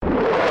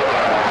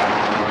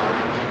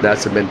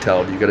That's the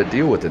mentality you got to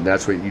deal with, and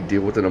that's what you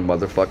deal with in a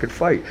motherfucking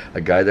fight.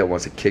 A guy that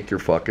wants to kick your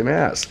fucking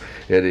ass.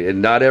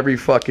 And not every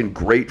fucking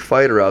great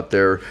fighter out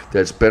there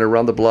that's been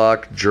around the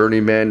block,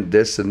 journeyman,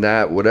 this and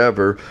that,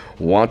 whatever,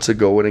 wants to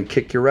go in and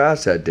kick your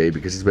ass that day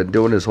because he's been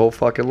doing his whole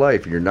fucking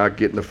life, and you're not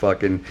getting the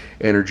fucking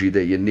energy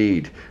that you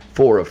need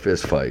for a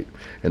fist fight.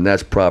 And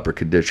that's proper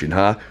condition,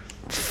 huh?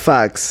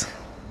 Facts.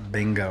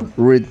 Bingo.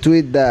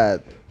 Retweet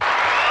that.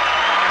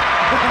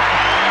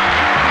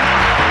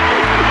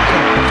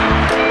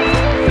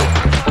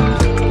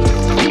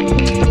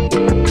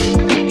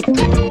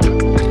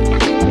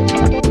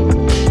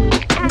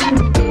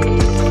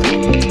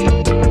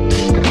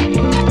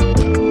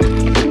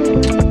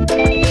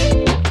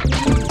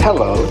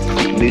 Hello,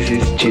 this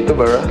is Chito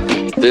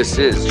Vera. This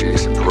is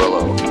Jason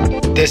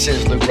Parillo. This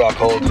is Luke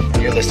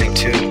Rockhold. You're listening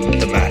to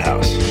The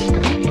Madhouse.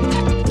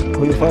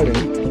 Who you fighting?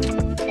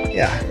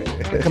 Yeah,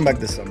 I'll come back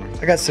this summer.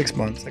 I got 6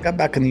 months. I got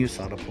back in the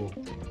USADA pool.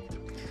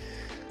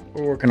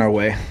 We're working our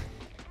way.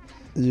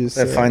 You I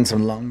said find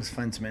some lungs,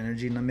 find some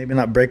energy, and maybe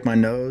not break my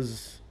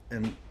nose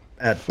and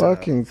at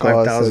Fucking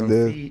 5,000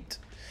 dude. feet.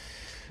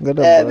 gotta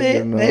break Maybe,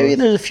 your maybe nose.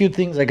 there's a few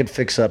things I could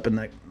fix up in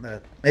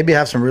that. Maybe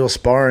have some real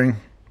sparring.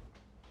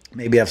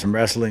 Maybe have some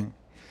wrestling.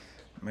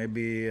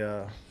 Maybe,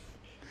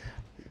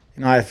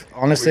 I've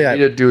honestly, What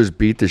you need to do is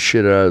beat the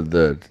shit out of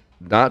the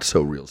not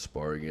so real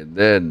sparring, and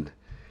then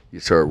you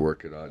start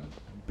working on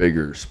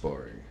bigger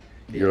sparring.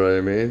 You know what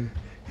I mean?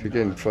 If you're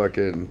getting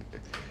fucking,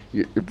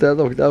 if that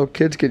little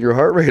kid's getting your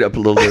heart rate up a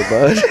little bit,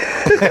 bud.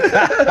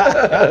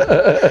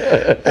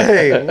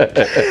 hey,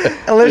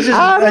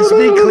 let's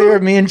be clear.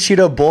 Me and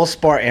Cheeto both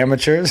spar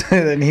amateurs,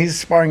 and he's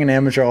sparring an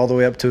amateur all the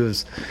way up to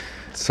his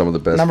Some of the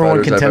best Number one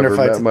fighters I've contender ever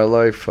met fights. in my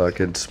life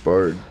fucking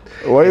sparred.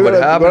 What What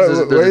happens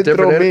is there's a you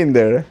different throw me in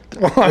there?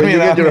 Well, When you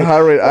get your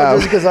heart rate up.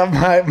 just because I'm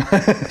my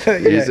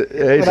He's-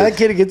 hey, when that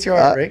kid gets your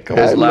heart rate, come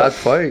His on. last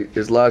fight,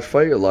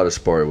 a lot of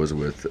sparring was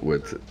with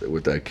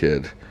that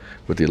kid,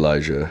 with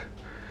Elijah.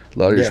 A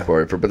lot of your Yeah.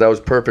 sparring, but that was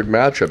perfect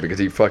matchup because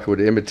he fucking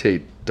would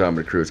imitate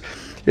Dominic Cruz.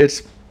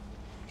 It's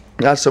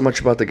not so much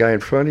about the guy in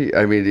front of you.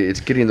 I mean, it's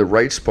getting the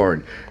right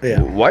sparring.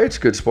 Yeah. Why it's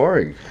good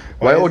sparring?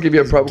 Why will give you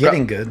a It's problem?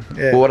 getting good.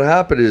 Yeah. Well, what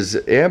happened is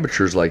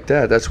amateurs like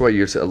that. That's why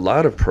you see a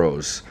lot of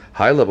pros,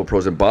 high level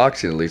pros in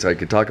boxing. At least I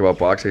could talk about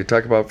boxing. I could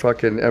talk about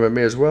fucking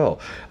MMA as well.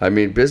 I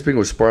mean, Bisping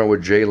was sparring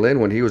with Jay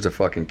Lynn when he was a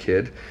fucking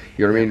kid.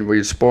 You know what I mean? We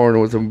were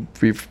sparring with him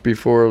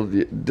before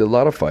a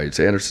lot of fights,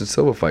 Anderson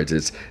Silva fights.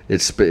 It's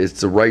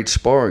the right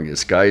sparring.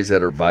 It's guys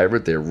that are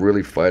vibrant. They're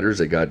really fighters.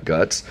 They got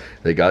guts.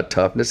 They got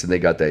toughness, and they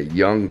got that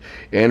young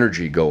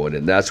energy going.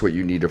 And that's what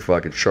you need to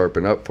fucking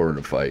sharpen up for in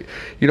a fight.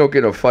 You don't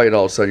get in a fight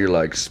all of a sudden you're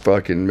like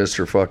fucking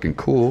Mr. fucking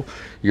cool.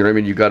 You know what I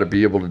mean? You got to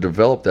be able to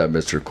develop that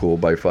Mr. Cool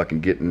by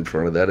fucking getting in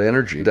front of that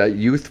energy. That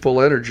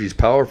youthful energy is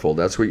powerful.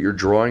 That's what you're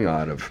drawing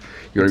out of.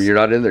 You know, you're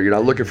not in there. You're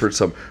not looking for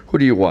some. Who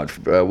do you want?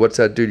 What's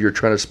that dude you're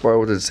trying to spar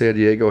with in San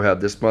Diego? Have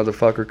this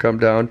motherfucker come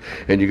down,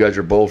 and you guys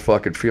are both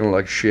fucking feeling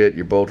like shit.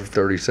 You're both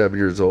 37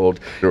 years old,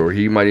 or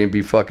he might even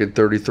be fucking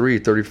 33,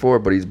 34,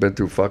 but he's been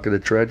through fucking the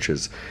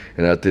trenches.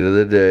 And at the end of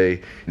the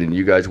day, then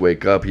you guys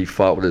wake up. He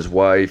fought with his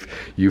wife.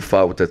 You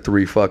fought with the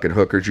 3 fucking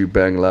hookers you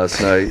banged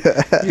last night.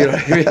 You know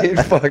what I mean?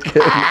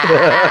 Fucking.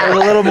 a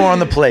little more on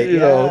the plate. You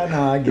know,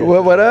 I get it.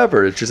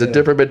 whatever. It's just a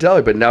different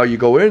mentality. But now you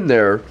go in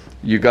there,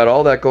 you got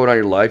all that going on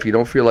in your life. You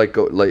don't feel like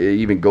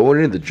even going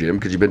into the gym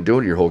because you've been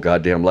doing it your whole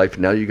goddamn life.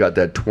 Now you got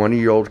that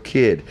 20-year-old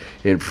kid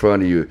in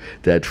front of you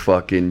that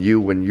fucking you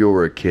when you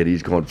were a kid.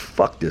 He's going,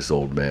 fuck this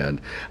old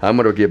man. I'm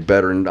going to get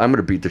better and I'm going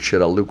to beat the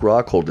shit out of Luke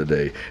Rockhold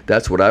today.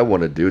 That's what I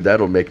want to do.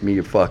 That'll make me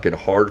fucking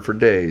hard for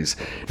days.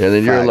 And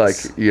then you're like,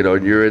 Facts. you know,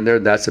 you're in there.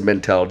 And that's the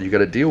mentality you got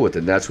to deal with.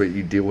 And that's what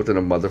you deal with in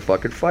a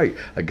motherfucking fight.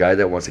 A guy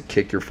that wants to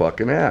kick your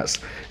fucking ass.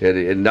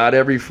 And not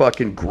every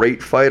fucking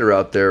great fighter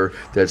out there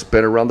that's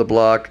been around the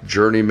block,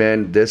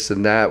 journeyman, this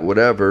and that,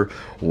 whatever,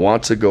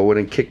 wants to go in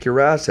and kick your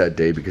ass that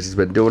day because he's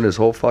been doing his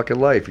whole fucking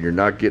life, and you're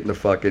not getting the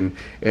fucking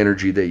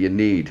energy that you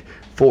need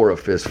for a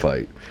fist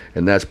fight.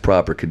 And that's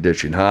proper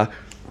condition, huh?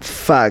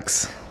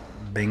 Facts.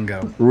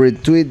 Bingo.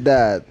 Retweet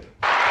that.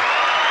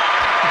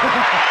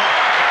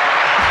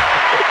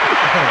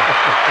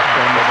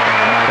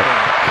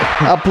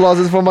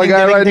 Applauses for my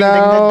guy right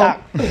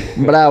now.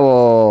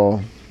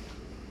 Bravo.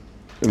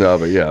 No,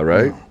 but yeah,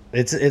 right?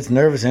 It's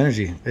nervous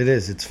energy. It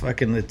is. It's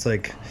fucking. It's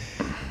like.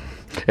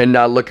 And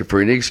not looking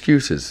for any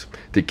excuses.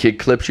 The kid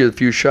clips you a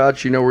few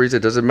shots, you know where he's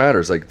at. Doesn't matter.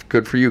 It's like,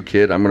 good for you,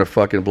 kid. I'm going to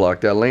fucking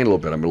block that lane a little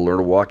bit. I'm going to learn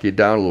to walk you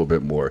down a little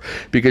bit more.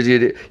 Because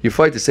you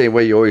fight the same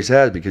way you always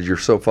have because you're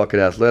so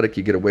fucking athletic,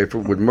 you get away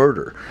with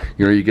murder.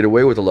 You know, you get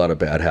away with a lot of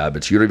bad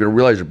habits. You don't even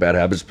realize they're bad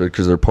habits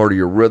because they're part of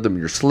your rhythm,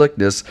 your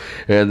slickness,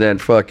 and then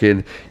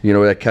fucking, you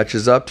know, that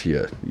catches up to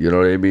you. You know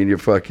what I mean? You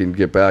fucking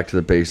get back to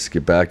the basics,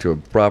 get back to a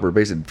proper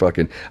base and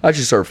fucking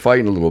actually start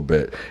fighting a little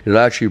bit. It'll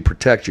actually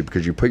protect you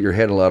because you put your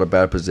head in a lot of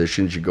bad positions.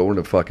 positions. You go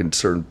into fucking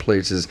certain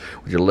places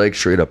with your legs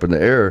straight up in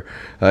the air.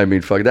 I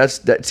mean, fuck, that's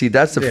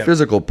the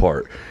physical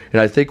part.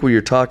 And I think when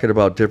you're talking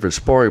about different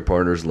sparring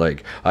partners,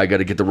 like I got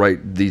to get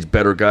these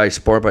better guys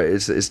sparring by.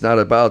 It's not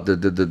about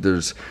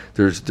there's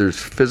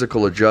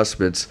physical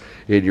adjustments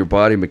in your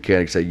body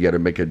mechanics that you got to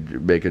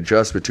make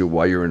adjustment to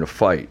while you're in a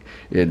fight.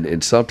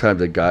 And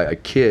sometimes a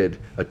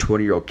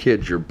 20-year-old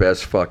kid's your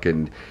best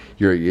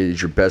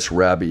is your best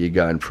rabbit you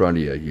got in front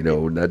of you. You know,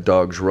 when that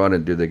dog's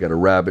running, dude, they got a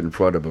rabbit in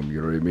front of them. You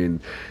know what I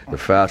mean? The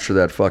faster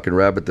that fucking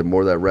rabbit, the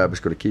more that rabbit's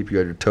going to keep you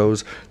on your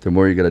toes, the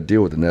more you got to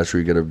deal with it. And that's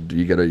where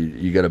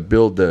you got to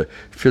build the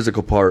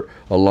physical part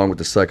along with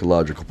the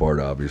psychological part,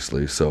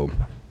 obviously. So,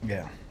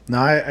 yeah. No,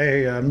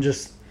 I'm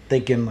just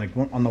thinking, like,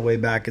 on the way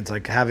back, it's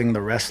like having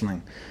the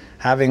wrestling.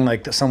 Having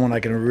like someone I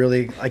can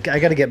really like, I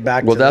got to get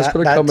back to that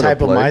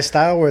type of my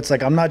style where it's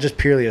like I'm not just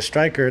purely a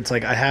striker. It's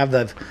like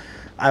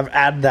I've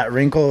added that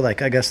wrinkle.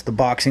 Like I guess the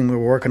boxing we're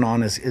working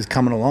on is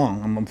coming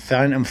along.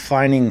 I'm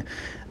finding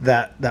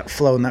that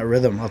flow and that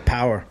rhythm of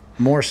power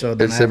more so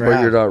than I ever but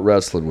have. You're not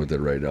wrestling with it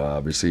right now,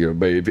 obviously. You know,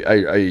 but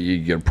you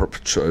get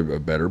a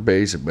better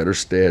base, a better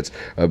stance,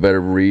 a better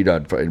read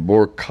on,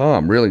 more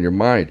calm, really, in your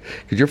mind.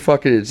 Because you're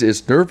fucking,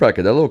 it's nerve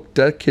wracking.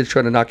 That kid's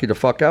trying to knock you the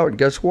fuck out, and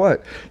guess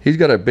what? He's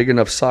got a big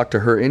enough sock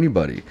to hurt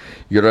anybody.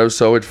 You know,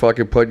 so it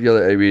fucking put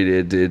you. I mean,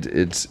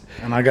 it's.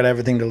 And I got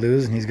everything to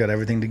lose, and he's got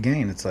everything to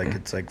gain. It's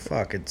like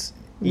fuck.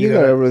 You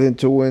got everything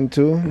to win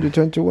too. You're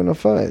trying to win a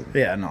fight.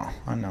 Yeah, no,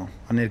 I know.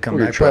 I need to come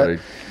back.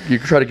 You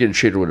can try to get in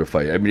shape to win a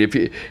fight. I mean, if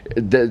you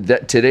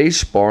today's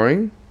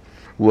sparring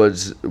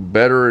was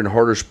better and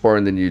harder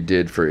sparring than you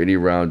did for any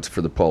rounds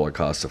for the Paulo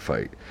Costa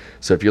fight.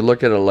 So if you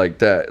look at it like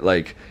that,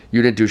 like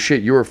you didn't do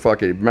shit. You were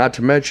fucking, not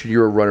to mention you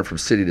were running from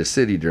city to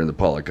city during the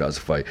Paulo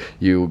Costa fight.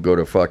 You go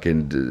to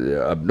fucking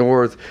up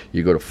north,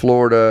 you go to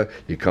Florida,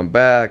 you come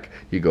back,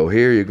 you go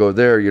here, you go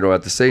there, you know,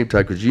 at the same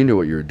time, because you knew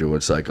what you were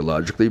doing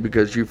psychologically,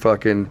 because you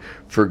fucking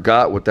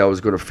forgot what that was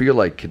going to feel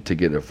like to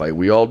get in a fight.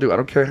 We all do. I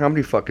don't care how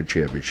many fucking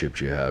championships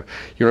you have.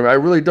 You know, I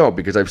really don't,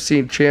 because I've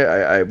seen,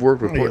 I've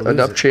worked with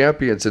enough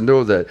champions and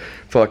know that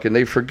fucking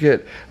they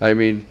forget. I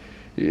mean,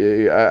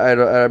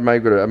 I'm not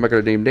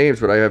gonna name names,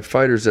 but I have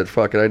fighters that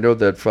fucking, I know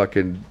that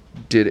fucking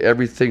did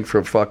everything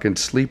from fucking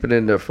sleeping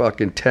in the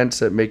fucking tents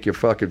that make you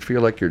fucking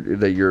feel like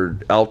your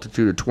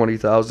altitude of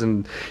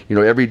 20,000. You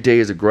know, every day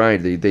is a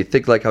grind. They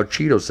think like how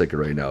Cheeto's thinking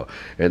right now,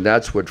 and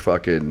that's what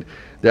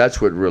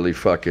really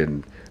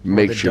fucking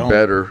makes you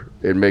better.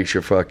 It makes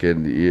you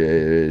fucking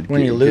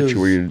when you lose, get you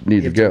where you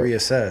need to go.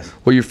 Reassess.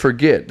 Well, you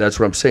forget. That's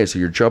what I'm saying. So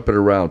you're jumping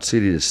around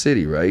city to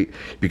city, right?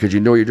 Because you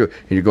know you're doing,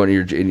 and you're going.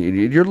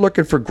 You're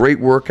looking for great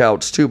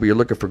workouts too, but you're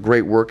looking for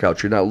great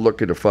workouts. You're not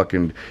looking to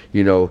fucking,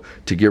 you know,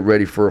 to get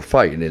ready for a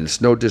fight. And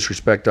it's no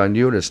disrespect on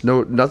you, and it's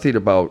nothing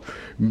about.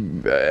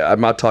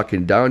 I'm not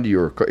talking down to you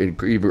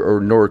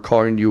or nor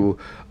calling you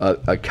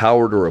a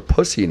coward or a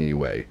pussy in any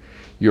way.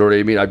 You know what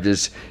I mean? I'm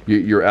just,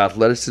 your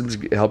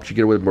athleticism helps you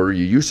get away with murder.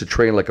 You used to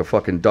train like a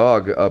fucking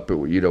dog up,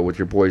 you know, with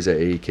your boys at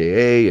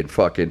AKA and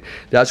fucking,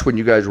 that's when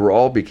you guys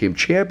all became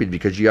champions,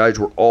 because you guys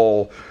were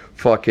all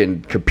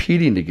fucking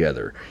competing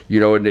together. You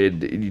know,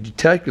 and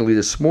technically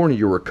this morning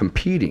you were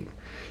competing.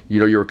 You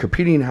know, you were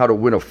competing how to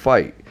win a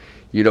fight.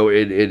 You know,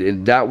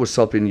 and that was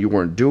something you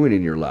weren't doing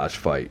in your last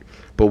fight.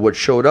 But what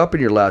showed up in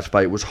your last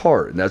fight was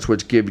heart, and that's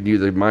what's giving you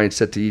the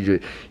mindset to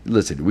you.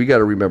 Listen, we got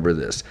to remember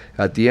this.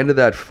 At the end of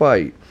that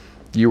fight,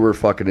 you were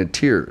fucking in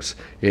tears,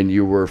 and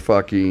you were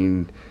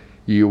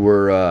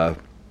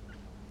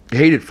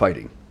hated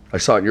fighting. I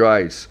saw it in your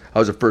eyes. I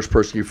was the first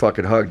person you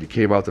fucking hugged. You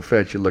came off the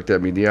fence, you looked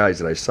at me in the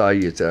eyes, and I saw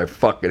you and said, I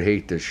fucking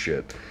hate this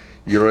shit.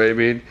 You know what I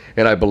mean?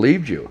 And I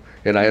believed you,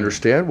 and I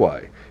understand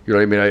why. You know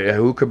what I mean?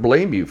 Who could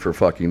blame you for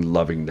fucking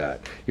loving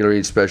that? You know what I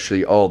mean?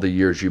 Especially all the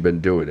years you've been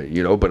doing it,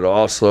 you know? But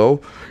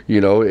also, you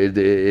know, it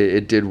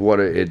did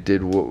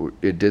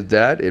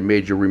that. It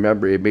made you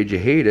remember, it made you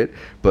hate it,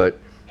 but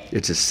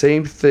it's the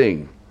same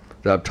thing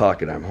that I'm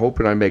talking. I'm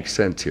hoping I make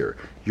sense here.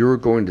 You were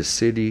going to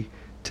city,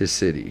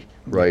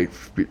 right?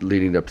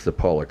 Leading up to the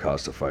Paulo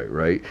Costa fight,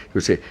 right?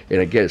 You say,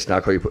 and again, it's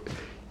not how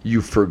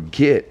you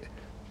forget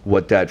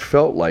what that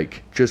felt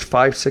like just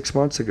 5-6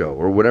 months ago,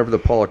 or whenever the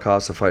Paulo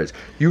Costa fight is.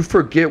 You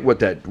forget what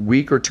that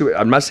week or two.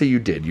 I'm not saying you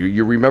did.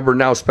 You remember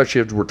now,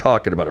 especially if we're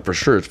talking about it. For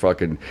sure, it's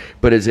fucking.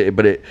 But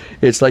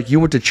it's like you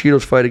went to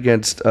Cheeto's fight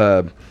against.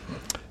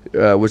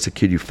 What's the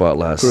kid you fought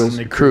last?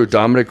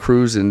 Dominic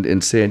Cruz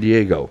in San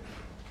Diego.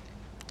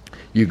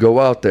 You go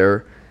out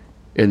there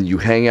and you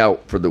hang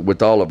out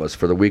with all of us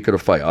for the week of the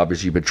fight.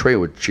 Obviously, you've been training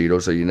with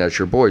Cheeto, so that's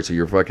your boy. So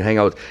you're fucking hang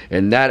out,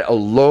 and that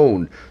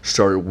alone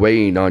started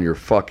weighing on your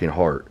fucking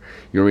heart.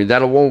 You know what I mean?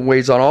 That alone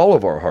weighs on all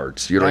of our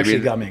hearts. You know what I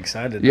mean? Got me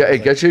excited. Yeah,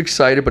 it gets you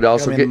excited, but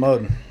also in the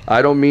mode.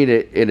 I don't mean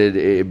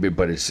it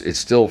but it's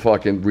still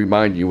fucking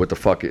reminding you what the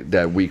fuck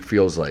that week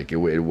feels like,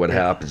 what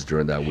happens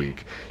during that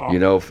week. You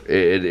know,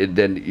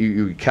 then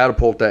you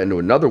catapult that into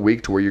another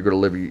week to where you're going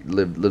to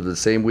live the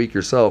same week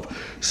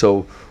yourself.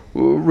 So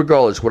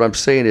regardless, what I'm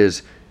saying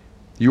is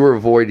you were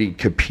avoiding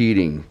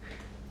competing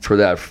for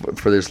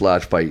this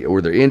last fight?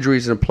 Were there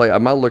injuries in play?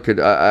 I'm not looking.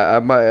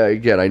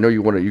 Again, I know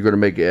you're going to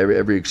make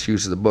every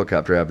excuse in the book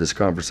after I have this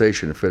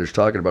conversation and finish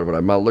talking about it. But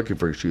I'm not looking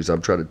for excuses.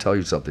 I'm trying to tell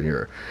you something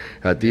here.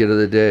 At the end of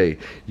the day,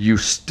 you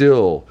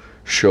still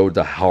showed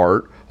the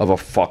heart of a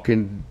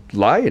fucking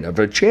lion, of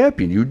a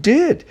champion. You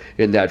did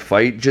in that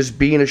fight, just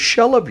being a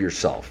shell of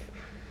yourself.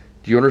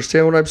 Do you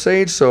understand what I'm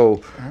saying?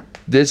 So,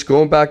 this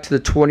going back to the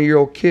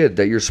 20-year-old kid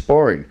that you're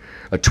sparring.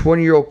 A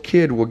 20-year-old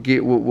kid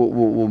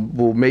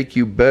will make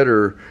you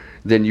better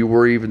than you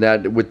were even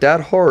that with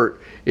that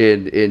heart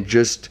and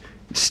just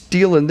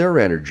stealing their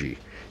energy.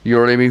 You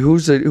know what I mean?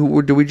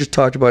 Who do we just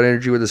talked about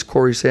energy with this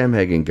Corey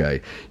Samhagen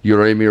guy? You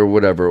know what I mean, or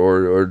whatever,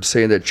 or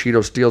saying that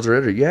Cheeto steals their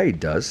energy? Yeah, he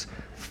does.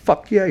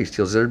 Fuck yeah, he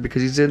steals energy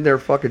because he's in there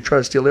fucking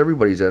trying to steal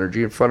everybody's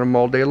energy in front of him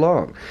all day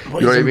long.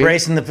 Well, he's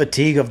embracing the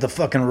fatigue of the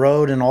fucking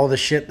road and all the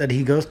shit that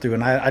he goes through.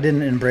 And I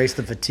didn't embrace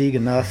the fatigue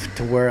enough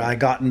to where I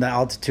got into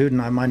altitude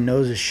and my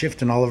nose is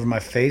shifting all over my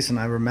face. And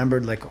I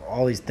remembered like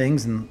all these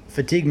things. And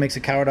fatigue makes a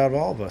coward out of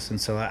all of us.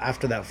 And so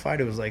after that fight,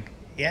 it was like,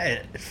 yeah,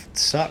 it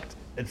sucked.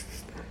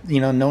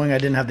 Knowing I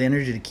didn't have the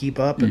energy to keep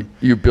up. And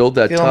you build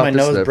that feeling my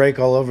nose break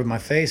all over my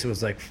face. It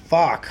was like,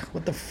 fuck,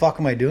 what the fuck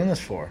am I doing this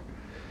for?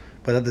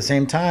 But at the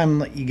same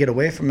time, you get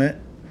away from it,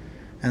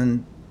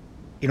 and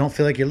you don't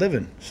feel like you're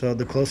living. So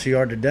the closer you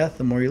are to death,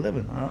 the more you're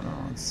living. I don't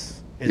know.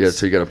 It's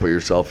so you got to put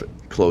yourself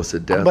close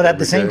to death. But at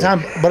the same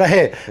time,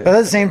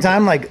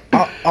 like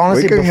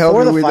honestly,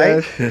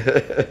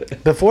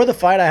 before the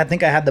fight, I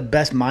think I had the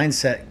best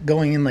mindset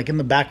going in, like in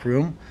the back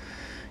room.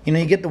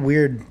 You get the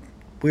weird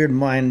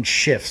mind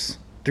shifts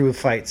through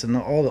fights, and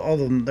all of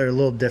them they're a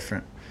little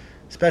different.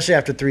 Especially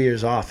after 3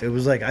 years off, it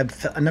was like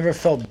I never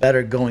felt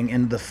better going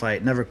into the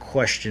fight. Never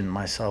questioned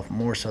myself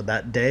more so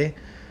that day.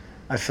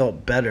 I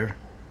felt better.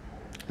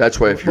 That's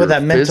why if you're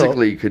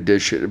physically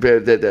conditioned,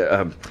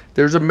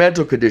 there's a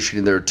mental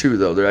conditioning there too,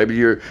 though. I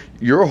mean,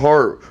 your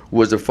heart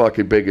was the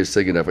fucking biggest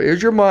thing in that fight. It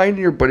was your mind,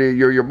 your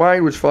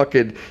mind was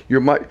fucking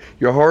your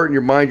heart and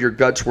your mind, your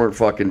guts weren't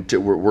fucking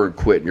weren't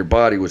quitting. Your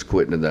body was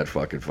quitting in that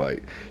fucking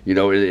fight.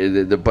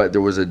 But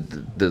there was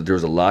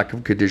a lack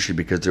of conditioning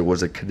because there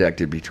wasn't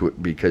connected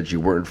because you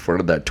weren't in front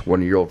of that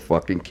 20-year-old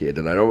fucking kid.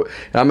 And I'm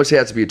gonna say it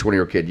has to be a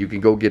 20-year-old kid. You can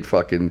go get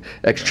fucking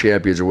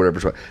ex-champions or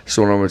whatever.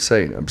 So what I'm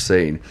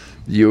saying,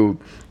 you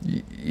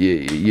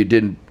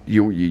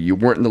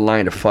weren't in the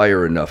line of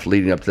fire enough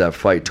leading up to that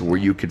fight to where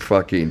you could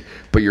fucking,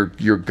 but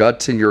your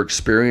guts and your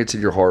experience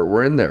and your heart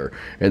were in there,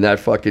 and that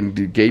fucking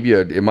gave you,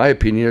 in my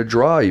opinion, a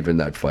draw. Even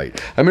that fight,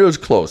 I mean, it was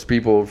close.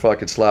 People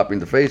fucking slapped me in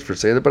the face for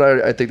saying that,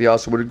 but I think they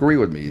also would agree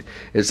with me,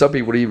 and some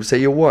people would even say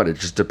you won. It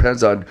just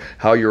depends on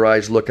how your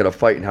eyes look at a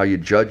fight and how you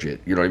judge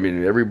it. You know what I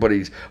mean?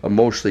 Everybody's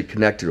emotionally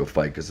connected to a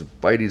fight because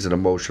fighting is an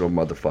emotional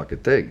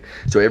motherfucking thing.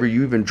 So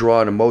you even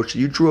draw an emotion,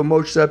 you drew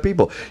emotions at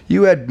people.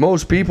 You had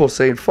most people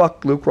saying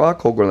fuck Luke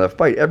Rockholder in that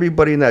fight.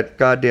 Everybody in that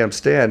goddamn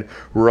stand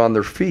were on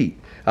their feet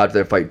after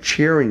that fight,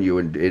 cheering you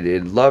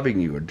and loving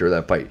you during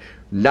that fight.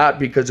 Not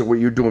because of what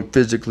you're doing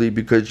physically,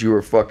 because you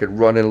were fucking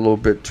running a little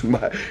bit too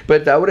much.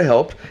 But that would have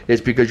helped.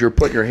 It's because you're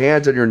putting your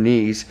hands on your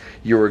knees,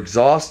 you were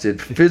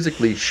exhausted,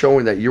 physically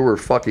showing that you were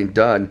fucking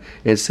done,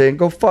 and saying,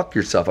 go fuck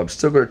yourself. I'm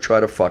still going to try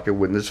to fucking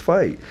win this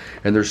fight.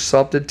 And there's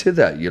something to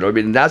that, you know what I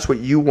mean? And that's what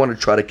you want to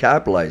try to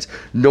capitalize.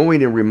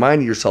 Knowing and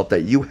reminding yourself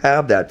that you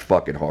have that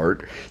fucking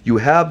heart, you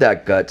have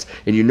that guts,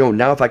 and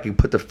now if I can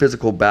put the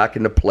physical back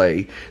into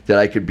play, that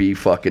I could be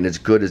fucking as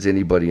good as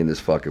anybody in this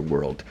fucking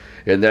world.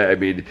 And that, I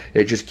mean,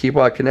 it just keep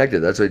on connected.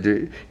 That's what I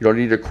do. You don't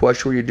need to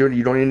question what you're doing.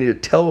 You don't even need to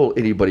tell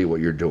anybody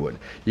what you're doing.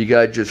 You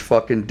gotta just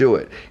fucking do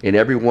it. And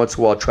every once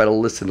in a while, try to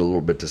listen a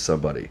little bit to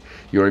somebody.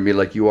 You know what I mean?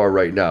 Like you are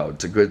right now.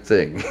 It's a good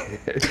thing.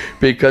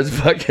 Because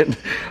fucking,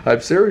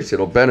 I'm serious.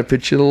 It'll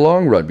benefit you in the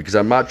long run. Because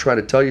I'm not trying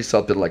to tell you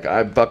something like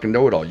I fucking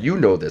know it all. You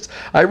know this.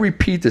 I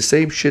repeat the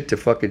same shit to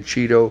fucking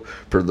Cheeto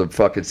for the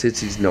fucking since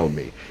he's known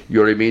me. You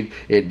know what I mean?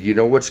 And you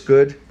know what's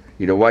good?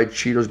 You know why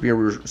Cheeto's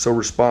being so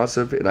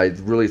responsive, and I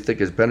really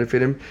think it's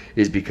benefited him,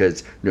 is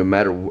because no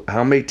matter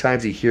how many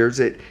times he hears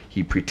it,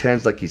 he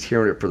pretends like he's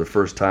hearing it for the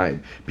first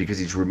time, because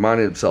he's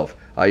reminding himself,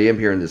 I am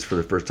hearing this for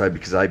the first time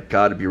because I've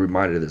got to be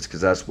reminded of this,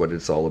 because that's what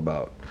it's all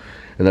about.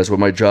 And that's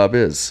what my job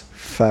is.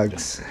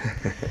 Facts.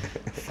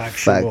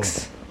 Factual.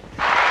 Facts.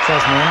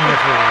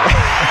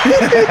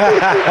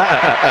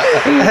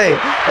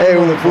 Hey,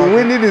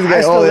 we need this guy.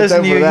 I still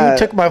listen to you. You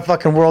took my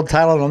fucking world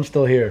title, and I'm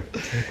still here.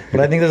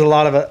 But I think there's a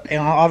lot of it.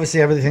 Obviously,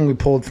 everything we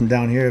pulled from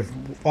down here,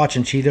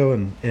 watching Cheeto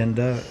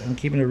and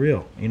keeping it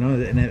real, and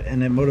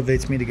it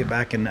motivates me to get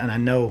back. And I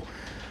know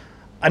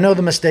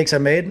the mistakes I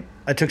made.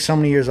 I took so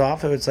many years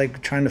off. It's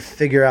like trying to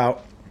figure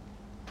out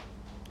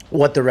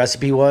what the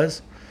recipe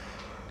was,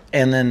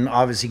 and then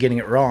obviously getting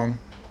it wrong,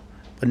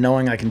 but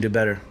knowing I can do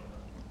better.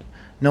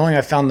 Knowing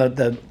I found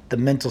the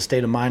mental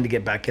state of mind to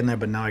get back in there,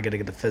 but now I got to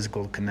get the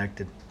physical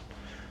connected.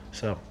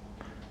 So,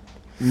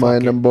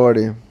 mind and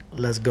body.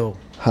 Let's go.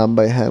 Hand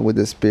by hand with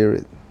the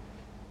spirit.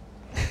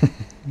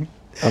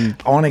 I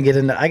want to get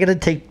into. I got to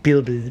take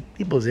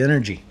people's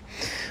energy.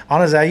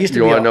 Honestly, I used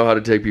to. You want to know how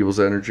to take people's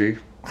energy?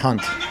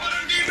 Hunt.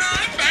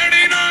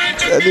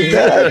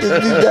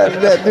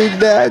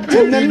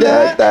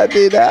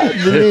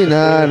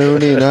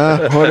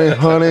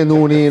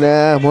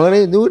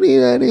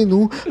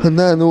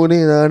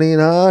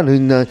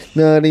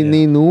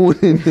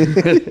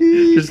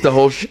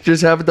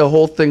 Just have it the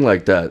whole thing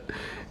like that.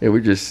 And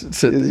we just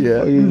sit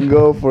there. You can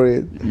go for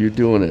it. You're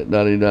doing it.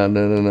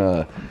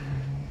 Nah.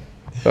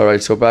 All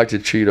right, so back to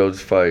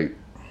Cheeto's fight.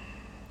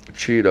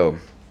 Cheeto.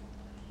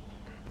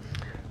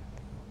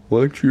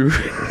 What's your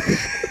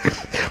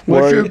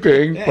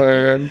game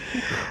plan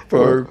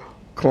for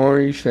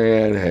Corey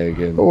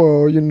Sandhagen?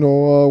 Well,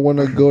 I want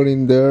to go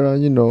in there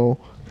and,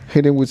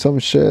 hit him with some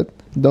shit.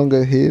 Don't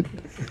get hit.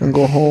 And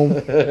go home.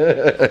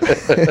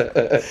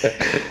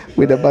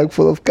 With a bag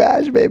full of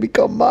cash, baby.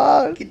 Come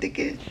on. Get the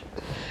cash.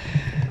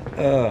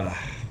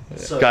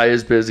 Guy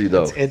is busy,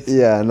 though.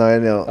 Yeah, no, I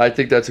know. I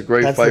think that's a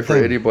great fight for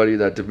anybody in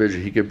that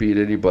division. He could beat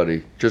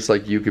anybody, just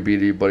like you could beat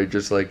anybody,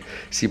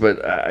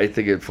 but I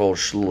think it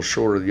falls a little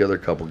short of the other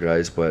couple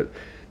guys, but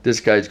this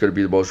guy's going to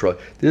be the most raw.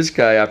 This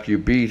guy, after you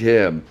beat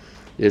him,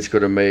 it's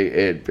going to make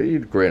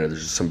it. Granted,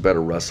 there's some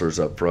better wrestlers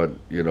up front,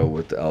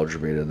 with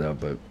Aljamain and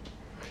them,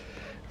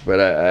 but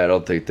I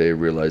don't think they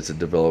realize the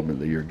development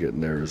that you're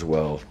getting there as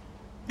well.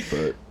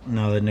 But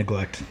no, they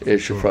neglect.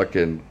 It's your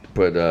fucking.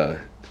 But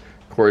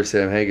Corey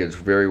Sandhagen's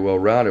very well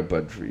rounded,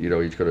 but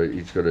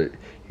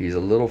he's a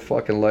little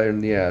fucking lighter in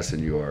the ass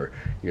than you are.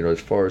 As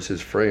far as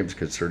his frame's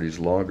concerned, he's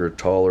longer,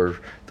 taller,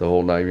 the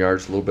whole 9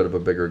 yards. A little bit of a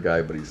bigger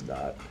guy, but he's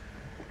not.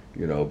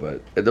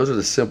 But those are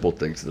the simple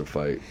things of the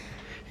fight.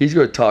 He's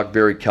going to talk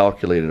very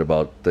calculated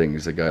about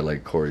things. A guy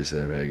like Corey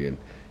Sandhagen.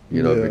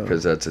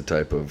 Because that's the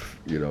type of,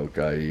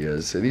 guy he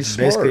is. And he's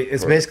smart.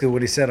 It's basically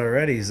what he said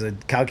already. He's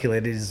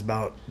calculated. He's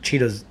about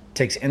Cheeto's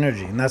takes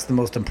energy. And that's the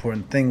most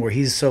important thing, where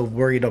he's so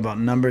worried about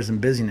numbers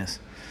and busyness.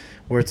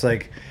 Where it's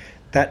like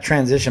that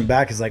transition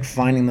back is like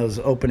finding those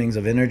openings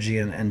of energy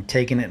and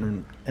taking it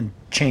and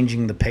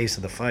changing the pace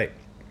of the fight.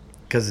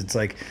 Because it's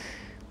like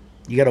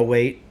you got to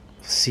wait,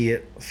 see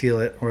it, feel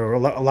it. Or a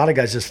lot of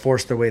guys just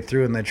force their way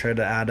through and they try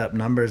to add up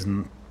numbers,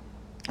 and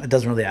it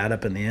doesn't really add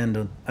up in the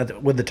end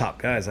with the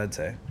top guys, I'd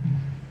say.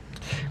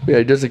 Yeah,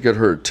 he doesn't get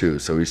hurt too,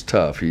 so he's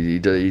tough. He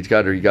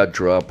got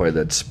dropped by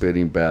that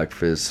spinning back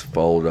fist,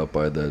 followed up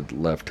by the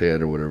left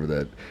hand or whatever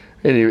that.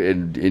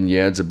 And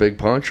Yan's a big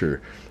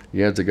puncher.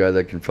 Yan's a guy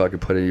that can fucking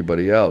put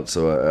anybody out.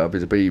 So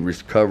obviously, but he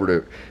recovered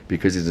it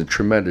because he's in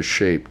tremendous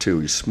shape too.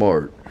 He's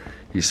smart.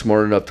 He's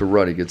smart enough to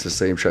run. He gets the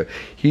same shot.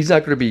 He's not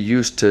going to be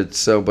used to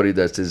somebody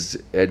that's as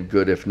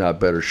good, if not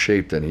better,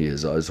 shape than he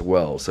is as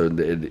well. So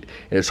and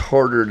it's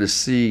harder to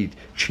see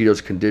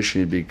Cheeto's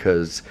conditioning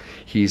because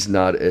he's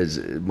not as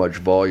much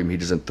volume. He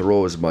doesn't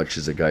throw as much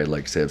as a guy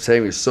like Sam.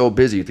 Sam is so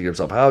busy. You think to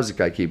yourself, how does this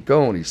guy keep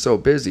going? He's so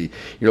busy.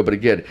 But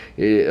again,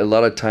 a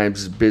lot of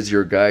times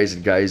busier guys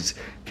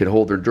can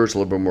hold their endurance a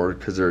little bit more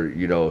because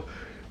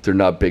they're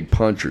not big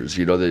punchers.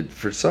 That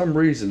for some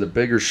reason the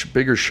bigger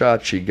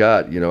shots you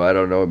got, I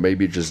don't know,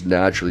 maybe it just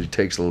naturally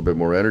takes a little bit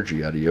more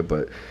energy out of you.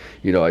 But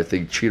I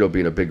think Cheeto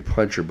being a big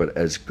puncher, but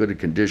as good a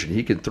condition,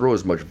 he can throw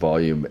as much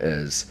volume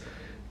as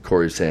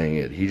Corey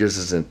Sandhagen. He just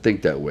doesn't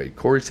think that way.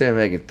 Corey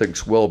Sandhagen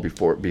thinks well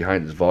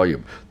behind his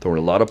volume, throwing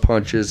a lot of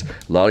punches, a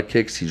lot of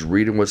kicks. He's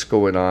reading what's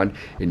going on,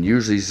 and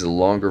usually he's a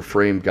longer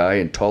frame guy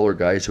and taller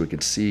guy, so he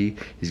can see.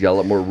 He's got a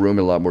lot more room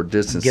and a lot more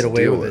distance get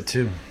away with it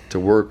too, to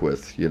work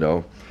with.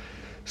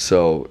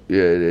 So yeah,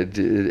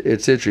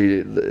 it's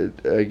interesting.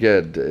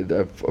 Again,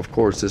 of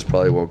course, this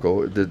probably won't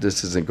go.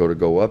 This isn't going to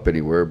go up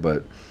anywhere,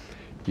 but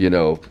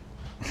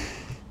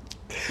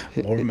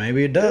or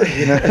maybe it does.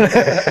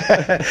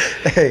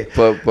 Hey.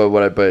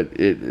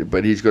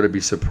 But he's going to be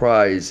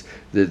surprised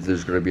that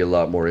there's going to be a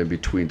lot more in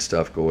between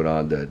stuff going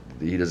on that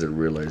he doesn't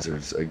realize.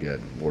 There's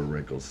again more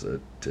wrinkles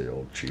to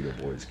old Cheeto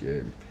Boy's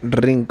game.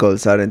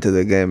 Wrinkles are into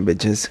the game,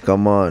 bitches.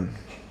 Come on.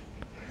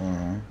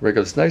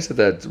 Wrinkles. It's nice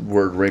that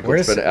word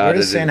wrinkles been added. Where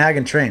does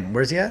Sandhagen train?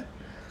 Where's he at?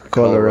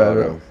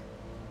 Colorado.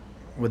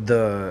 With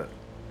the.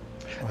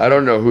 I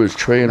don't know who his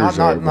trainers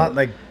are. Not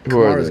like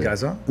Kamaru's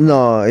guys, huh?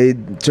 No, he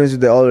trains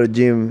with the other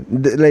gym.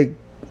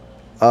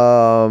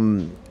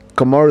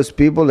 Kamaru's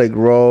people, like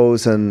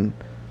Rose and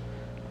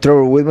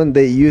Trevor Whitman,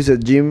 they use a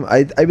gym.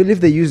 I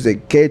believe they use the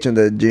cage on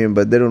the gym,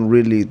 but they don't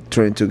really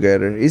train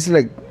together. It's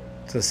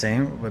the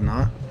same, but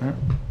not. Huh?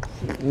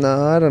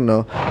 No, I don't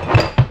know.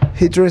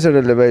 He trains at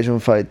Elevation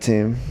Fight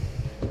Team.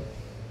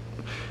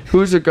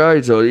 Who's the guy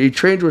though? He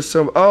trained with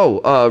some.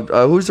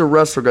 Who's the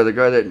wrestler guy? The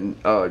guy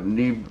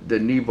the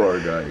knee bar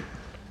guy.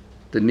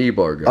 The knee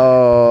bar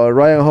guy.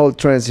 Ryan Hall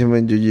trains him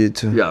in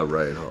jiu-jitsu. Yeah,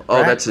 Ryan Hall.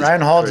 That's his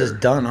Ryan Hall just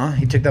done, huh?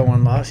 He took that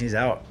one loss. He's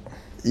out.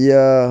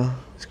 Yeah.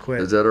 He's quit.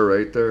 Is that all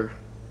right there?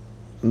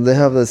 They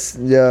have this.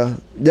 Yeah.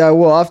 Yeah.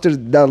 Well, after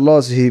that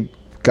loss, he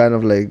kind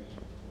of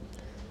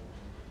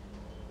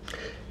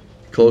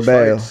close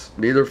fights.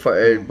 Neither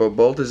fight, but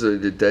both is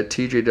that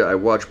TJ. I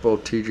watched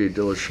both TJ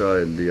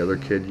Dillashaw and the other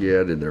kid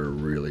Yan, and they're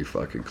really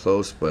fucking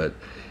close. But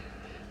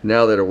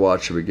now that I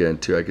watch them again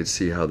too, I could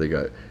see how they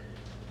got.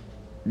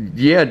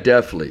 Yan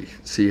definitely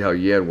see how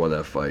Yan won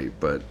that fight,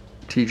 but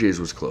TJ's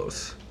was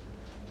close.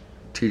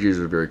 TJ's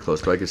are very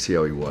close, but I can see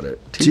how he won it.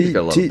 TJ's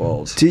got a lot of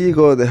balls. TJ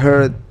got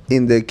hurt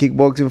in the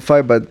kickboxing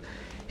fight, but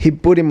he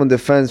put him on the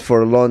fence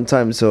for a long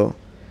time. So,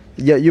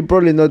 yeah, you're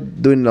probably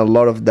not doing a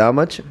lot of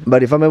damage.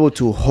 But if I'm able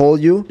to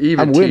hold you,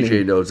 I'm winning.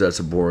 TJ knows that's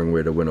a boring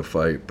way to win a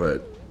fight,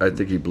 but I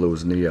think he blew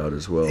his knee out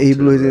as well. He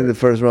blew his knee in the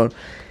first round.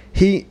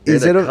 He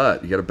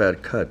cut. He got a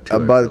bad cut, too. A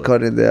bad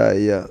cut in the eye,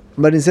 yeah.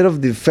 But instead of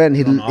defend,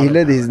 he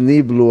let his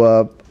knee blow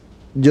up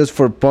just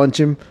for punch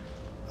him.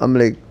 I'm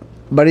like,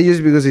 but he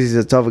just because he's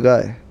a tough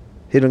guy.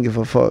 He don't give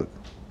a fuck.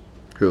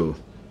 Who?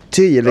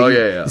 TJ. Like,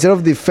 yeah. Instead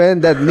of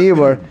defend that knee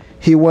bar,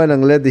 he went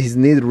and let his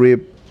knee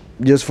rip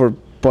just for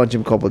punch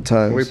him a couple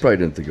times. Well, he probably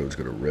didn't think it was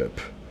going to rip.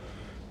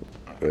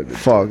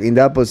 Fuck. In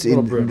that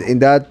position, in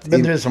that...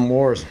 Been through some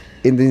wars.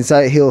 In the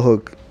inside heel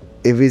hook,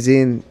 if he's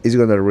in, he's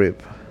going to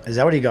rip. Is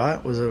that what he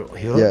got? Was it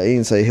heel hook? Yeah,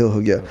 inside heel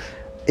hook,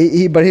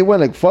 yeah. But he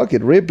went like, fuck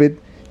it, rip it,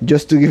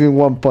 just to give him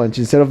one punch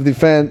instead of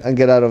defend and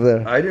get out of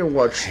there. I didn't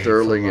watch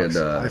Sterling and...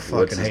 I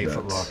fucking hate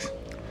footlocks.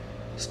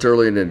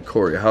 Sterling and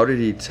Corey. How did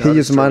he... He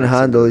just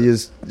manhandle,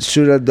 just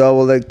shoot a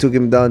double leg, took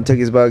him down, take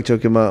his back,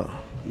 choke him out.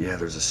 Yeah,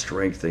 there's a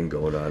strength thing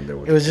going on there.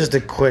 It was just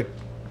a quick.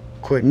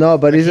 No,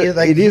 but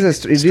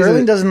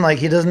Sterling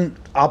doesn't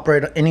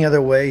operate any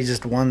other way. He's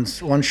just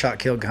one shot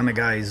kill kind of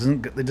guy. He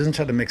doesn't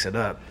try to mix it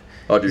up.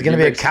 Oh, dude, he's gonna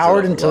be a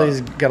coward until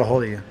he's got a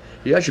hold of you.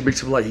 He actually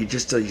makes him light. He's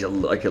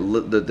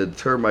the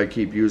term I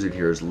keep using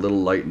here is a little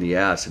light in the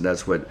ass, and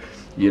that's what,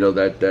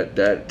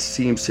 that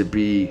seems to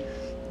be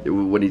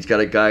when he's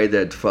got a guy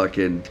that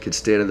fucking can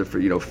stand in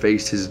the,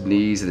 face his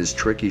knees and his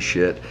tricky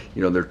shit.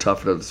 They're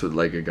tough enough. So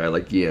like a guy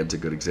like Yan's a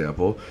good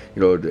example.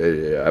 I'm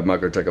not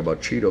going to talk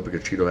about Cheeto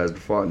because Cheeto hasn't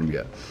fought him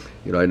yet.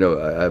 I know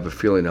I have a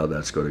feeling how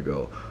that's going to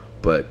go.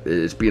 But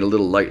it's being a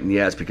little light in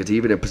the ass because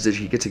even in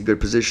position, he gets in good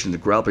position. The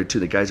grappling too.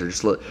 The guys are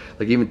just like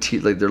even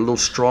they're a little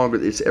stronger.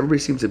 Everybody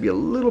seems to be a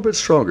little bit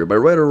stronger. Am I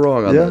right or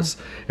wrong on this?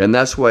 And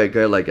that's why a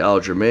guy like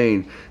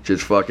Aljamain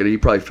just fucking. He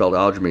probably felt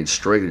Aljamain's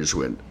strength and just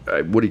went.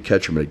 Would he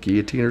catch him in a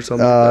guillotine or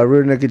something?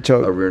 Rear naked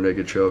choke. A rear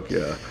naked choke.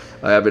 Yeah.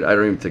 I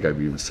don't even think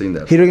I've even seen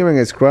that. He didn't even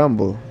get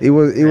scrambled. It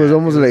was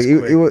almost like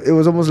it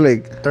was almost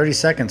like 30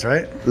 seconds,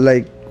 right?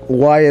 Like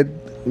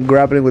Wyatt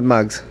grappling with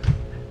Max.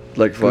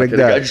 Like fucking like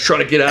that. Just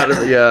trying to get out of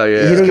it. Yeah.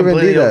 He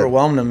completely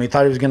overwhelmed him. He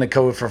thought he was going to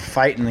go for a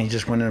fight, and he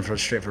just went in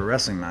straight for a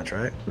wrestling match,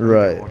 right?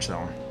 Right. Watch that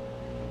one.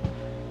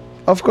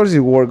 Of course, he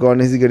work on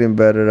it. He's getting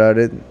better at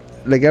it,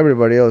 like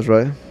everybody else,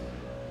 right?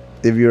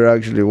 If you're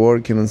actually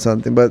working on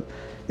something, but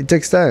it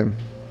takes time.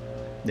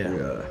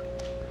 Yeah.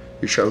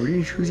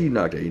 Who's he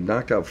knocked out? He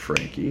knocked out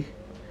Frankie.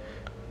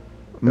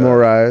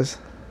 Moraes.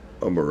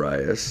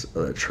 Moraes.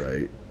 Oh, that's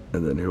right.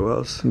 And then who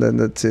else? And then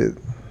that's it.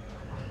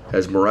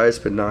 Has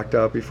Moraes been knocked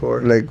out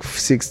before? Like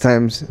 6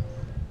 times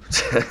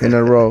in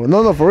a row.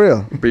 No, for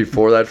real.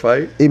 Before that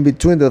fight? In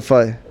between the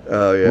fight.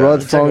 Oh, yeah.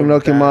 Rod Fong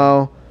knocked him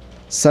out.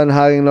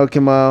 Sanhagen knocked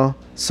him out.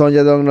 Son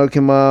Yadong knocked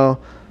him out.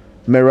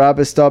 Merab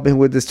is stopping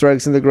with the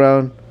strikes in the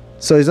ground.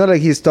 So it's not like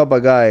he stopped a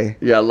guy.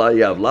 Yeah, a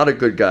lot of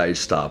good guys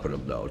stopping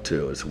him though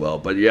too as well.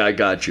 But yeah, I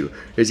got you.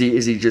 Is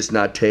he just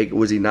not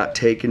was he not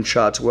taking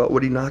shots? Well,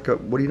 what did he knock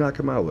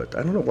him out with?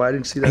 I don't know why I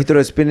didn't see that. He threw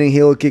a spinning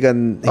heel kick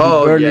and he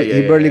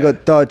barely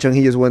got touched and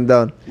he just went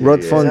down.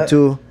 Rod Fong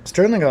too.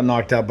 Sterling got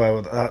knocked out by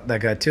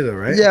that guy too, though,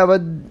 right? Yeah,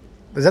 but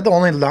is that the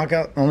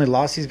only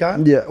loss he's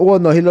got? Yeah. Well,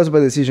 no, he lost by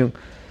decision.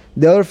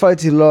 The other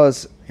fights he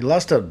lost. He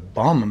lost to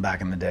Bum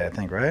back in the day, I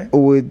think, right?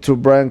 To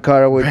Brian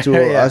Caraway, to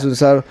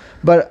Asuncaro.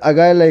 But a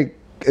guy like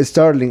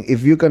Sterling,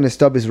 if you can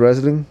stop his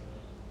wrestling,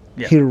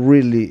 he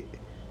really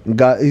he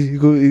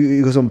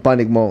goes on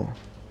panic mode.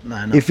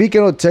 If he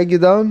cannot take you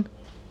down,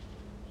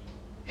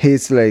 he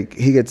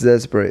gets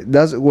desperate.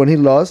 That's when he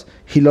lost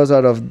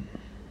out of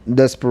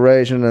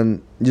desperation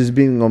and just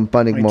being on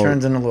panic mode. He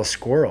turns into a little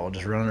squirrel,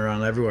 just running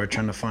around everywhere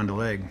trying to find a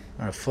leg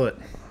or a foot.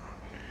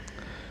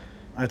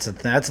 That's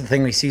the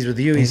thing he sees with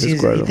you. He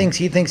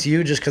thinks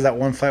you just because that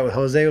one fight with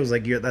Jose was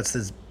like you're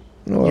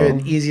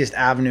the easiest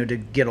avenue to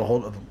get a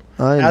hold of him.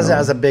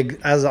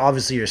 As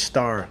obviously your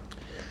star.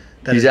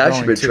 He's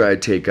actually been trying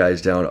to take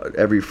guys down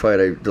every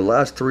fight. The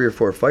last 3 or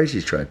 4 fights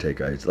he's trying to take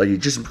guys. Like he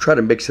just try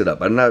to mix it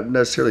up. I'm not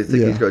necessarily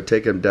thinking he's going to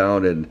take him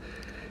down and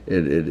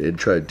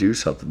try to do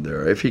something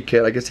there. If he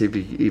can, I guess if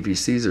he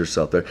sees there's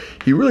something,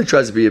 he really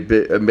tries to be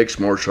a mixed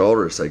martial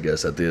artist. I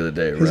guess at the end of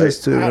the day, he's a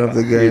student of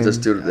the game. He's a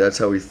student. That's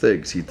how he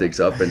thinks. He thinks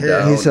up and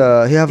down.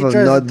 He have a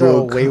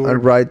notebook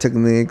and write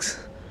techniques.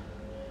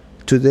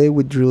 Today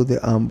we drew the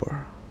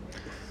amber.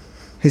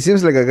 He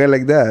seems like a guy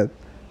like that.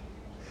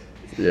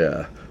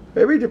 Yeah,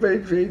 maybe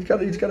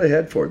he's got a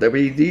head for it. I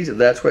mean,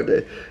 that's what.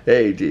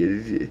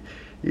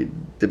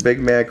 The big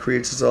man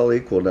creates us all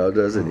equal now,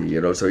 doesn't he?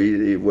 So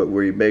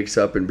where he makes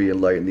up and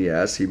being light in the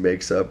ass, he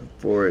makes up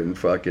for it in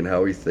fucking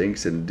how he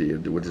thinks and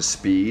with his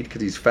speed,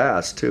 because he's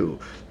fast too.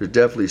 There's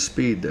definitely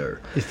speed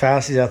there. He's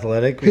fast. He's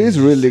athletic. He's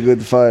a really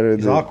good fighter.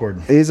 He's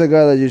awkward. He's a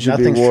guy that you should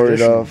be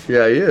worried of.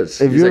 Yeah, he is.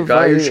 He's a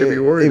guy you should be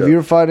worried of. If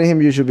you're fighting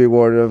him, you should be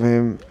worried of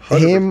him. 100%.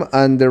 Him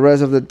and the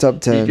rest of the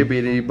top 10. He could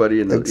beat anybody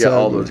in the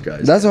all those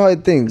guys. That's how I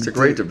think. It's a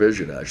great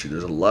division actually.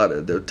 There's a lot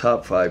of the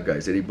top 5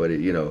 guys.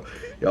 Anybody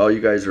all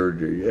you guys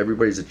are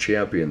everybody's a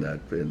champion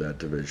in that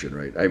division,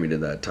 right? I mean,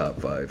 in that top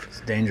 5.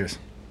 It's dangerous.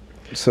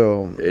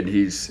 So and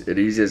he's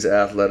as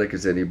athletic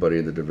as anybody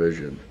in the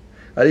division.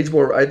 I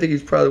think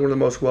he's probably one of the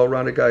most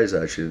well-rounded guys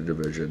actually in the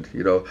division.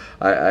 You know,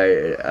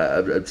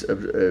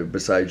 I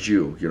besides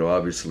you, you know,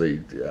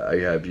 obviously I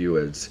have you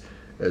as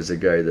a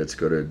guy that's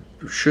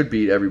should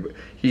beat everybody.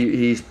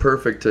 He's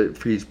perfect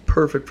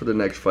for the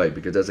next fight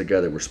because that's a guy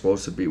that we're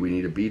supposed to beat. We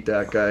need to beat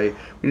that guy.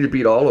 We need to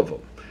beat all of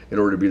them in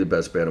order to be the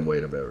best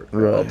bantamweight of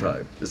all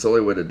time. It's the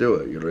only way to do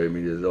it. You know what I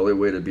mean? The only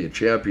way to be a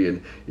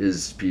champion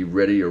is be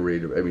ready or ready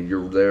to. I mean,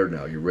 you're there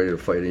now. You're ready to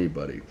fight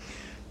anybody.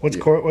 What's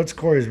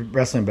Corey's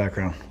wrestling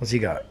background? What's he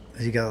got?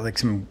 Has he got like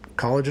some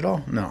college at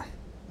all? No.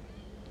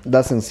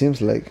 Doesn't seem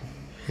like.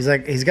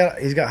 He's got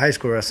high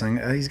school wrestling.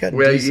 He's got.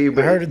 Well, I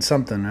heard it's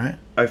something, right?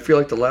 I feel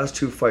like the last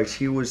 2 fights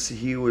he was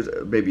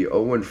maybe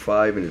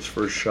 0-5 in his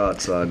first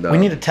shots on. We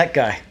need a tech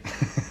guy.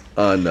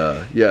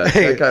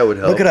 That guy would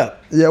help. Look it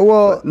up. Yeah,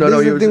 well,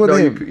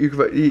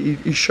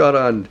 he shot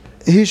on.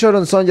 He shot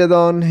on Song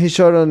Yadong. He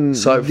shot on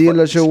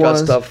Dillashaw once.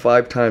 Got stopped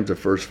 5 times the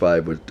first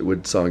 5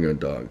 with Song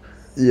Yadong.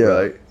 Yeah,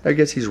 right. I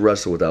guess he's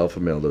wrestled with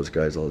alpha male those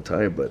guys all the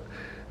time, but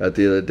at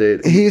the end of the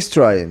day, he's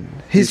trying.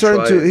 He's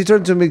trying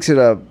to mix it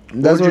up.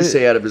 What would you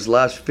say out of his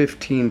last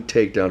 15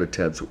 takedown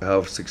attempts?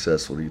 How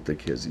successful do you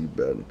think has he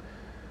been?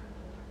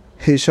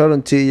 He shot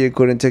on TJ,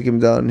 couldn't take him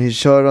down. He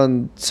shot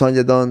on Song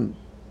Yadong,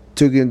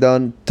 took him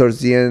down towards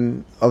the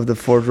end of the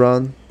 4th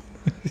round,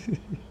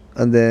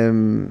 and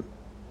then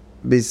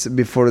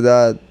before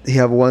that, he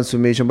had 1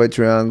 submission by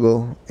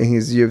triangle in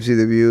his UFC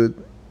debut.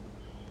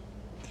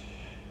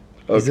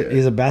 Okay.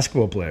 He's a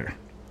basketball player.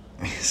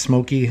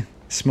 Smoky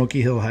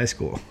Hill High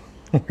School,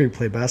 where he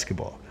played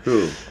basketball.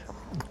 Who?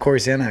 Corey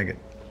Sandhagen.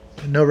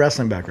 No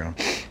wrestling background.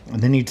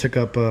 And then he took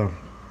up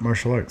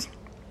martial arts.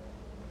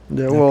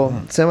 Yeah,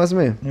 well, same as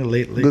me. Yeah,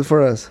 late. Good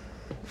for us.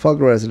 Fuck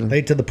wrestling.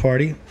 Late to the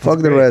party. Fuck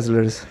the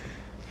wrestlers.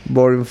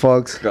 Boring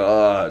fucks.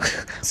 God.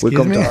 We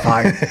come to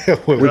fight.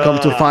 We come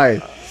to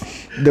fight.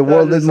 The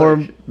world needs more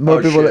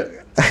people.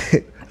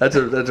 That's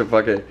a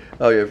fucking.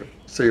 Oh yeah.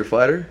 So you're a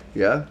fighter?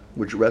 Yeah.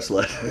 Would you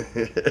wrestle?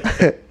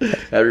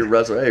 Have you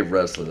wrestled? Hey,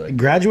 wrestling.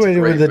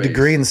 Graduated with a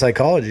degree in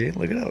psychology.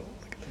 Look it up.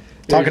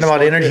 Talking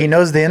about energy, he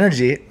knows the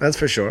energy. That's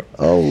for sure.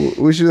 Oh,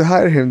 we should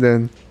hire him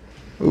then.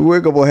 We're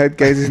a couple head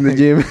cases in the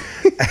gym.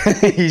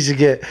 You should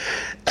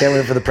can't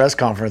wait for the press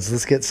conference.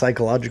 Let's get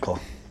psychological.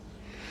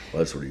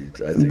 Well, that's what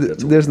I think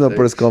that's there's no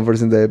press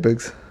conference in the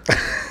Apex.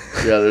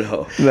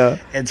 Yeah, no.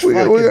 It's we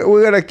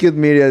got a cute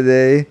media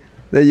day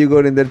that you go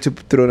in there to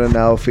throw on an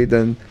outfit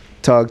and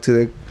talk to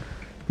the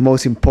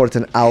most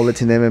important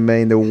outlet in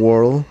MMA in the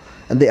world,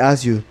 and they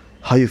ask you,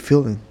 how you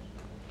feeling?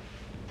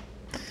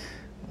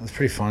 That's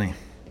pretty funny.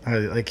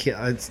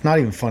 It's not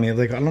even funny.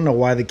 Like, I don't know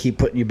why they keep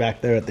putting you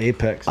back there at the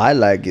Apex. I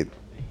like it.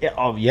 Yeah.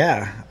 Oh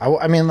yeah.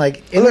 I mean,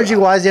 like energy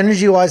wise,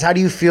 how do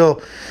you feel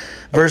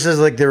versus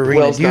like the arena?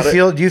 Well, do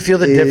you feel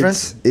the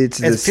difference? It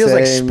feels same,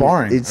 like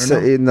sparring. It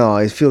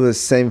feels the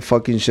same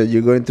fucking shit.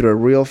 You're going through a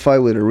real fight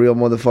with a real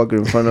motherfucker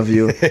in front of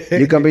you.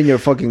 You can be in your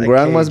fucking like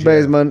grandma's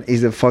basement.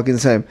 It's the fucking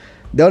same.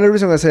 The only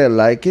reason I say I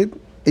like it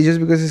is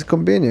just because it's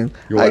convenient.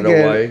 You want to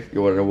know why?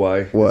 You want to know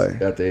why? Why?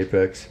 At the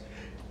Apex?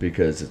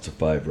 Because it's a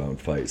 5-round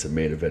fight. It's a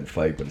main event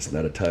fight, but it's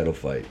not a title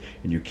fight.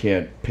 And you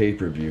can't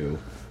pay-per-view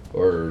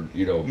or,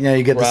 you know... Yeah,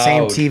 you get the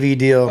same TV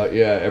deal.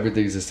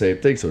 Everything's the same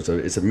thing. So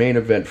it's a main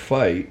event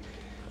fight,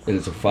 and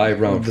it's a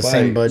 5-round fight.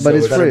 Same budget. But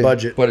it's free.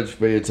 Budget. But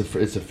it's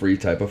a free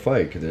type of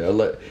fight.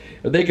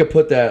 They could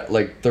put that,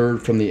 like,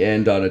 third from the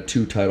end on a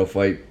 2-title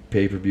fight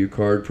pay-per-view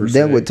card per se.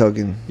 Then we're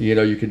talking. You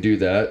know, you can do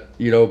that.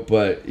 You know,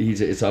 but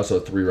it's also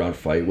a 3-round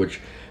fight, which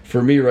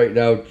for me right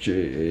now, I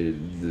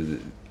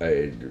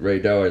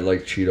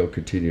like Cheeto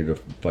continue to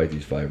fight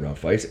these 5-round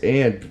fights,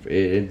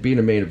 and being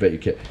a main event, you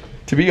can't.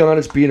 To be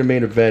honest, being a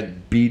main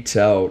event beats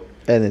out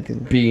anything.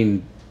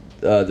 Being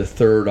the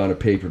third on a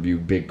pay-per-view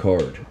big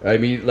card. I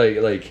mean,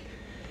 like.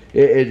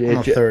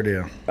 Third,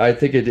 yeah. I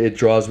think he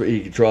draws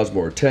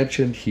more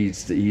attention.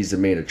 He's the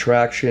main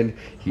attraction.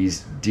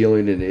 He's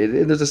dealing in it,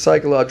 and there's a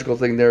psychological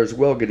thing there as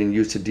well. Getting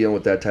used to dealing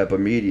with that type of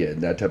media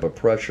and that type of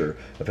pressure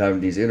of having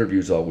these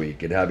interviews all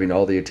week and having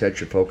all the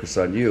attention focused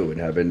on you and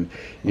having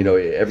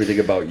everything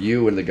about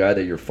you and the guy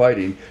that you're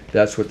fighting.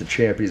 That's what the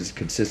champions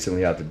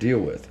consistently have to deal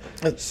with.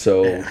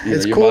 So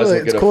it's cool.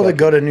 It's cool to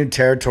go to new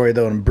territory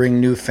though and bring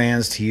new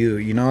fans to you.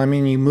 You know, I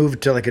mean, you move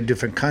to like a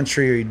different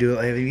country or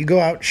you go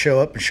out,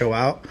 show up and show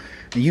out.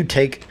 You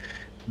take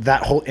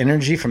that whole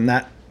energy from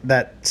that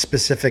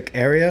specific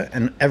area,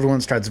 and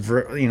everyone starts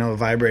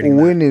vibrating.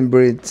 Winning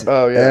breeds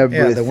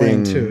everything. Yeah, the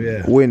winning too.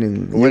 Yeah,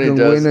 winning. You can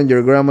win in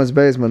your grandma's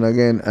basement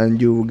again, and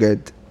you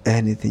get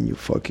anything you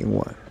fucking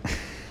want.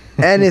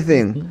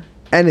 Anything.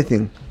 I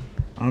don't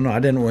know. I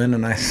didn't win,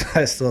 and I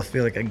still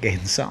feel like I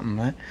gained something,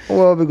 right?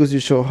 Well, because you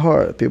show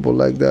heart. People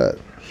like that.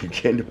 You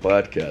gained a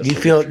podcast. Do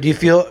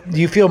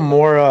you feel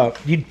more?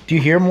 Do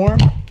you hear more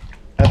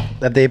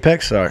at the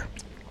Apex? Or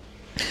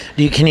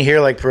can you hear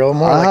like Parillo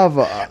more?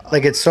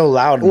 Like it's so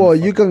loud. Well,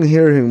 you can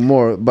hear him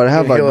more, but I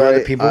have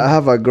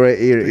a great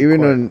ear.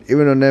 Even on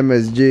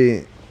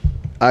MSG,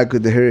 I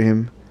could hear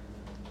him.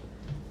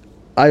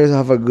 I just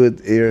have a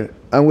good ear,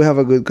 and we have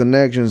a good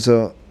connection,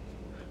 so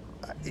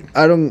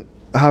I don't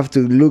have to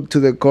look to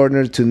the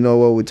corner to know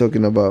what we're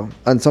talking about.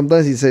 And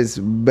sometimes he says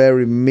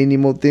very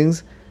minimal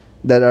things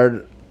that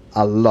are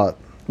a lot.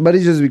 But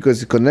it's just because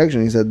the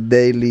connection is a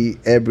daily,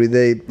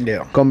 everyday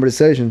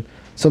conversation.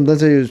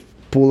 Sometimes I just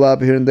pull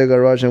up here in the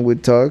garage and we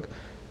talk,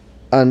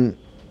 and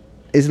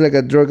it's like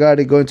a drug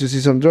addict going to see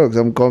some drugs.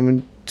 I'm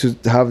coming to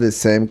have the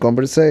same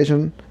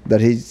conversation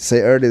that he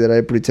said earlier that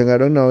I pretend I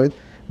don't know it,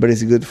 but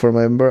it's good for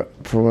my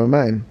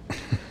mind.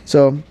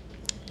 So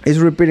it's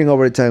repeating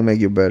over time make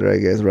you better, I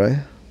guess, right?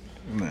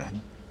 Yeah.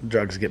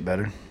 Drugs get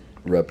better.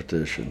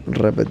 Repetition.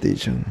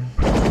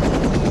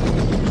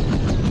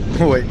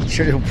 Wait,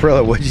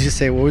 Parillo, what did you just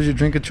say? What was your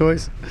drink of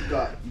choice?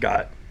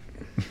 Got.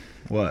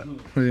 What?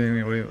 What do you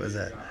mean? What was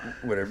that?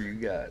 Whatever you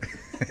got.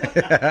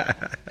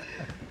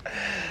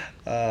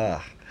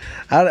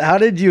 How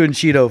did you and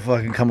Cheeto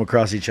fucking come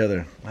across each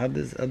other? How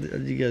did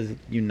you guys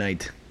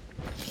unite?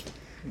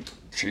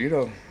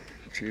 Cheeto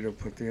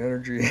put the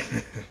energy.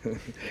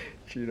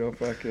 Cheeto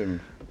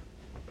fucking.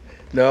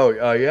 No,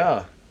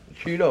 yeah.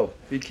 Cheeto,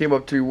 he came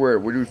up to you where?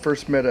 When we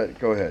first met at.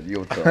 Go ahead,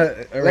 you'll tell.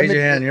 Raise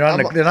your hand. You're on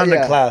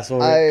the class.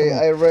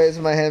 I raised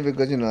my hand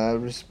because I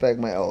respect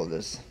my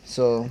elders.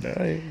 So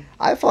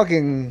I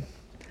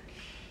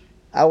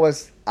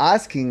was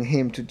asking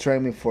him to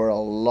train me for a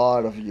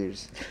lot of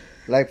years,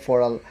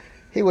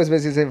 he was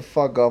basically saying,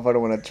 "Fuck off! I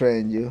don't want to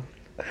train you."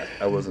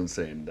 I wasn't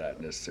saying that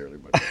necessarily,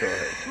 but go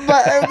ahead.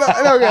 but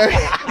okay.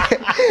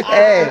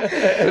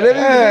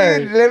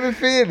 Hey, let me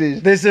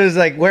finish. This is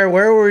like where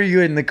were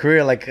you in the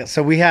career? Like,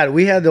 so we had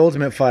the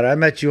Ultimate Fighter. I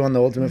met you on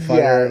the Ultimate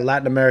Fighter,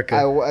 Latin America.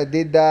 I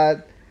did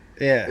that.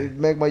 Yeah.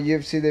 Make my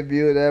UFC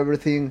debut and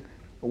everything.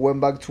 Went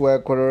back to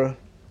Ecuador.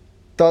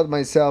 Thought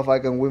myself I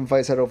can win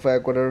fights out of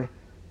Ecuador.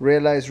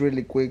 Realized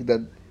really quick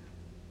that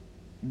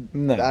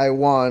I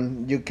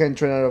won. You can't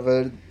train out of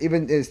it.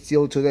 Even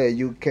still today,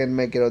 you can't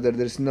make it out there.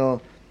 There's no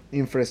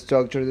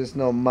infrastructure. There's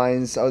no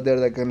minds out there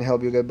that can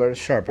help you get better.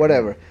 Sharp.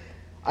 Whatever.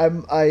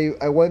 I'm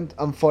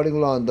fought in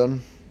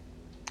London.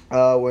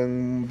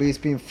 When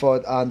Bisping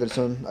fought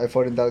Anderson, I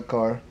fought in that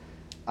car.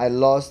 I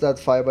lost that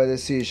fight by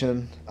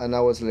decision, and I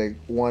was like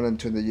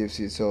 1-2 in the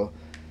UFC. So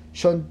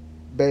Sean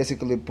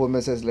basically put me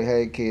and says like,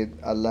 "Hey kid,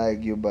 I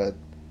like you, but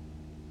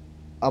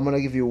I'm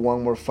gonna give you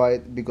one more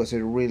fight because I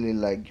really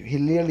like you." He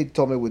literally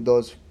told me with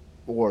those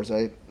words.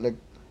 I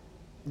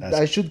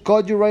should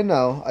cut you right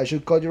now.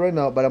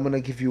 But I'm gonna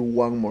give you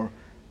one more.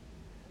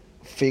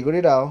 Figure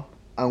it out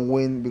and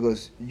win,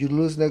 because you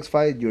lose next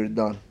fight, you're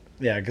done.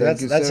 Yeah,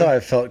 because that's how I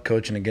felt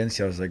coaching against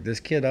you. I was like,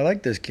 I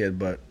like this kid,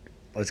 but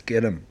let's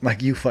get him.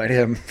 Like, you fight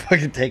him,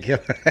 fucking take him.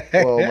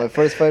 Well, my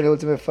first fight in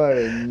Ultimate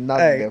Fighter,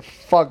 knocked the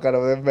fuck out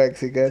of the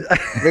Mexican.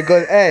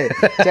 Because, hey,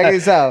 check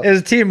this out. It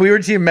was we were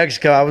Team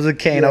Mexico. I was with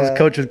Kane. Yeah. I was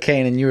coached with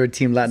Kane, and you were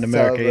Team Latin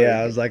America.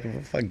 I was like,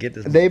 fuck, get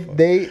this.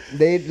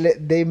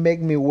 They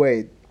make me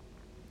wait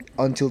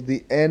until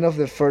the end of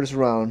the first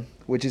round,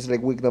 which is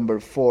like week number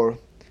 4.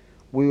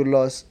 We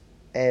lost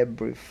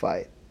every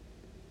fight.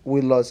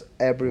 We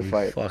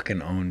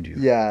fucking owned you.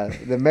 Yeah,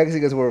 the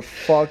Mexicans were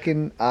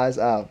fucking us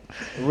up.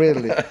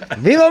 Really.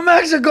 Viva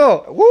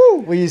Mexico! Woo!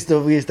 We used to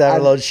have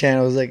a little chant.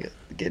 It was like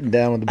getting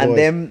down with the boys. And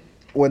then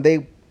when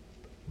they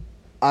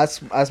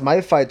asked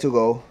my fight to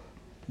go,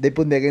 they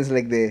put me against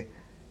like the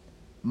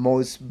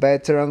most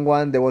veteran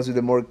one, the ones with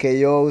the more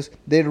KOs.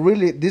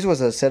 This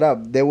was a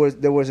setup. They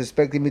were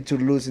expecting me to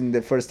lose in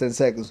the first 10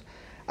 seconds.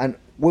 And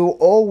we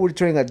all were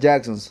training at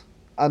Jackson's.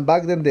 And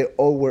back then they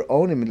all were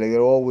owning me. Like, they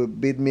all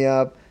would beat me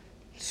up,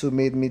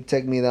 submit me,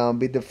 take me down,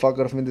 beat the fuck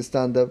out of me in the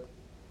stand-up.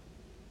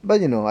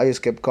 But, I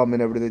just kept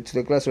coming every day to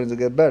the classroom to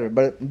get better.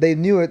 But they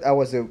knew it. I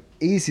was the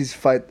easiest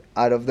fight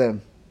out of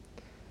them.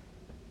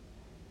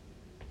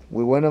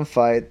 We went and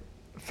fight.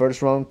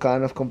 First round,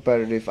 kind of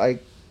competitive. I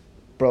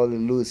probably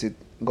lose it.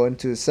 Going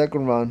to the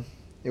second round,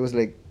 it was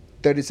like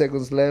 30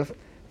 seconds left.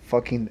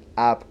 Fucking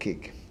ab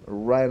kick.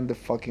 Right in the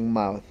fucking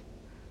mouth.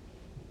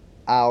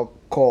 Out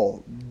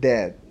cold.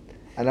 Dead.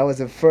 And that was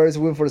the first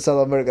win for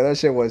South America. That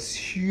shit was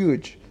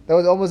huge. That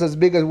was almost as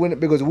big as win,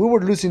 because we were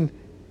losing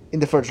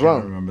in the first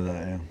round. I remember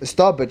that, yeah.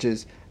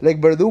 Stoppages.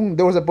 Like Verdun,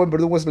 there was a point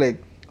Verdun was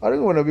like, I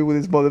don't want to be with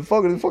this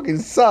motherfucker. They fucking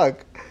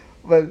suck.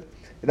 But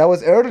that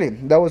was early.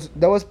 That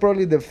was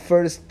probably the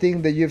first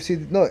thing the UFC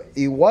did. No,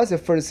 it was the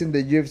first thing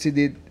the UFC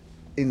did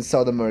in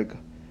South America.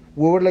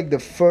 We were like the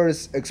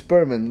first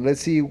experiment. Let's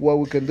see what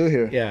we can do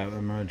here. Yeah,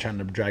 I'm trying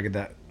to drag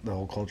the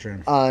whole culture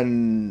in.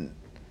 And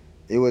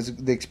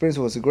the experience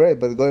was great,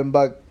 but going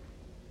back,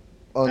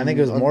 I think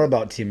it was more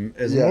about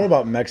more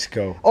about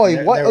Mexico. Oh,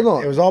 it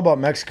was all about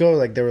Mexico.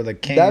 Like, they were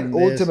like, that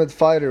Ultimate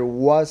Fighter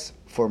was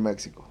for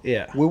Mexico.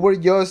 Yeah, we were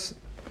just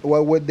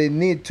what they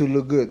need to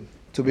look good,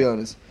 to be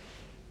honest.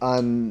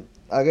 And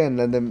again,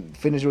 and then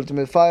finished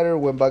Ultimate Fighter,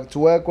 went back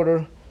to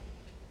Ecuador,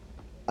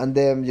 and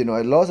then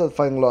I lost that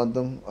fight in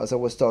London. As I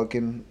was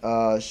talking,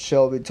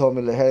 Shelby told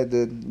me like, "Hey,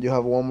 dude, you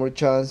have one more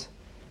chance,"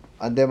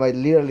 and then I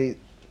literally,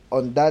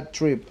 on that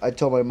trip, I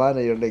told my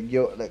manager, like,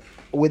 yo, like,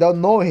 without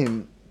knowing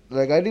him,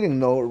 like I didn't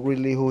know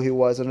really who he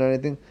was or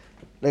anything.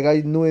 Like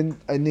I knew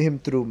him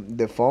through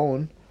the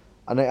phone,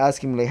 and I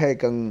asked him like, "Hey,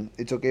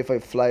 it's okay if I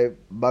fly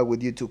back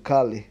with you to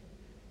Cali?"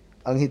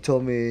 And he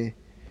told me.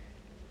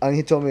 What are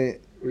you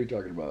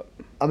talking about?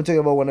 I'm talking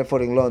about when I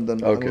fought in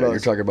London. Okay, you're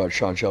talking about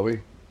Sean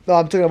Shelby? No,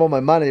 I'm talking about my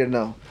manager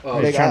now. Oh,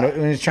 like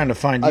he's trying to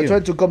find you. I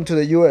tried to come to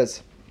the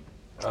U.S.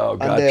 Oh,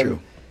 got you.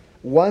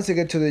 Once I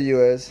get to the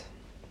U.S.,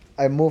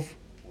 I moved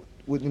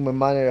with my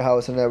manager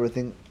house and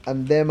everything,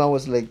 and then I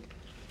was like,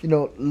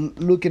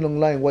 looking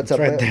online what's up.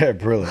 Right there,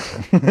 brilliant.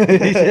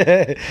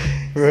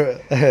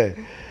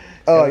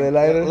 Oh, the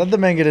lighter. Let the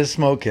man get his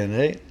smoke in,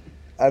 eh?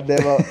 And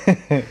then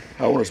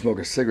I want to smoke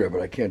a cigarette,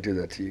 but I can't do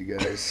that to you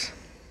guys.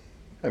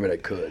 I mean, I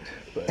could,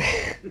 but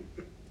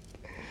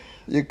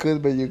you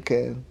could, but you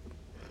can't.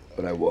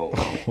 But I won't.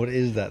 What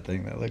is that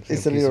thing that looks?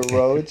 It's a little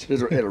roach.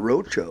 It's a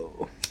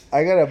roacho.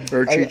 I got a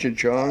Cheech and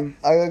Chong.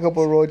 I got a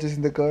couple of roaches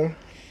in the car.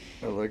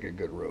 I like a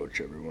good roach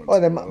every once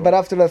in a while. But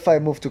after that fight, I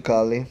moved to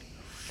Cali.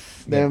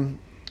 Then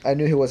I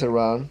knew he was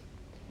around.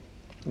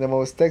 Then I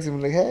was texting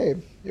him like, "Hey,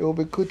 it will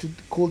be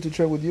cool to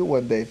train with you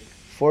one day."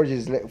 4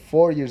 years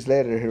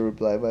later, he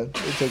replied, "But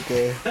it's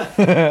okay."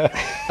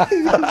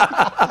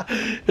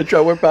 I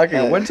went back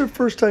and when's the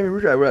first time you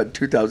were? I read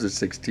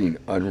 2016,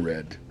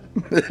 unread.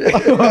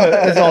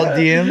 That's all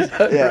DMs.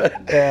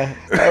 Yeah.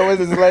 I was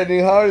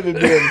sliding hard in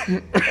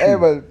DMs. Hey,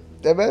 but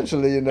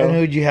eventually, And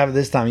who'd you have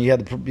this time? You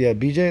had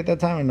BJ at that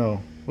time or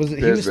no? Was it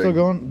Bisbing. He was still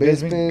going?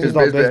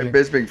 Bisbing.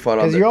 Bisbing fought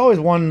on. Because you're always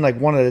one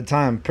at a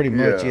time, pretty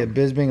much. Yeah. You had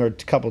Bisbing or a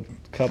couple.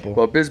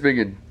 Well,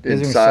 Bisbing and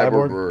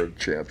Cyborg were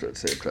champs at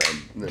the same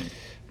time. And then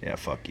yeah,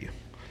 fuck you.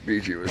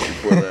 BJ was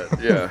before that.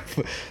 Yeah.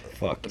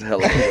 Fuck. That's a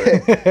hell of a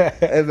win.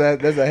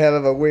 That's a hell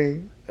of a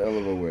win. Hell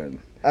of a win.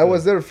 I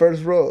was there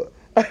first row.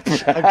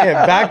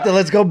 Okay,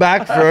 let's go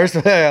back first.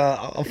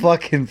 I'll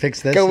fucking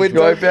fix this.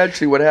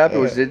 Eventually, what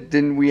happened was,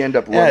 didn't we end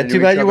up running? Yeah, too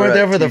bad you weren't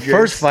there for the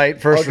first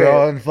fight,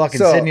 row in fucking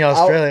Sydney,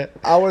 Australia.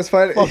 I was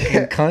fighting.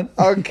 Fucking cunt.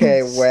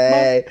 Okay,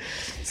 wait.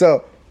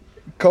 So,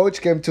 Coach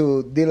came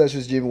to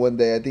Dillas's gym one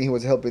day. I think he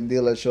was helping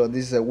Dillas, and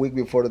this is a week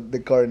before the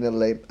car in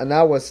LA. And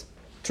I was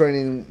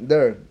training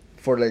there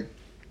for like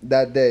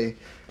that day.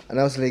 And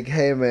I was like,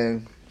 "Hey,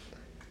 man,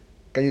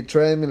 can you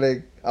train me?"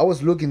 Like, I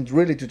was looking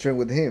really to train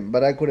with him,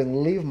 but I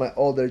couldn't leave my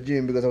older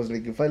gym because I was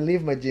like, if I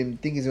leave my gym,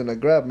 think he's gonna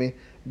grab me.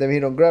 Then he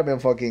don't grab me. I'm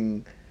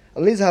fucking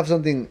at least have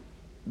something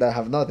that I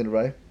have nothing,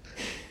 right?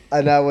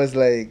 And I was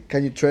like,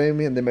 "Can you train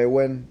me?" And then I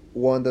won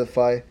that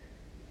fight.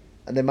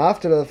 And then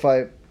after that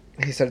fight,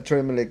 he started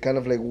training me like kind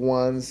of like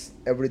once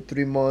every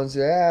 3 months.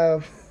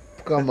 Yeah,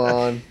 come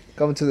on,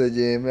 come to the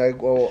gym. I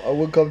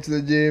would come to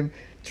the gym,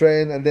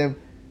 train, and then.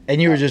 And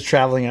you were just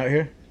traveling out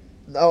here?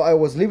 No, I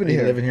was living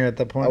here. Living here at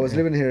that point? I was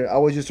living here. I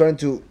was just trying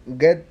to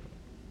get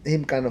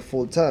him kind of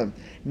full time.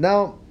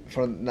 Now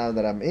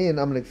that I'm in,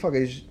 I'm like, fuck,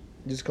 I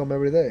just come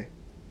every day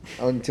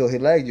until he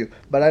likes you.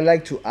 But I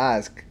like to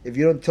ask. If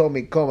you don't tell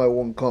me come, I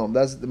won't come.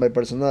 That's my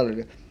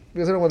personality.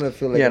 Because I don't want to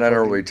feel like. Yeah, and I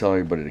don't really tell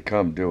anybody to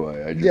come, do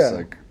I? I just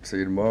like see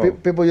you tomorrow.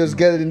 People just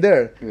get it in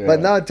there. Yeah. But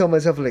now I tell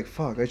myself like,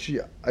 fuck, I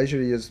should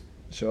just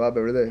show up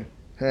every day.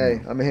 Hey,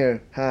 I'm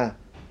here, huh?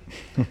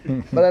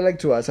 But I like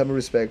to ask. I'm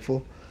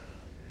respectful.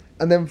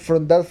 And then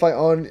from that fight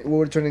on, we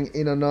were turning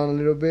in and on a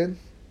little bit.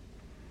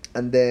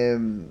 And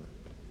then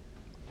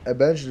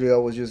eventually I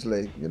was just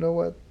like, you know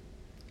what?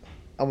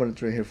 I'm going to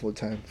train here full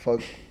time.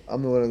 Fuck,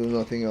 I'm not going to do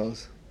nothing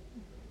else.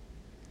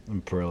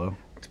 And Parillo.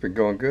 It's been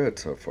going good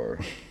so far.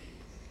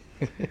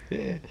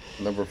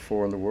 Number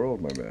 4 in the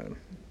world, my man.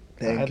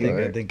 Thank you.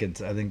 I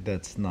think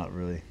that's not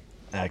really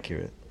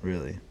accurate,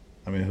 really.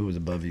 I mean, who was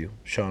above you?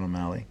 Sean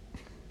O'Malley.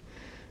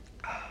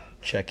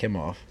 Check him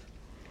off.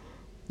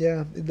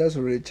 Yeah, it does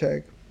really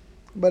check.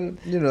 But,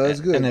 that's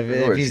good. And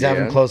if he's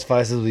having close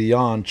fights with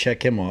Jan,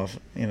 check him off.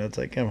 It's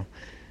like, come on.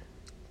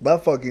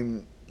 That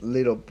fucking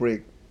little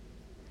prick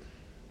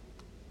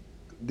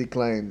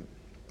declined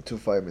to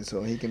fight me,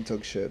 so he can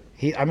talk shit.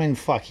 He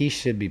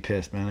should be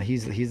pissed, man.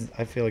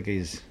 I feel like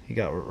he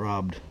got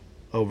robbed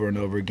over and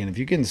over again. If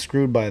you're getting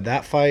screwed by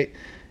that fight,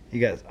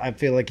 I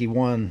feel like he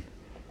won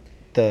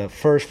the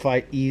first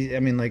fight easy. I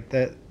mean, like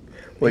that.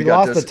 Well, he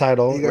lost the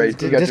title. He got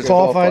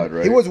disqualified.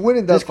 Right? He was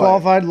winning that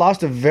disqualified, fight.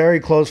 Lost a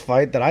very close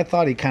fight that I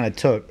thought he kind of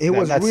took. He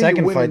was that really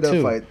second winning fight that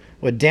too. Fight.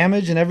 With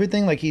damage and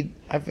everything,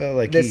 I felt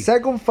like the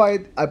second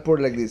fight, I put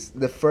it like this.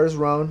 The first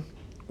round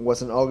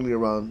was an ugly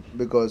round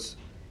because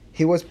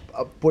he was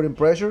putting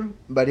pressure,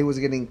 but he was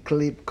getting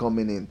clip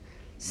coming in. Yeah.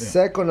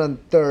 Second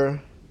and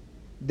third,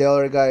 the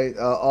other guy,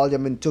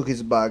 Aljamain, took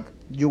his back.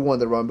 You won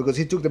the round because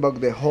he took the back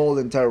the whole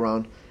entire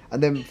round.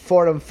 And then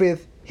fourth and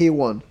fifth, he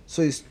won.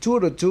 So it's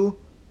 2-2.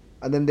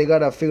 And then they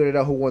gotta figure it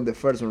out who won the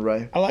first one,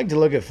 right? I like to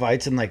look at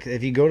fights and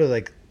if you go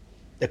to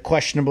a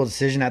questionable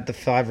decision at the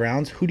 5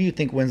 rounds, who do you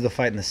think wins the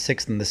fight in the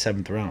 6th and the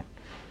 7th round?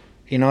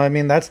 You know what I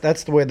mean? That's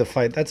the way the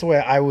fight. That's the way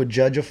I would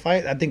judge a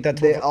fight. I think that's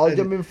the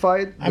Aljamain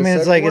fight. I mean,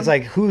 it's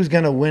like who's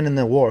gonna win in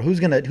the war? Who's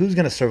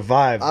gonna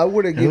survive? I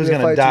wouldn't give the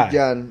fight to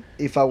Jan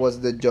if I was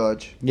the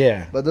judge.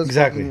 Yeah, but those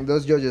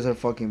judges are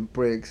fucking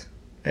pricks.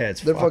 Yeah,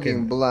 they're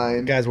fucking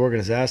blind. The guy's working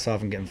his ass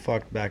off and getting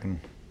fucked back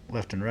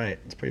left and right.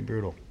 It's pretty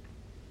brutal.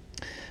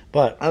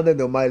 But and then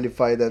the O'Malley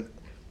fight that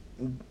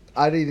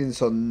I didn't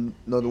saw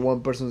not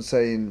one person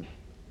saying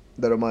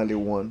that O'Malley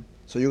won.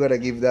 So you gotta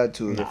give that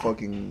to the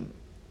fucking.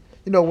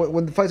 You know,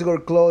 when the fights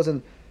got close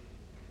and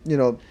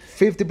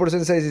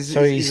 50% says he's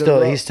so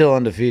he's still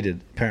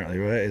undefeated apparently,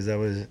 right? Is that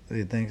what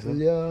you think? So?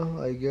 Yeah,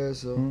 I guess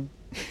so.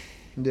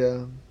 Mm-hmm.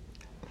 Yeah,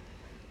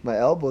 my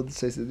elbow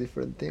says a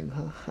different thing.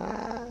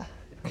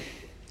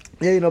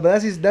 Yeah, but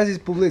that's his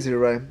publicity,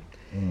 right?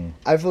 Mm.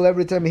 I feel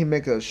every time he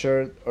makes a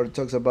shirt or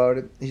talks about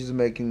it, he's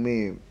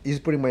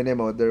putting my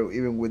name out there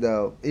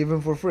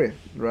even for free,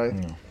 right?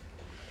 Mm.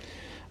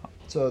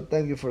 So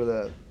thank you for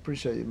that.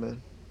 Appreciate you,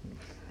 man.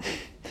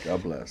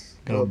 God bless.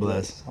 God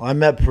bless. Well, I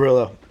met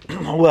Parillo.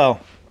 Well,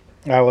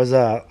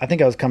 I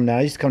think I was coming down.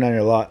 I used to come down here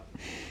a lot.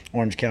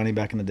 Orange County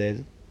back in the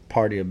day.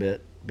 Party a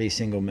bit. Be a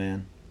single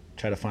man.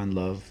 Try to find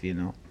love,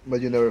 But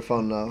you never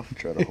found love.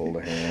 Try to hold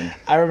a hand.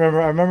 I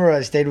remember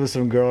I stayed with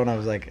some girl and I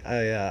was like,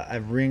 I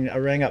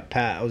rang up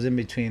Pat. I was in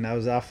between. I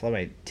was off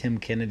my Tim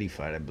Kennedy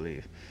fight, I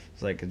believe.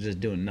 It's like just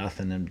doing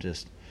nothing and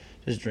just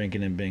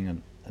drinking and being a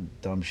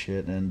dumb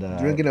shit and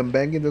drinking and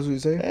banging. That's what you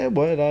say. Hey,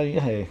 boy,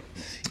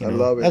 I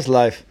love it. That's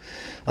life.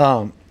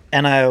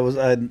 And I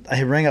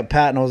rang up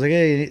Pat and I was like,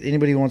 hey,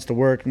 anybody who wants to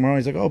work tomorrow?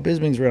 He's like, oh,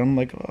 Bisbing's around. I'm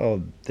like,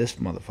 oh, this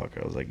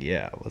motherfucker. I was like,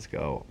 yeah, let's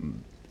go.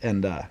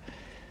 And I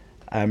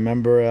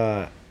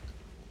remember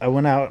I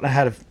went out and I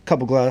had a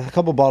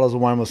couple bottles of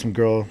wine with some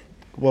girl.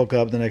 Woke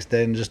up the next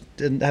day and just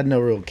had no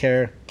real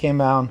care. Came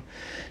down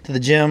to the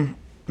gym,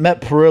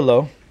 met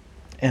Parillo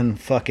and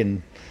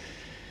fucking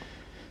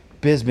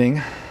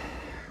Bisbing.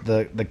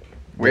 I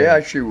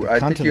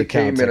think you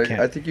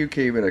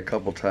came in a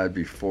couple times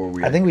before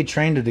we. I think we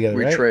trained together.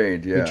 We right?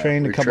 trained, yeah. We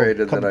trained a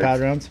couple pad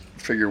rounds.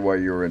 Figured while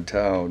you were in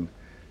town,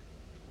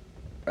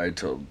 I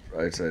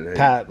said, hey,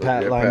 Pat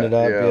lined it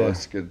up. Yeah,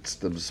 let's get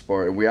them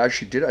spar. And we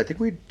actually did. I think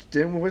we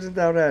didn't. Wasn't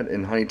down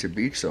in Huntington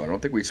Beach though. I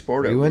don't think we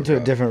sparred. We went to a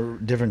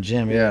different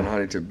gym. Yeah, in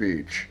Huntington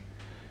Beach,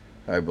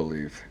 I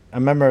believe. I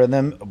remember, and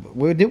then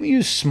didn't we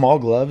use small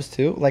gloves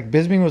too? Like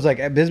Bisbing was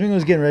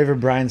getting ready for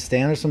Brian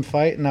Stan or some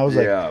fight, and I was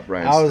like,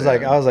 Brian I was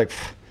like,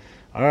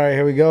 all right,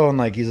 here we go, and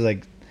like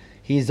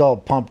he's all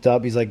pumped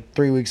up. He's like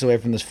 3 weeks away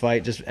from this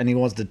fight, and he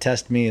wants to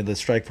test me, the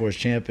Strikeforce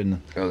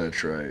champion. Oh,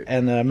 that's right.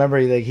 And I remember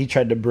he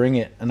tried to bring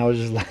it, and I was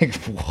just like,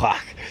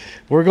 fuck,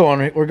 we're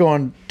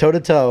going toe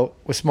to toe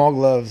with small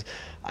gloves.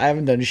 I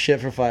haven't done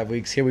shit for 5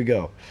 weeks. Here we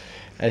go,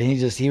 and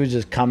he was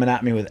just coming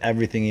at me with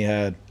everything he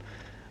had.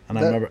 And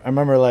I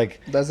remember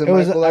like that's it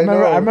was. I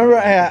remember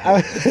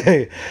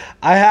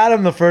I had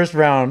him the first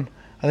round.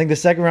 I think the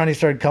second round he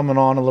started coming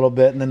on a little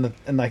bit, and then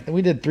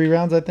we did 3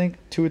 rounds. I think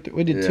 2 or 3.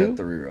 We did 2.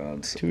 3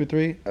 rounds. 2 or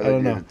 3. I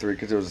don't know. 3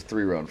 because it was a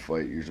 3-round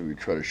fight. Usually we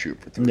try to shoot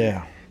for 3.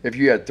 Yeah. If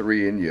you had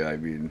 3 in you, I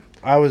mean.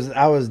 I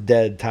was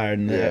dead tired,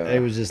 and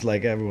it was just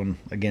like everyone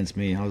against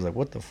me. I was like,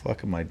 what the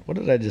fuck am I? What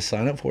did I just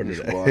sign up for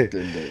today?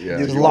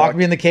 Just locked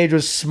me in the cage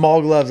with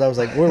small gloves. I was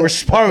like, we're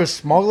sparring with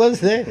small gloves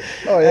today?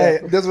 Oh yeah,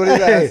 that's what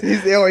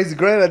he's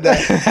great at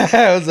that.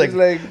 I was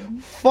like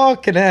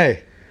fucking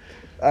hey.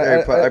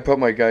 I put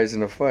my guys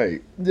in a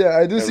fight. Yeah,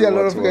 I do see a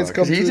lot of guys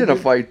come. He's in a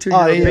fight too.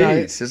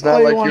 It's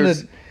not like you're.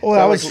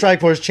 I was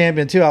Strikeforce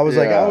champion too. I was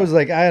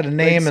like, I had a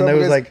name, and there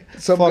was like,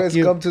 some guys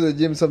come to the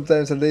gym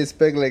sometimes and they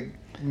expect like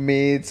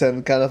meets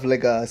and kind of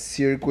like a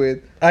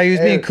circuit. He was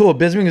being cool.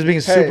 Bisbing was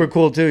being super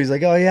cool too. He's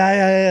like, oh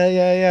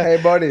yeah. Hey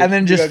buddy. And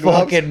then just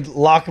fucking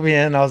lock me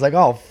in. I was like,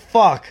 oh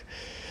fuck.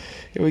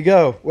 Here we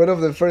go. One of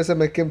the first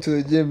time I came to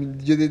the gym,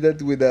 you did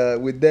that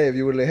with Dave.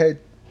 You were like, hey,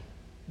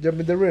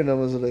 jump in the ring. I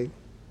was like,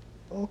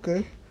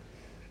 okay.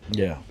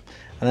 Yeah.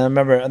 And I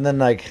remember, and then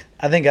like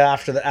I think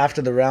after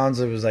the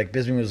rounds, it was like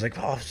Bisbing was like,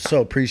 "Oh,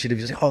 so appreciative."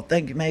 He was like, "Oh,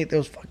 thank you, mate.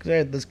 Those fuckers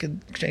there. Let's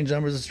exchange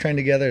numbers. Let's train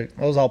together."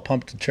 I was all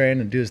pumped to train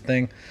and do his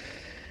thing.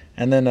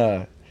 And then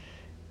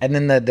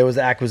there was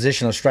the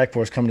acquisition of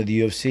Strikeforce coming to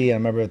the UFC. I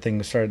remember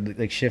things started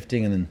like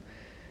shifting, and then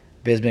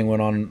Bisbing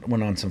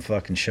went on some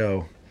fucking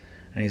show,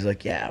 and he's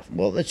like, "Yeah,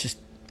 well, let's just."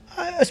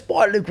 I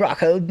spot Luke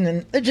Rockhold,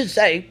 and let's just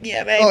say,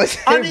 yeah, man,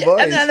 I'm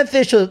the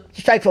unofficial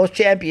Strikeforce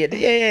champion.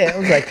 Yeah. I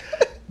was like,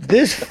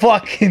 this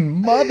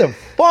fucking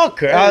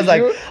motherfucker. I was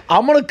like,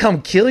 I'm gonna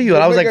come kill you.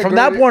 And I was like, from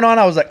that point on,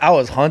 I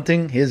was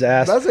hunting his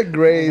ass. That's a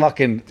great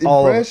fucking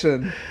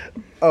impression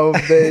of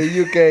the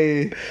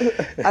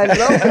UK.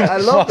 I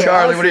love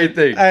Charlie, what do you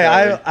think? Hey,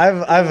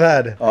 I've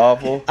had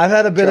awful. I've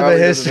had a bit Charlie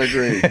of a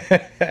history. Agree.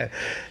 I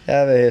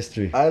have a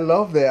history. I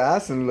love the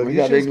accent. We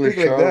got English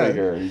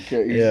Charlie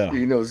here.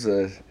 He knows.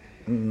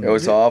 It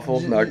was awful,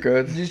 not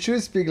good. You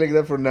should speak like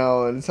that from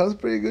now on. It sounds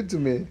pretty good to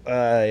me.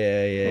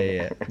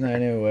 Yeah. No,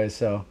 anyway,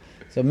 so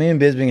me and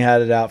Bisbing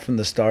had it out from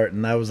the start,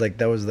 and that was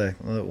the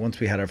once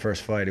we had our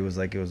first fight, it was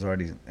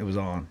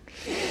on.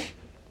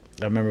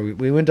 I remember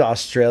we went to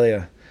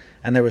Australia,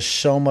 and there was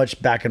so much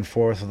back and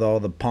forth with all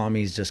the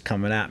pommies just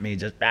coming at me,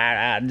 just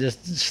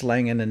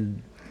slanging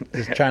and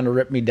just trying to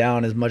rip me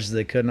down as much as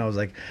they could. And I was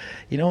like,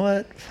 you know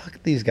what?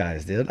 Fuck these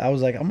guys, dude. I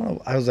was like,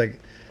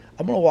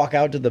 I'm gonna walk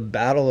out to the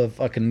Battle of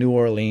fucking New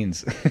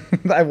Orleans.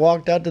 I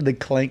walked out to the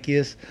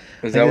clankiest.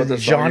 Is that what the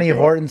Johnny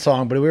Horton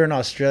song? But we were in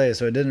Australia,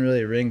 so it didn't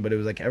really ring. But it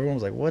was like everyone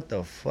was like, "What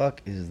the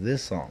fuck is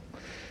this song?"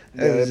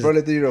 Yeah, they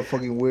probably think you're a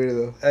fucking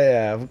weirdo.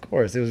 Yeah, of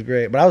course, it was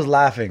great. But I was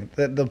laughing.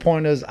 The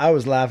point is, I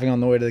was laughing on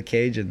the way to the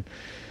cage, and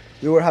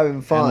you were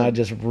having fun. And I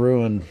just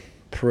ruined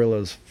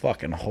Parillo's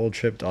fucking whole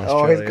trip to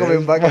Australia. Oh, he's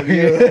coming back on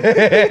you.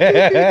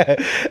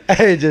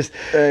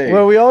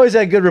 Well, we always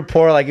had good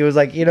rapport. Like, it was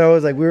like, you know, it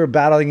was like we were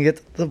battling.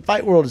 The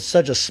fight world is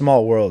such a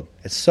small world.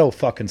 It's so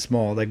fucking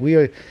small. Like,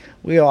 we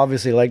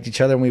obviously liked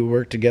each other and we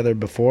worked together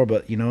before,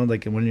 but, you know,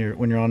 like when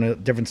you're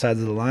on different sides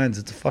of the lines,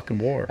 it's a fucking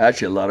war.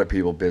 Actually, a lot of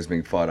people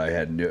Bisping fought I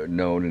had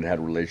known and had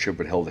a relationship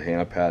with, held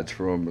hand pads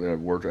for him. I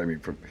worked, I mean,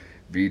 from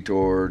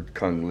Vitor,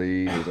 Kung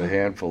Lee, there's a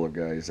handful of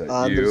guys that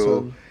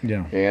Anderson.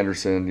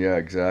 Anderson, yeah,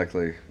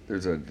 exactly.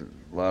 There's a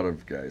lot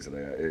of guys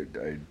that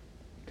I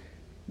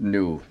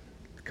knew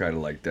kind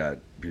of like that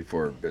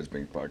before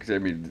Bisping fought. 'Cause, I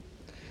mean,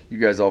 you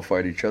guys all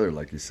fight each other,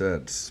 like you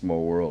said. It's a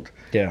small world.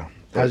 Yeah.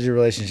 How's your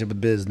relationship with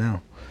Biz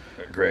now?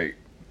 Great.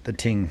 The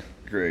Ting.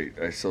 Great.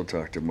 I still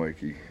talk to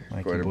Mikey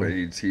quite a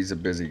bit. He's a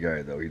busy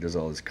guy, though. He does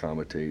all his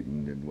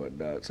commentating and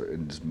whatnot, so,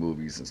 and his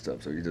movies and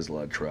stuff. So he does a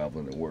lot of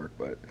traveling and work.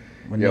 But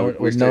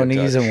with no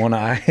knees and one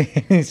eye,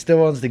 he still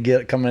wants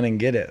to come in and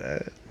get it.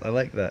 I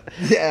like that.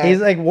 Yeah.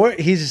 He's like,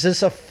 he's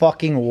just a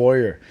fucking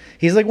warrior.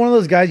 He's like one of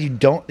those guys you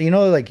don't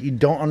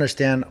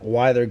understand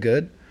why they're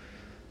good,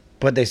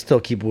 but they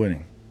still keep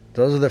winning.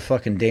 Those are the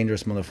fucking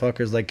dangerous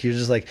motherfuckers. Like, you're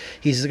just like,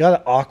 he's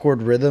got an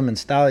awkward rhythm and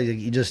style.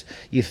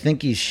 You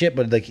think he's shit,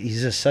 but like,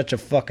 he's just such a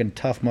fucking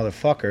tough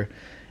motherfucker.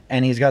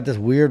 And he's got this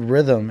weird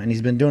rhythm, and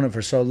he's been doing it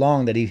for so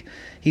long that he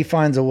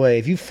finds a way.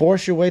 If you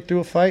force your way through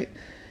a fight,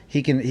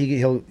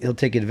 he'll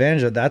take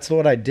advantage of it. That's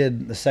what I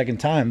did the second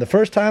time. The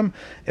first time,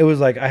 it was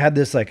like, I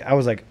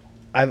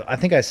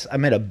think I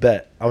made a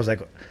bet. I was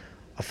like,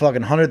 a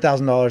fucking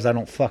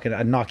 $100,000,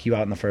 I'd knock you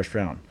out in the first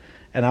round.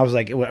 And I was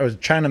like, I was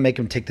trying to make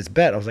him take this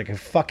bet. I was like, I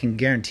fucking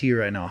guarantee you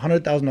right now,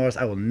 $100,000,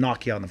 I will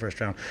knock you out in the first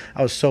round.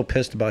 I was so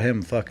pissed about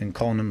him fucking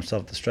calling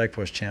himself the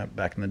Strikeforce champ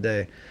back in the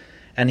day.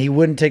 And he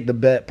wouldn't take the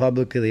bet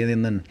publicly.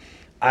 And then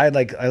I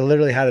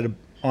literally had it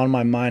on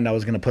my mind I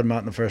was going to put him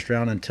out in the first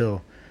round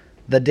until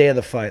the day of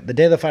the fight. The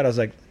day of the fight, I was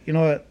like, you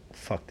know what?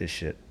 Fuck this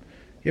shit.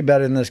 You're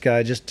better than this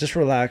guy. Just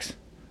relax.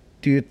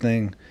 Do your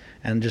thing.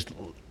 And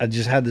I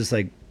just had this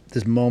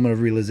moment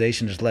of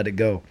realization, just let it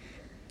go.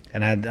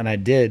 And I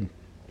did.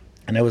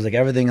 And it was like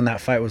everything in that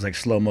fight was like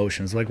slow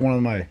motion. It's like one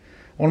of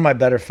my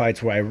better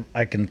fights where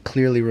I can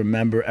clearly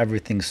remember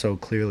everything so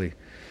clearly.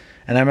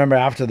 And I remember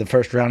after the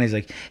first round, he's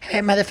like, "Hey,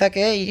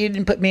 motherfucker, you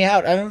didn't put me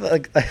out." I'm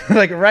like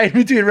right in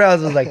between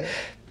rounds, I was like,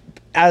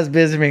 as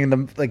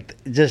Bisping,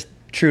 just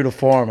true to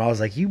form. I was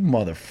like, "You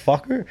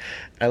motherfucker!"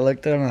 I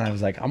looked at him and I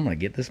was like, "I'm gonna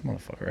get this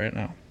motherfucker right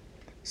now."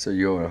 So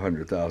you owe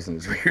 100,000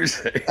 is what you're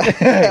saying.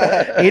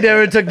 He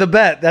never took the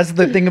bet. That's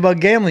the thing about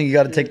gambling. You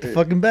got to take the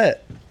fucking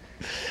bet.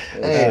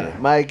 Hey,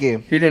 Mikey.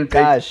 He didn't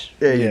cash.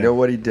 You know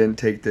what? He didn't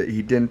take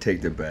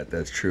the bet.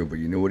 That's true. But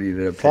you know what he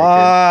ended up taking?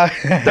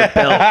 The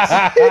belt.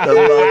 The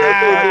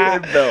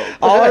motherfucking belt.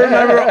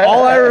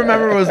 All I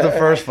remember was the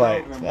first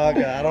fight. Fuck,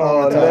 I don't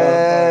want to talk.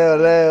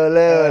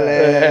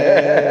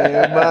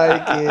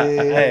 Mikey.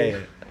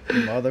 Hey,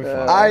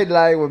 motherfucker. I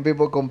like when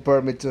people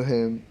compare me to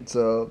him.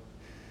 So,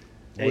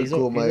 he's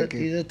cool, Mikey.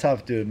 He's a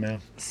tough dude, man.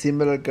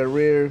 Similar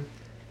career,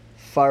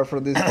 far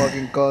from this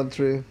fucking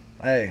country.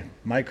 Hey,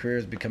 my career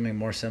is becoming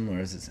more similar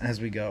as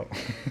we go.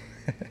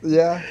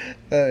 Yeah.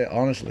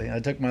 Honestly,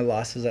 I took my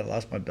losses. I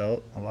lost my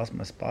belt. I lost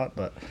my spot,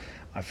 but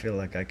I feel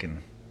like I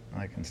can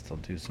still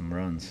do some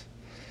runs.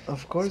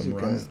 Of course you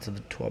can. Runs to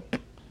the top.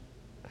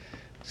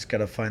 Just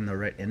gotta find the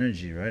right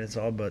energy, right? It's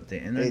all about the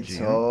energy.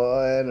 It's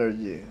all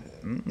energy.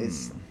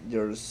 It's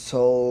your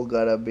soul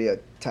gotta be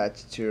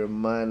attached to your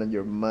mind, and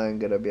your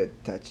mind gotta be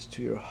attached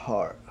to your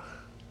heart.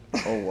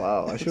 Oh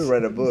wow! I should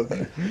write a book. I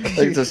think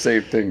it's the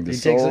same thing.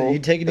 You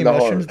take any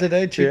mushrooms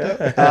today, Chito?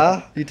 Yeah.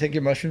 Huh? You take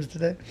your mushrooms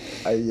today?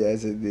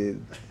 Yes, I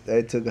did.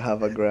 I took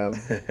half a gram.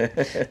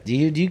 Do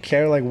you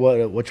care like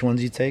which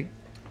ones you take?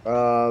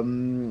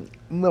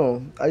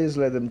 No, I just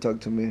let them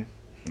talk to me.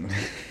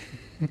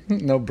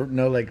 No,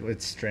 like with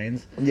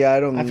strains. Yeah, I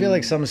don't. I feel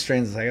like some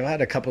strains. Like I've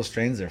had a couple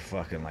strains. They're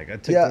fucking like I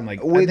took them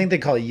like I think they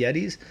call it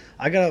Yetis.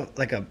 I got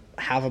a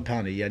half a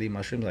pound of Yeti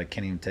mushrooms. I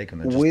can't even take them.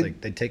 They're just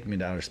they take me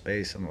to outer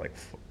space. I'm like,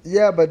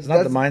 yeah, but it's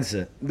not the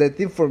mindset. The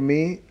thing for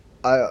me,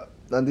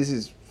 and this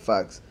is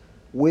facts.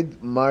 With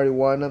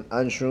marijuana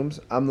and shrooms,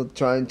 I'm not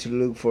trying to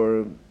look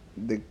for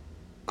the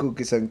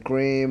cookies and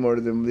cream or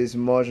these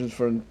mushrooms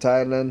from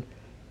Thailand.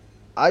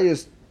 I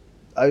just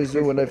do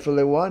it when I feel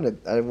I want it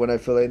and when I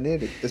feel I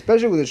need it.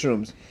 Especially with the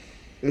shrooms.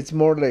 It's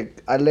more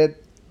like I don't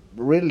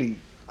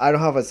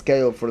have a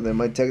scale for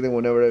them. I take them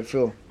whenever I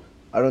feel.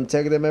 I don't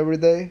take them every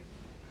day,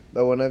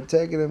 but when I'm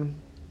taking them,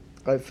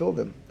 I feel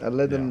them. I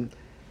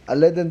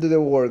let them do the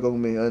work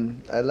on me,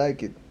 and I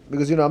like it.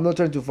 Because, I'm not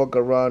trying to fuck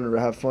around or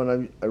have fun.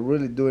 I'm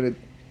really doing it.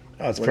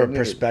 Oh, it's for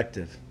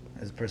perspective.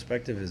 His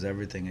perspective is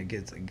everything. It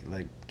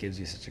gives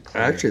you such a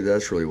clear... Actually,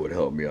 that's really what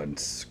helped me on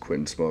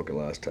quitting smoking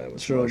last time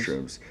was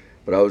mushrooms.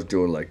 But I was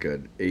doing like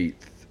an 8th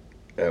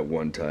at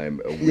one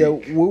time a week. Yeah,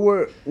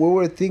 we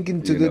were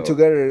thinking to do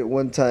together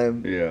one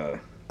time. Yeah.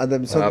 And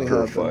then something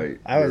after happened. A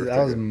fight.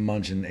 I was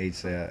munching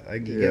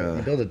 8s.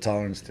 You build a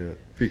tolerance to it.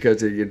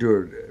 Because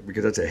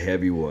because that's a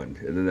heavy one,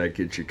 and then that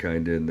gets you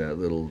kind of in that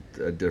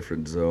a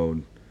different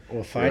zone.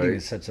 Well, fighting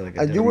is such like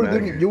a... And you were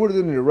doing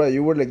it right.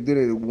 You were like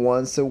doing it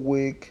once a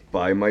week.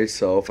 By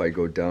myself, I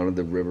go down to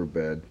the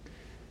riverbed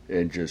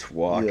and just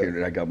walk. Yeah.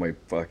 And I got my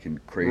fucking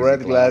crazy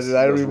red glasses.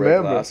 I remember.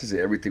 Red glasses.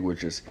 Everything was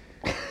just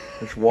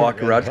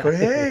walking around, just going,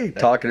 hey,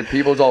 talking to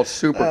people. It was all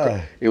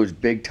super. It was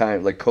big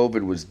time. Like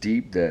COVID was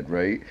deep then,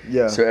 right?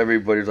 Yeah. So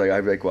everybody was like,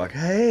 I'd like walk,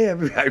 hey,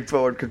 because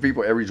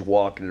everybody's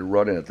walking and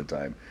running at the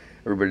time.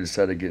 Everybody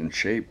decided to get in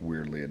shape,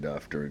 weirdly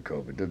enough, during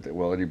COVID. Did they?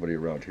 Well, anybody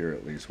around here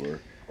at least were.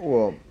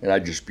 Well, and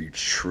I'd just be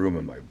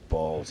shrooming my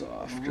balls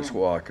off, just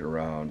walking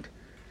around,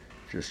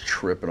 just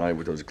tripping on it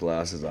with those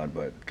glasses on.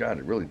 But God,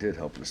 it really did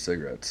help with the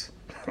cigarettes.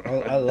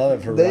 I love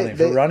it for running.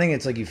 For running,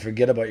 it's like you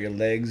forget about your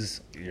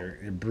legs, your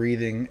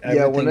breathing,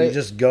 everything. You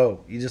just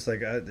go. You just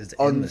like it's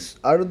endless.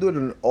 I don't do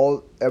it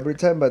every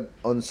time, but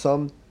on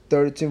some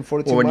 13,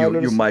 14 when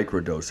milers, you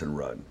microdose and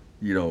run.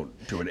 You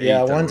don't do an 8.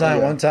 Yeah, one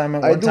time.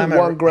 I do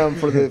 1 gram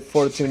for the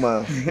 14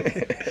 miles.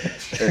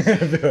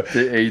 The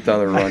 8th on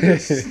the run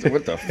is,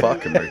 what the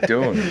fuck am I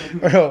doing?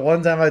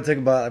 One time I took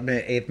about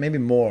 8th, maybe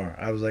more.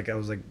 I was like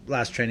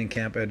last training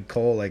camp. I had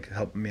Cole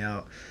helping me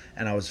out,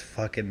 and I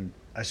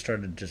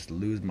started to just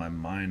lose my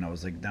mind. I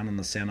was like down on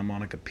the Santa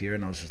Monica Pier,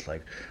 and I was just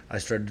like, I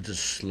started to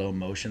just slow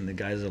motion. The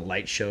guys at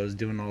light shows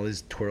doing all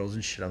these twirls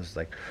and shit. I was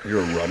like, you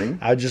were running?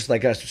 I was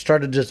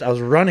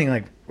running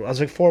I was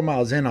like 4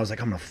 miles in. I was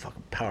like, I'm gonna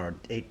fucking power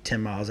 8,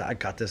 10 miles. I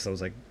got this. I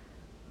was like,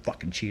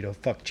 fuck Cheeto.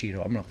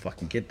 I'm gonna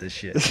fucking get this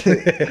shit.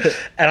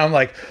 And I'm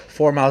like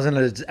 4 miles in,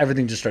 and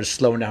everything just started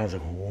slowing down. I was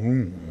like,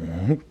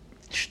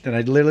 and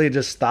I literally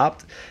just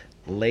stopped,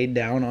 laid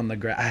down on the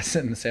grass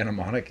in Santa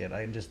Monica, and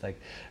I just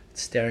like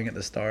staring at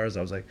the stars.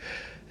 I was like,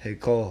 hey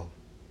Cole,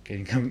 you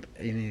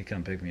need to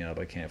come pick me up.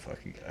 I can't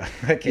fucking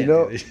I can't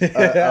do this.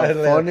 A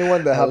funny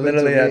one that happened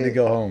to me. I had to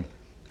go home.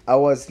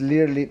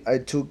 I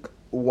took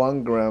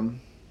 1 gram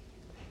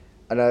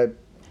and I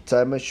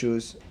tied my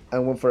shoes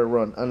and went for a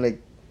run, and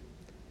like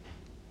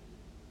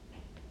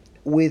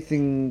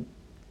within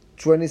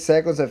 20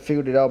 seconds I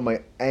figured it out.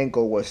 My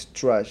ankle was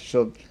trash.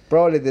 So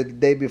probably the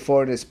day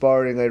before in the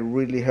sparring I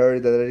really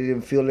hurt that I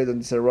didn't feel it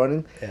until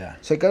running. Yeah.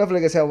 So I kind of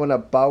like I said, I want to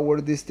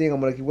power this thing.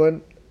 I'm like,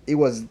 it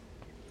was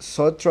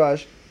so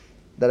trash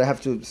that I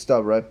have to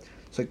stop, right?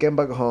 So I came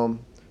back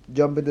home,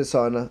 jumped in the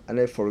sauna, and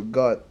I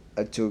forgot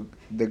I took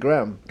the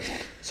gram.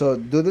 So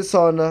do the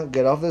sauna,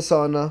 get off the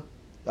sauna.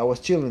 I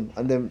was chilling,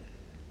 and then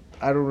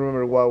I don't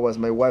remember what it was.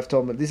 My wife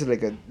told me, this is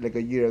like a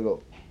year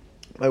ago.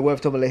 My wife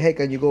told me like, hey,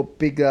 can you go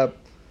pick up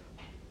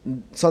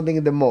something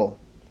in the mall?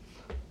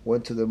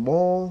 Went to the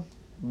mall,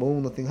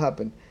 boom, nothing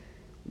happened.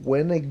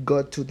 When I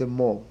got to the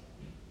mall,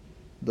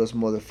 those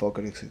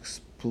motherfuckers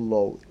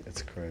explode.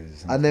 It's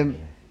crazy. And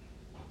then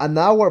an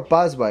hour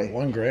passed by.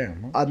 1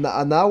 gram. Huh?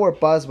 An hour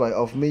passed by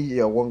of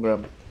me, 1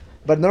 gram.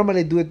 But normally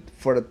I do it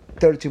for a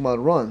 30-mile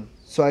run,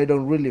 so I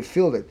don't really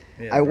feel it.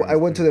 Yeah, I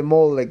went to the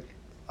mall like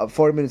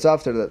 40 minutes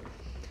after that,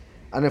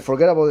 and I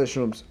forget about the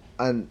shrooms.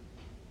 And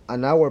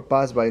an hour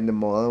passed by in the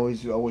mall. I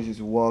was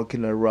just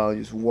walking around,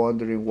 just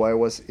wondering why I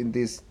was in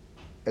this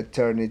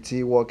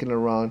eternity walking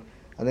around.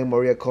 And then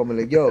Maria called me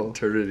like, yo,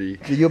 eternity,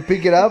 did you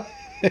pick it up?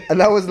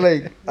 And I was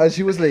like, and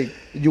she was like,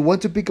 you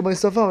want to pick my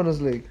stuff up? And I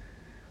was like,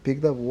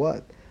 picked up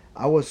what?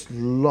 I was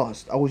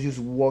lost. I was just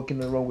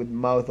walking around with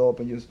mouth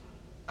open, just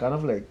kind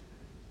of like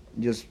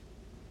just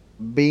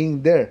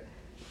being there.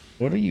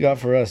 What do you got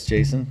for us,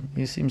 Jason?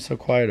 You seem so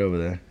quiet over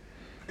there.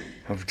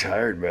 I'm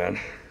tired, man.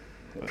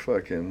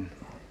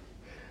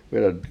 We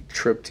had a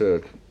trip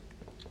to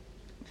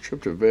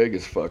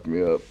Vegas fucked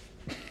me up.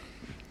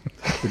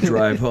 The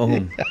drive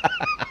home.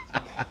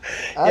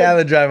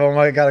 The drive home.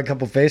 I got a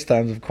couple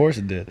FaceTimes. Of course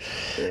it did.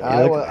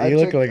 Yeah. You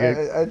look like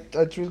it.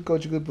 I treat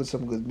Coach good, put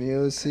some good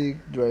music,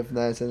 drive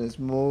nice and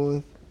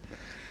smooth.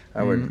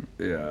 I went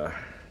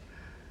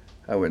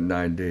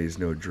 9 days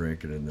no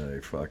drinking, and then I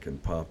fucking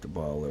popped the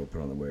bottle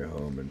open on the way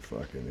home, and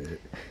fucking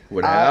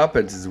what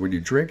happens is when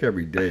you drink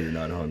every day, you're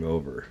not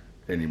hungover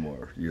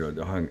anymore. The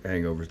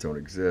hangovers don't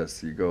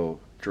exist. You go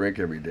drink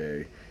every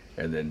day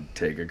and then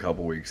take a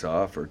couple weeks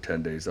off or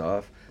 10 days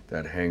off.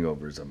 That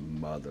hangover's a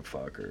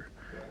motherfucker.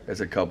 It's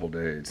a couple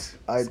days.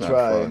 I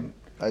tried.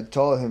 I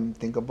told him,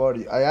 think about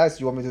it. I asked,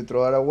 you want me to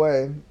throw it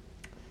away?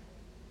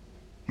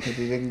 He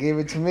didn't give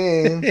it to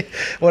me.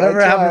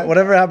 Whatever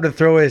happened to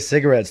throw away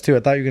cigarettes too? I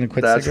thought you were gonna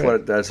quit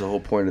cigarettes. That's the whole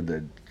point of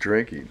the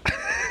drinking.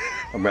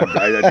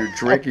 I do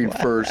drinking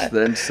first,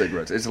 then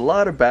cigarettes. It's a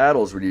lot of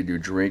battles when you do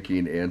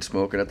drinking and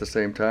smoking at the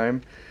same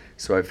time.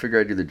 So I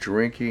figured I'd do the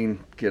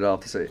drinking, get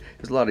off the side.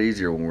 It's a lot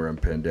easier when we're in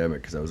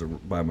pandemic because I was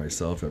by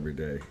myself every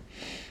day.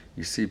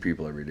 You see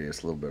people every day.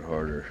 It's a little bit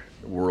harder.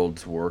 The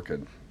world's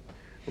working.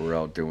 We're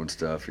out doing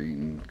stuff,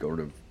 eating,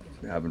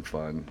 having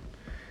fun.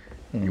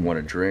 You want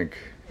to drink.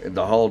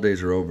 The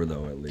holidays are over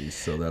though, at least,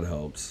 so that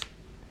helps.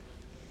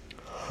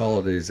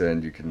 Holidays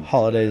end, you can.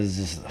 Holidays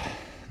is just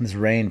this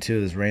rain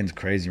too. This rain's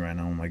crazy right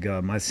now. Oh my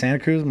god, my Santa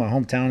Cruz, my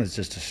hometown, is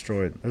just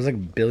destroyed. There's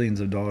like billions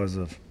of dollars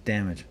of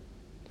damage.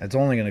 It's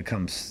only gonna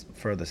come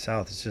further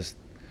south. It's just,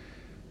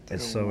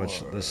 it's so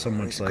much. There's so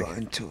much like.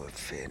 Going to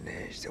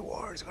finish. The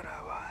war is gonna.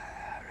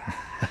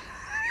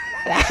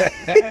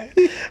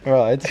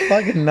 Bro, it's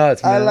fucking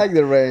nuts, man. I like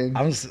the rain.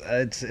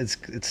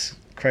 It's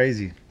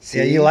crazy. See?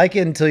 Yeah, you like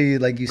it until you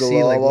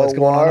see like what's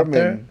going on up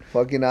there.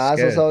 Fucking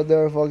assholes out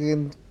there,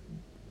 fucking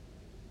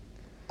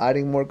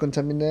adding more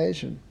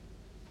contamination.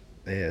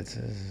 Yeah, it's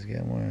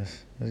getting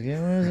worse. It's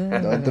getting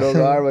worse. Don't throw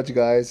garbage,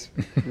 guys.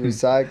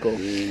 Recycle.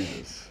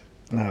 Jesus.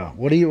 No.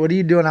 What are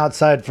you doing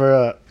outside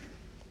for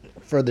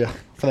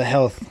the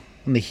health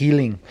and the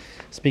healing?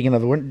 Speaking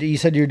of, you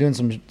said you were doing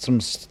some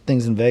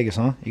things in Vegas,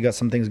 huh? You got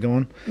some things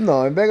going?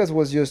 No, in Vegas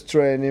was just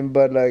training,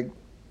 but like,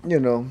 you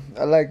know,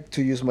 I like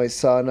to use my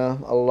sauna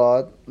a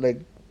lot,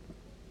 like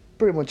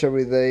pretty much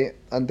every day.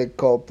 And the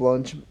cold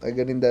plunge, I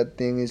get in that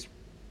thing, is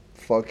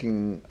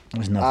fucking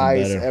ice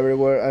better.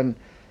 Everywhere, and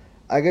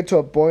I get to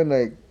a point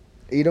like,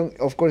 you don't.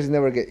 Of course, it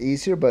never get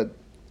easier, but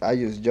I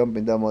just jump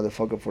in that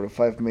motherfucker for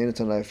 5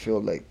 minutes, and I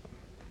feel like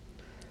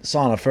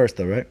sauna first,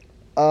 though, right?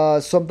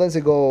 Sometimes I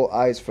go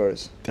ice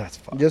first. That's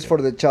fine. Just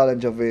for the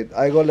challenge of it.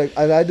 I go like,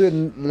 and I do it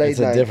late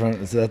night. That's a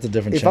different. If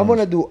challenge. I'm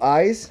gonna do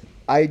ice,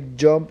 I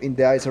jump in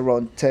the ice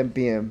around 10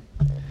 p.m.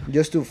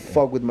 just to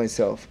fuck with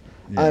myself,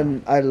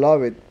 and I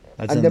love it.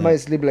 And then I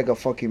sleep like a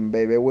fucking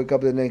baby. I wake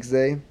up the next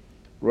day,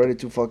 ready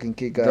to fucking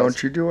kick ass.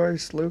 Don't you do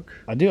ice, Luke?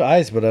 I do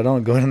ice, but I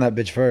don't go in that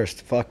bitch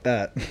first. Fuck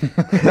that.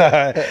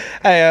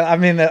 I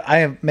mean, I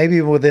am maybe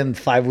within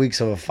 5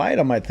 weeks of a fight,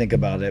 I might think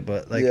about it,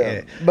 but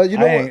like, but you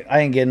know,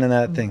 I ain't getting in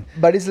that thing.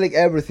 But it's like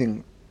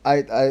everything.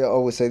 I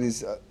always say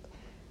this.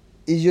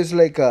 It's just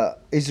like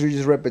it's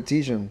just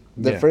repetition.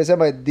 The first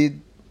time I did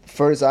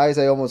first ice,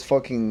 I almost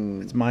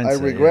fucking. It's mindset,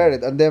 I regret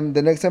it, and then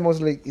the next time I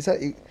was like,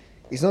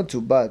 it's not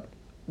too bad.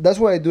 That's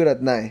why I do it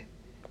at night,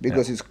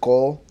 because it's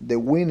cold. The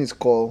wind is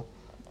cold.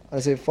 I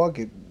say, fuck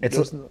it.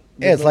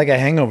 It's like a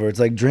hangover. It's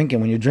like drinking.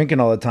 When you're drinking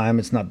all the time,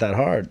 it's not that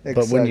hard. Exactly.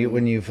 But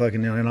when you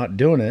fucking you're not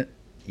doing it,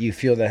 you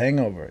feel the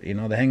hangover. You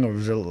know, the hangover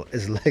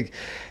is like,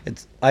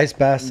 it's ice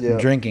baths and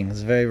drinking.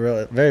 It's very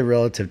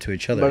relative to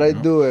each other. But I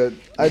do it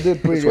pretty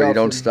That's why often. You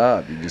don't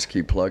stop. You just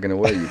keep plugging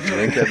away. You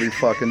drink every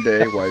fucking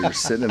day while you're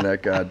sitting in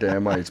that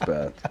goddamn ice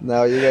bath.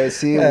 Now you guys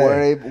see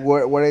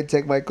where I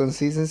take my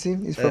consistency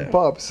is from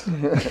Pops.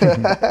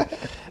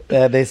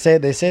 They say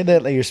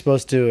that like, you're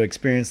supposed to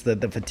experience the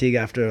fatigue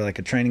after like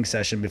a training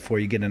session before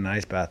you get in an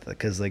ice bath,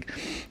 because like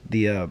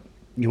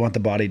you want the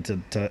body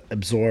to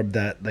absorb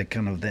that, like,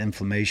 kind of the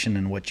inflammation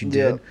and what you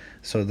did.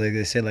 So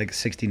they say like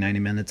 60, 90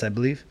 minutes, I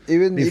believe.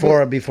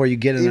 Before you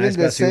get in an ice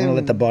bath, so you want to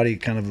let the body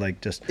kind of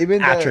like just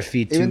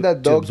atrophy to even that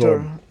to doctor,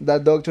 absorb.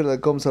 that doctor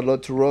that comes a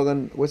lot to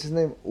Rogan, what's his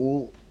name?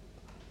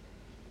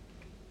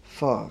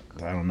 Fuck.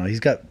 I don't know.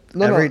 He's got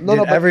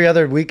every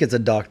other week it's a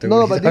doctor.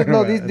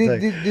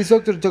 This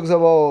doctor talks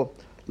about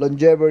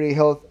longevity,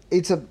 health.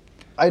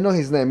 I know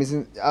his name.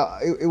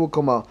 It will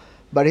come out.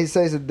 But he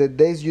says that the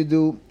days you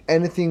do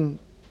anything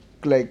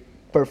like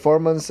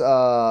performance,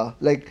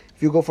 like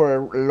if you go for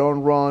a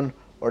long run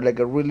or like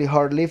a really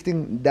hard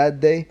lifting, that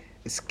day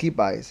skip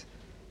ice.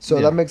 So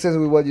that makes sense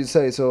with what you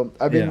say. So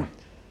I've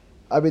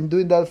been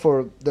doing that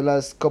for the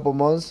last couple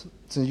months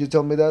since you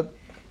told me that.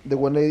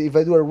 If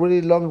I do a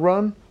really long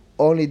run,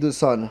 only do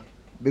sauna,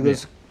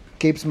 because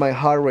keeps my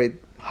heart rate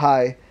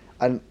high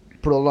and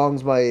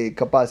prolongs my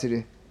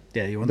capacity.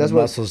 Yeah, you want the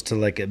muscles to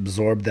like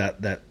absorb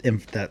that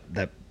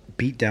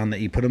beat down that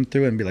you put them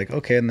through and be like,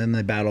 okay, and then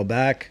they battle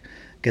back.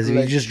 Because if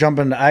you just jump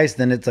into ice,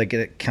 then it's like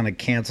it kind of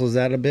cancels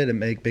that a bit. It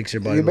makes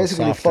your body a little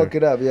softer. You basically fuck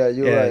it up. Yeah,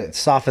 you're right. It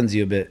softens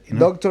you a bit. You know?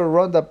 Dr.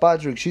 Rhonda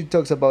Patrick, she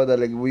talks about that.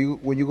 Like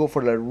when you go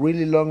for a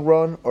really long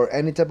run or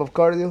any type of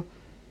cardio,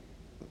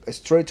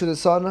 straight to the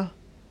sauna,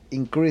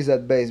 increase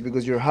that base,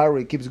 because your heart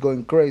rate keeps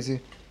going crazy.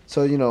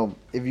 So, you know,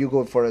 if you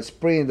go for a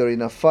sprint or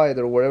in a fight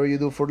or whatever you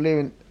do for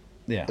living,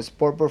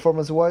 sport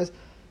performance wise,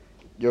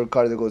 your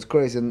cardio goes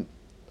crazy. And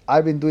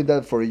I've been doing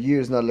that for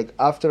years now. Like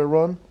after a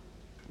run,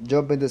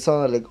 jump in the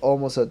sauna like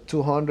almost at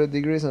 200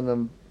 degrees,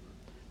 and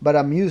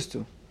I'm used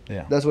to.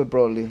 Yeah, that's what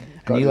probably.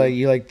 And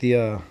you like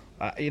the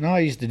I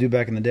used to do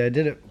back in the day. I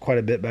did it quite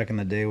a bit back in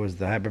the day. Was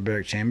the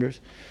hyperbaric chambers.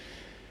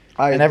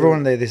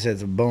 Everyone they said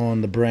it's a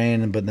bone, the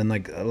brain, but then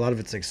like a lot of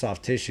it's like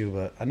soft tissue.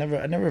 But I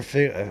never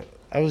figured.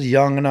 I was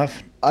young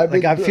enough.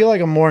 I feel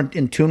like I'm more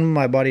in tune with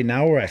my body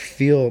now, where I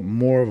feel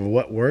more of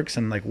what works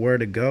and like where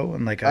to go,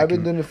 and like I've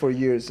been doing it for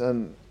years,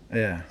 and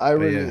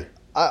I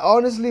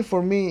honestly,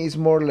 for me, it's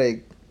more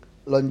like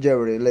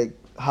longevity, like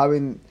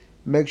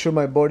make sure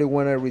my body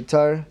when I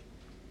retire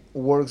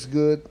works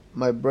good,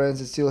 my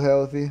brain's still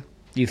healthy.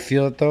 You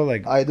feel it though,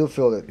 like I do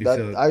feel it.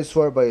 I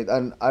swear by it,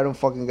 and I don't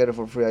fucking get it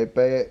for free. I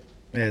pay it,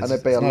 and I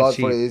pay a lot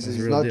for it. It's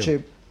not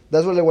cheap.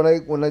 That's why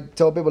like when I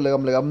tell people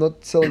I'm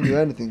not selling you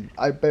anything.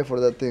 I pay for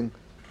that thing.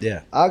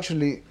 Yeah.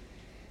 Actually,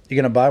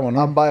 you're gonna buy one.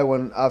 Huh? I'm buying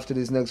one after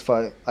this next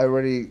fight. I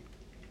already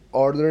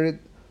order it.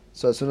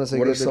 So as soon as I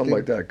what get does the something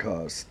thing, like that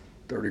cost?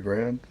 30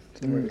 grand?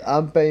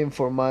 I'm paying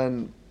for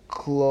mine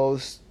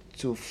close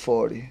to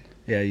 40.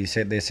 Yeah,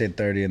 they say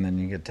 30 and then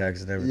you get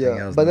taxes and everything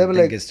else. But then it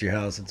like, gets to your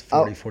house, it's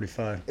 40,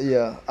 45.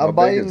 Yeah, How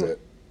big is it?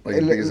 Like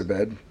as big as a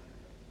bed?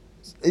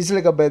 It's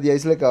like a bed. Yeah,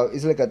 it's like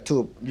a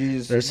tube.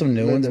 There's some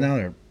new ones now.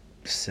 They're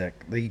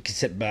sick. Like you can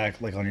sit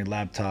back like on your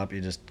laptop.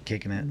 You're just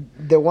kicking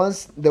it. The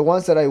ones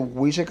that I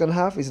wish I can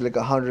have is like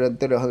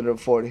 130,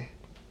 140.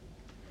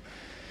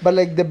 But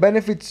like the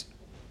benefits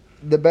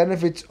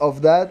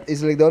of that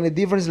is like the only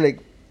difference. Like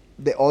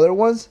the other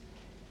ones,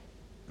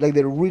 like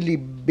the really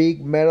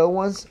big metal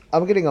ones.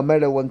 I'm getting a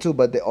metal one too,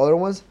 but the other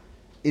ones,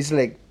 is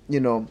like, you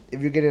know,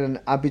 if you're getting an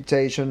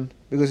amputation,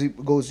 because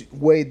it goes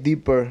way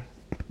deeper,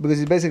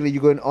 because it's basically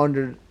you're going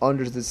under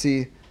the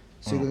sea,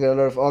 so you can get a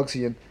lot of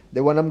oxygen.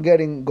 The one I'm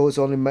getting goes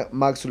only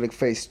max to like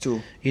phase 2.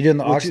 You're doing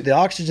the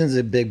oxygen's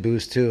a big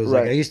boost too.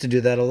 Right. Like I used to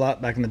do that a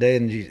lot back in the day,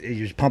 and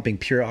you're pumping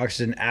pure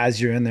oxygen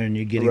as you're in there, and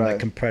you're getting that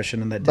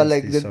compression and that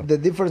density. But like the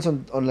difference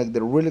on like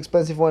the real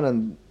expensive one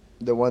and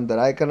the one that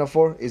I can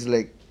afford is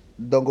like,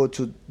 don't go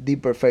to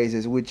deeper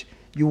phases, which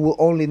you will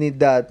only need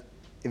that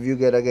if you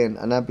get, again,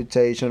 an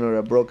amputation or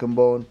a broken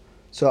bone.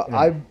 So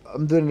I'm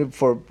doing it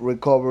for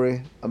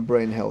recovery and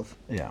brain health.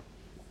 Yeah.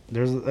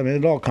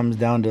 It all comes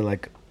down to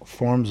like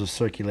forms of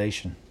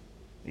circulation.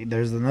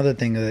 There's another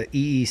thing, the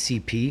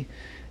EECP.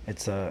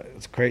 It's a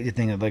crazy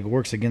thing. It like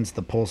works against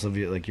the pulse of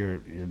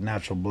your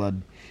natural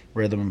blood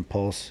rhythm and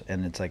pulse,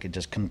 and it's like it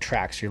just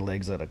contracts your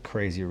legs at a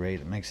crazy rate.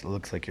 It makes it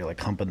looks like you're like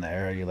humping the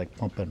air. You're like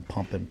pumping,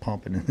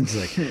 and it's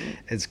like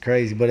it's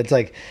crazy. But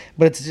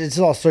it's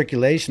all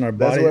circulation. Our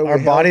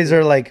bodies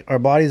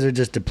are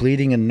just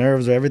depleting, and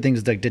nerves or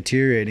everything's like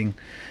deteriorating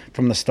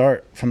from the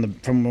start,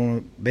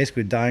 from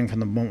basically dying from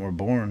the moment we're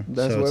born.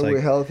 That's why we're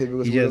healthy,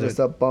 because we're gonna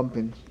stop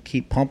pumping.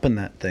 Keep pumping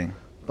that thing.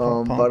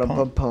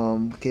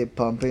 Pump, keep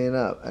pumping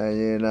up, and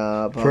you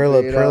know.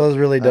 Parillo's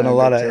really done a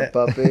lot of.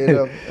 Pump it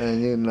up,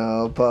 and you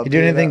know. Pump you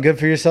do anything good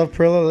for yourself,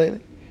 Parillo,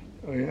 lately?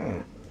 Oh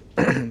yeah,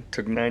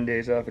 took 9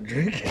 days off of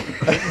drinking.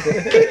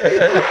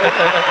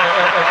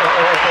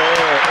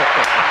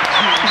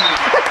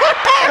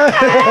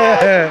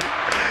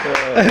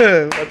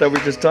 I thought we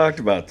just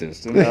talked about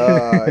this.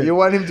 You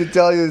want him to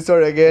tell you the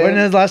story again? When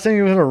was the last time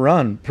you went to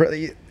run?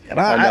 I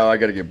know I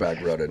got to get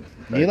back running.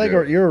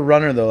 You're a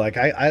runner though. Like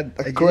you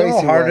know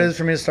how hard it is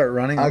for me to start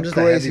running. I'm just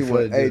a heavy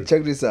foot. Hey,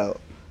 check this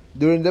out.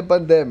 During the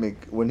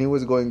pandemic, when he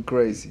was going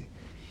crazy,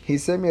 he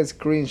sent me a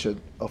screenshot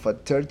of a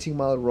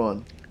 13-mile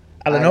run.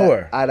 Out of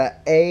nowhere. At an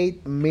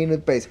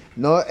 8-minute pace.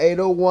 No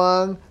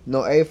 8:01,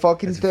 no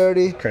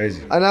 8:30.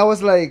 Crazy. And I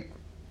was like,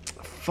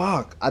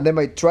 fuck. And then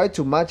I tried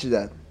to match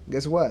that.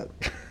 Guess what?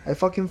 I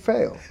fucking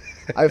failed.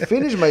 I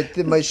finished my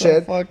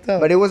shit,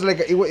 but it was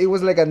like a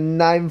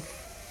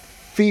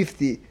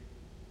 9:50.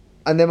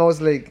 And then I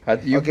was like,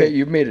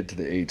 you've made it to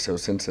the 8, so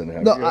since then,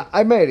 have you?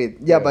 I made it.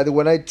 Yeah, but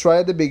when I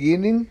tried at the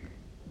beginning,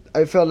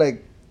 I felt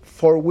like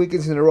 4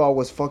 weekends in a row I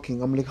was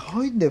fucking. I'm like,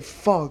 how in the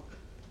fuck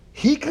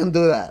he can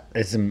do that?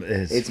 It's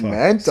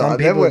mental. Some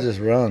people just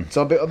run.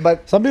 Some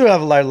people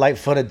have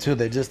light-footed too.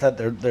 They just that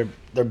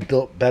they're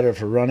built better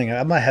for running.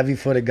 I'm a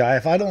heavy-footed guy.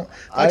 If I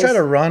try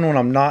to run when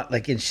I'm not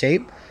like in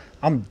shape,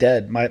 I'm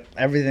dead.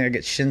 Everything, I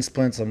get shin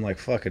splints. I'm like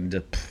fucking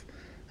just,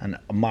 and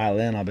a mile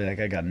in, I'll be like,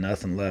 I got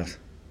nothing left.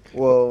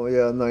 Well,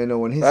 yeah, no, you know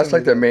when he's. That's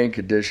like the main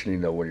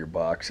conditioning though when you're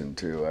boxing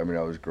too. I mean,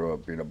 I grew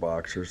up being a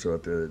boxer, so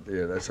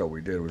that's all we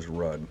did was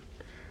run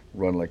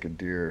like a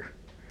deer.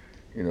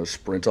 You know,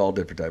 sprints, all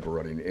different type of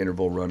running,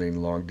 interval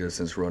running, long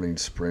distance running,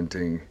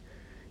 sprinting.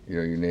 You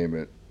know, you name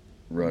it,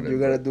 running. You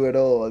gotta do it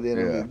all at the end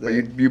of the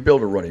day. But you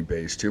build a running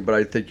base too. But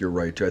I think you're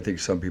right too. I think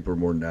some people are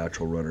more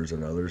natural runners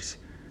than others.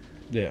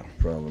 Yeah.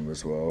 Problem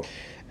as well.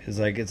 It's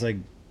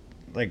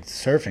like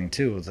surfing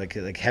too. It's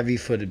like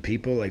heavy-footed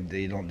people, like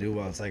they don't do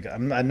well. It's like I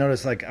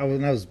noticed like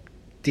when I was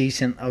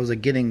decent, I was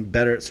like getting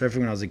better at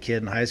surfing when I was a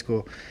kid in high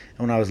school,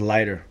 and when I was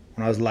lighter,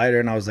 and I was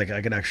like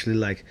I could actually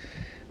like,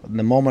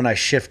 the moment I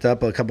shift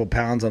up a couple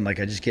pounds, I'm like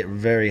I just get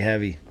very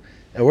heavy.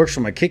 It works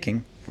for my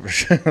kicking for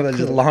sure.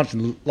 Just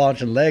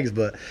launching legs,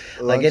 but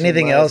like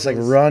anything else, like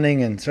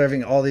running and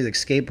surfing, all these like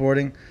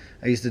skateboarding,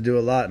 I used to do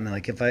a lot. And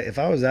like if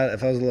I was a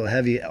little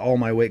heavy, all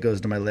my weight goes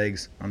to my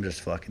legs. I'm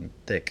just fucking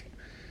thick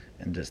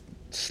and just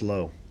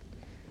slow.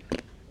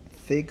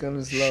 Thick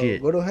and slow.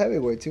 Shit. Go to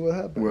heavyweight, see what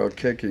happens. Well,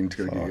 kicking's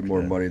gonna get you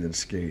more money than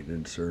skating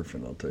and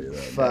surfing. I'll tell you that.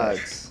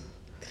 Facts.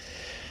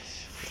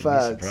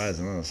 Surprised. I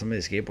don't know. Some of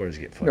these skateboarders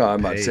get fucking. No,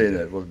 I'm not paid. saying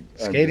that. Well,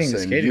 skating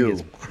you.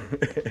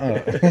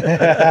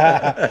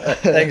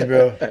 Thanks,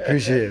 bro.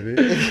 Appreciate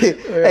it.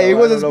 Hey, he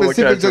wasn't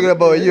specific talking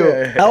about you.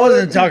 I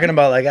wasn't talking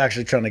about like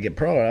actually trying to get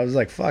pro. I was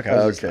like, fuck.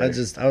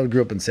 I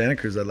grew up in Santa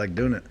Cruz. I like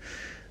doing it.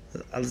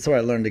 That's where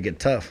I learned to get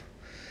tough.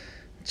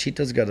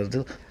 Cheeto's got to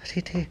do.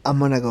 I'm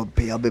gonna go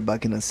pee. I'll be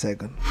back in a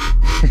second.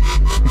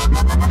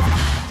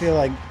 I feel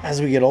like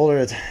as we get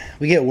older,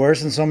 we get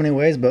worse in so many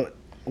ways, but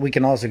we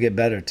can also get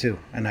better too.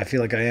 And I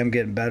feel like I am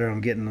getting better.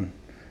 I'm getting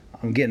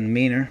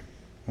meaner.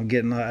 I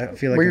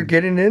feel like you're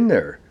getting in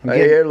there.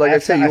 I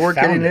said, you weren't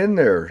getting in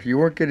there. You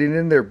weren't getting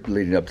in there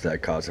leading up to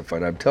that Costa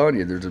fight. I'm telling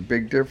you, there's a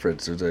big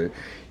difference. There's a,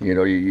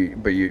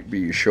 but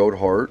you showed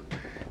heart.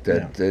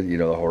 That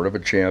the heart of a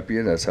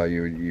champion. That's how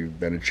you've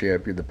been a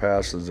champion in the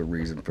past. There's a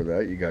reason for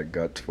that. You got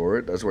guts for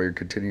it. That's why you're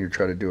continuing to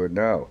try to do it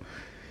now.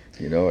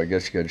 I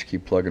guess you got to just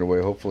keep plugging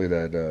away. Hopefully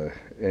that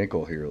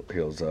ankle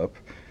heals up.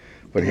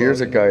 But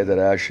here's a guy that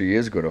actually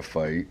is going to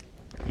fight.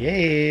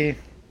 Yay!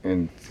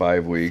 In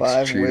 5 weeks,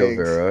 Cheeto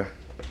Vera.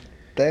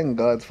 Thank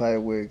God,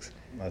 5 weeks.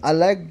 I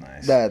like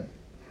that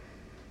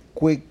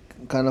quick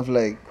kind of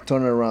like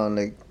turnaround.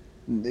 Like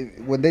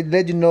when they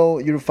let you know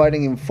you're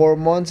fighting in 4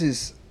 months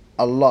is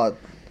a lot.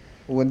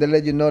 When they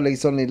let you know like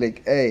it's only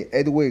like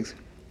 8 weeks,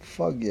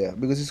 fuck yeah,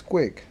 because it's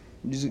quick.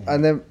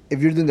 And then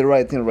if you're doing the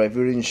right thing, right? If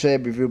you're in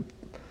shape, if you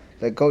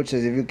like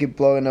coaches, if you keep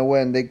plowing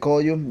away and they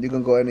call you, you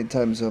can go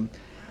anytime. So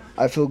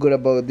I feel good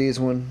about this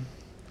one.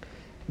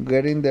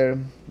 Get in there,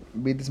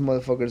 beat this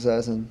motherfucker's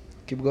ass, and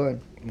keep going.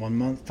 1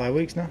 month, 5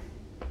 weeks now.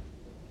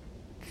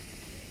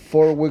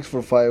 4 weeks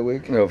for 5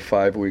 weeks. No,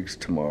 5 weeks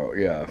tomorrow.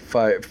 Yeah,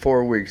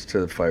 4 weeks to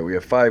the fight. We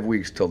have 5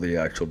 weeks till the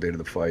actual date of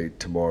the fight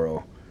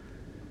tomorrow.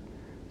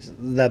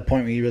 That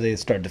point when you really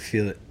start to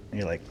feel it,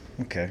 you're like,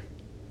 okay,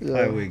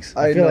 5 weeks.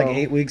 I feel like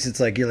 8 weeks. It's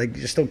like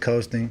you're still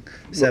coasting.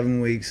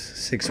 7 weeks,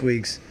 6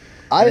 weeks.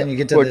 And then you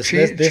get to this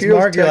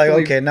mark. You're like,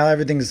 okay, now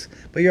everything's.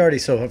 But you're already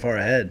so far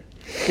ahead.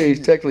 Okay, he's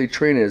technically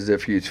training as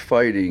if he's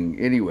fighting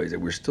anyways.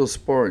 We're still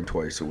sparring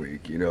twice a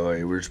week.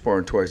 We were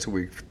sparring twice a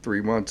week 3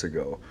 months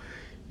ago.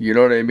 You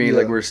know what I mean? Yeah.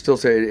 Like we're still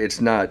saying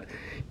it's not.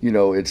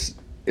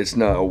 It's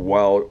not a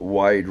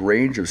wide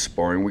range of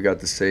sparring. We got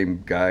the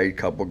same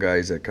couple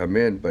guys that come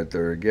in, but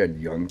they're again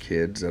young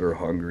kids that are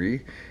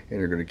hungry and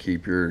they're going to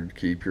keep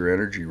your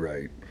energy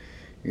right.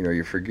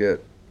 You forget.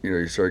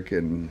 You start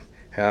getting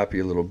happy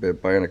a little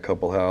bit, buying a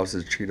couple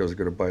houses. Cheeto's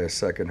going to buy a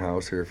second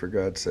house here for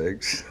God's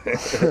sakes.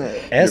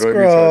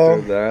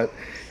 Escrow. That,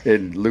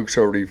 and Luke's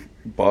already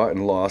bought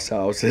and lost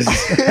houses.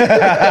 Just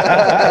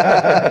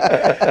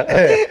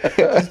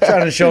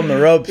trying to show him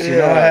the ropes,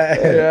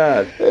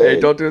 Yeah.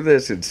 Hey, don't do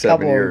this in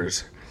 7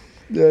 years.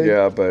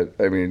 Yeah, but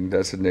I mean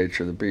that's the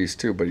nature of the beast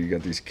too. But you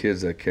got these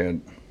kids that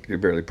can't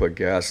barely put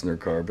gas in their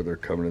car, but they're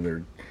coming and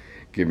they're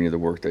giving you the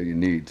work that you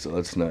need. So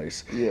that's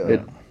nice.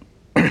 Yeah.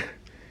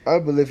 I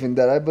believe in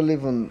that. I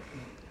believe on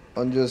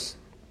just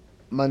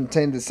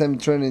maintain the same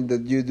training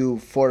that you do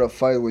for a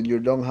fight when you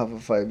don't have a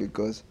fight,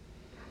 because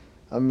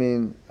I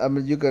mean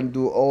you can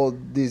do all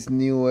these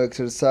new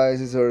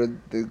exercises or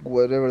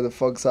whatever the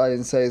fuck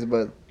science says,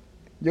 but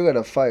you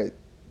gotta fight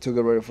to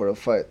get ready for a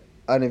fight.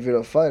 And if you're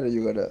a fighter,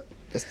 you gotta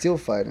still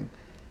fighting.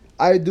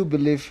 I do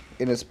believe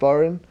in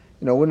sparring.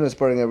 We're not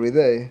sparring every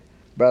day,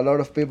 but a lot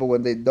of people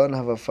when they don't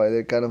have a fight,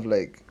 they're kind of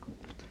like,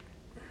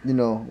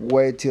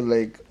 wait till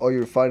like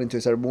you're fighting to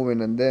start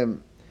moving, and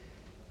then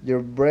your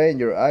brain,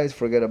 your eyes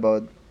forget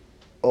about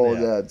all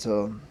that.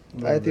 So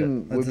I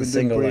think we've been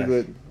doing pretty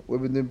good.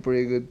 We've been doing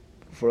pretty good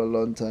for a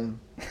long time.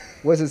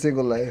 What's a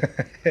single life?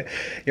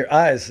 Your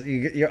eyes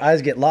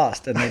get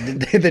lost and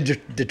they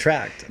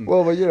detract.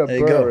 Well, but you're a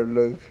pervert,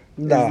 look.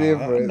 No,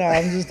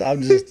 I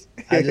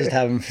just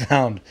haven't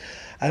found.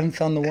 I haven't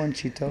found the one,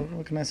 Cheeto.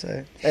 What can I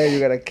say? Hey, you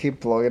gotta keep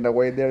plugging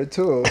away there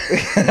too.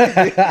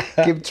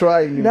 Keep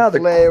trying. Now the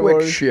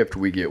quick shift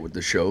we get with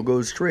the show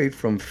goes straight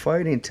from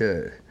fighting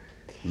to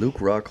Luke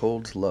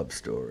Rockhold's love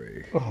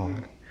story. Oh.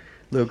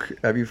 Luke,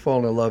 have you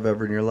fallen in love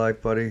ever in your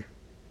life, buddy?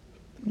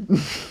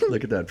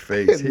 Look at that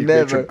face. He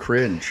makes you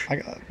cringe.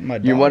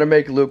 You want to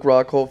make Luke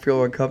Rockhold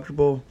feel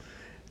uncomfortable?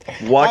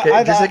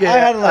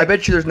 I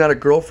bet you there's not a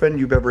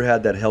girlfriend you've ever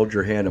had that held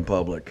your hand in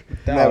public.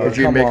 Would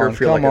you make her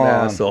feel like an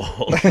asshole?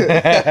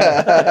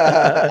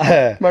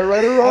 Am I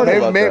right or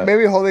wrong?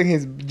 Maybe holding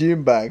his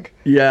gym bag.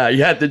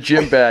 Yeah, the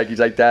gym bag. He's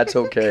like, that's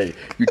okay.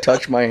 You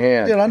touch my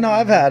hand. No,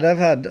 I've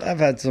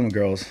had some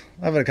girls.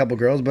 I've had a couple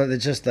girls, but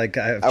it's just like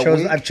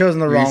I've chosen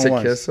the wrong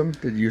ones.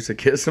 Did you used to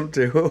kiss them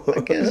too?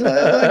 I give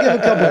a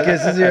couple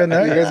kisses here and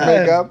there. You guys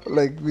make up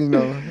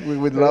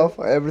with love,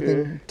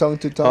 everything, tongue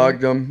to tongue.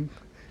 Hugged them.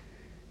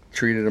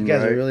 Treated him right. You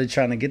guys are really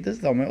trying to get this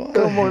done.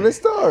 Come on, let's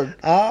talk.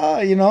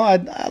 I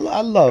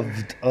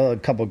loved a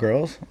couple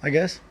girls, I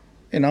guess.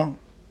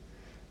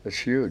 That's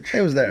huge.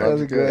 It was there.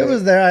 It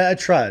was there. I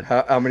tried.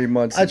 How many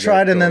months? I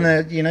tried, and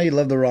then you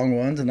love the wrong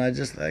ones, and I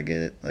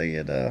get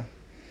it.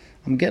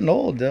 I'm getting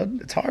old,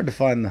 dude. It's hard to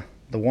find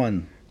the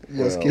one.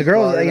 The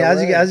girls,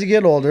 as you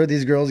get older,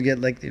 these girls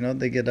get they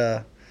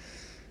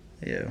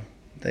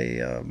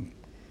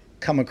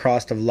come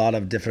across a lot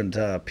of different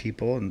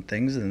people and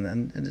things,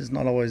 and it's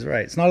not always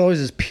right. It's not always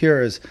as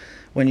pure as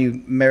when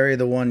you marry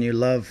the one you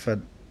love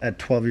at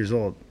 12 years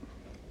old.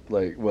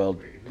 Cheeto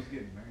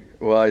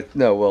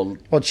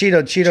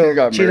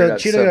got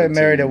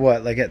married at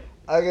what? I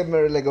got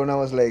married when I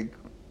was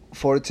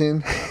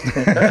 14.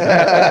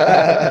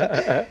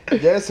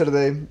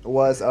 Yesterday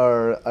was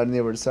our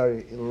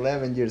anniversary,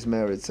 11 years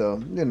married.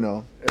 So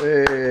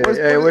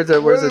Hey, where's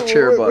the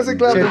cheer button? Where's the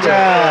clap?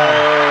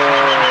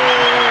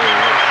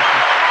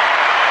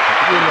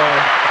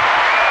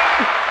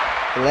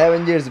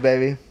 11 years,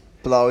 baby.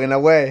 Plugging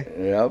away.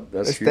 Yep,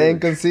 that's staying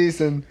huge.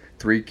 consistent.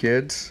 3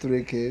 kids.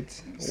 3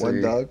 kids.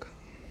 1 dog.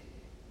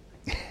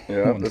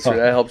 Yeah,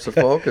 that helps the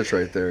focus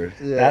right there.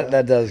 Yeah.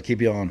 That does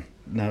keep you on.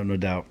 No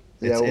doubt.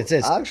 It's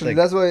actually,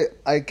 that's why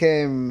I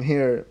came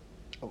here.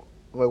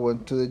 I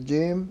went to the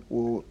gym.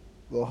 We'll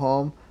go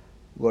home.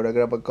 Go to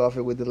grab a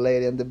coffee with the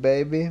lady and the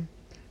baby.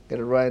 Get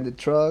a ride in the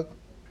truck.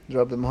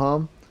 Drop them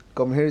home.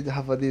 Come here to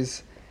have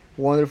this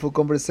wonderful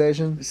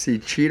conversation. See,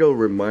 Cheeto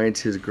reminds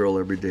his girl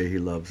every day he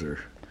loves her.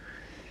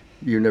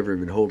 You never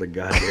even hold a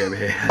goddamn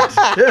hand.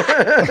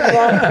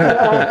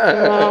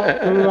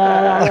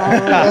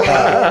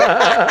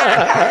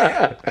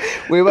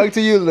 We're back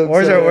to you, Luke.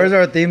 Where's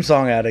our theme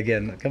song at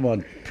again? Come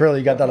on, Pearl,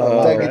 you got that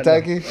on.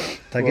 Taki.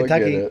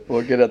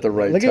 We'll get at the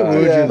right time. Look at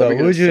Wuju though.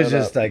 Wuju is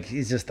just like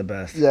he's just the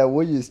best. Yeah,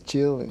 Wuju's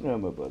chilling. Yeah,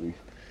 my buddy.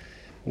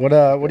 What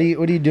are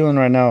you doing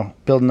right now?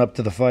 Building up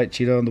to the fight,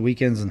 Cheeto, on the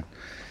weekends, and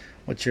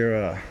what's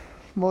your?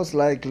 Most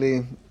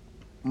likely,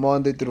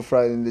 Monday through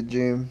Friday in the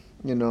gym.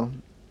 You know.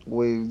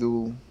 We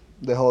do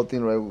the whole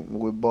thing, right?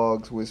 We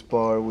box, we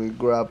spar, we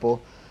grapple.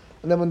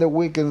 And then on the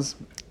weekends,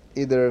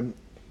 either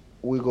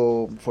we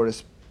go for a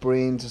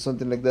sprint or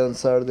something like that. On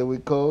Saturday, we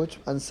coach.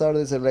 And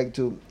Saturdays, I like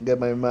to get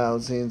my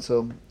miles in.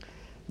 So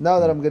now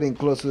that I'm getting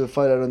close to the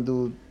fight, I don't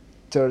do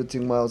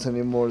 13 miles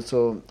anymore.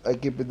 So I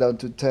keep it down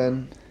to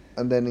 10.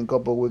 And then in a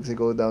couple of weeks, I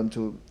go down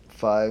to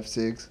 5,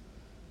 6.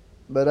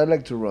 But I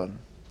like to run.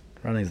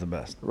 Running's the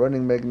best.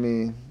 Running make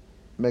me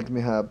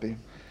happy.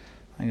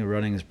 I think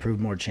running has proved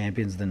more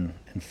champions than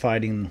in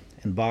fighting,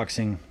 in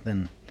boxing,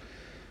 than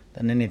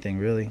anything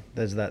really.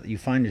 There's that you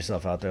find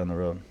yourself out there on the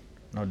road,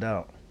 no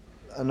doubt.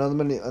 And not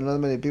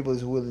many people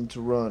is willing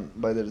to run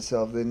by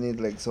themselves. They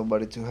need like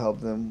somebody to help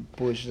them,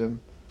 push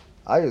them.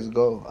 I just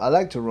go. I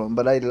like to run,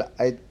 but I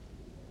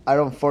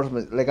don't force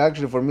me. Like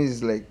actually for me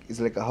it's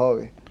like a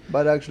hobby,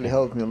 but it actually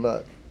helps me a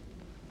lot.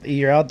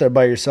 You're out there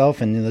by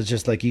yourself, and it's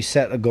just like you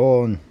set a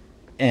goal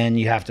and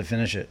you have to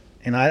finish it.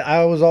 And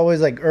I was always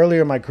like,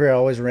 earlier in my career, I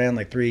always ran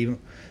like 3-4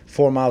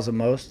 miles at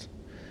most.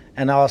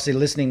 And obviously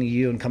listening to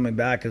you and coming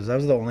back, because that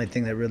was the only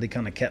thing that really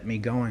kind of kept me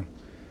going.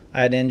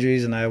 I had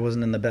injuries and I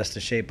wasn't in the best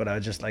of shape, but I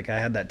was just like, I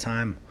had that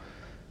time.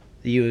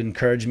 You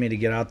encouraged me to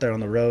get out there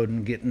on the road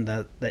and get in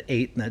that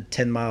 8 and that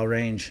 10 mile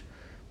range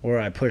where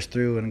I pushed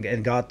through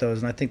and got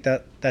those. And I think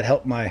that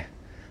helped my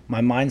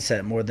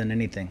mindset more than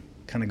anything,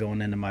 kind of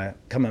going into my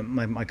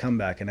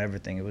comeback and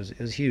everything. It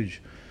was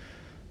huge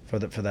for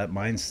that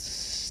mind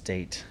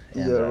state.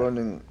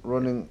 And,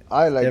 running.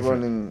 I like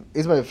different. Running.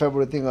 It's my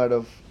favorite thing out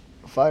of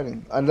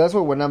fighting, and that's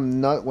why when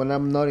I'm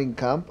not in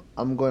camp,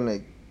 I'm going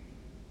like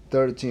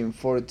 13,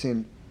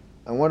 14,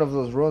 and one of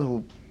those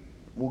runs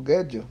will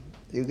get you.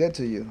 You get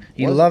to you.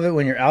 You love it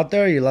when you're out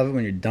there. Or you love it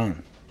when you're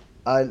done.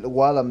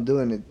 While I'm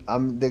doing it,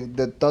 I'm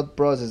the thought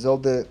process, all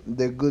the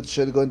good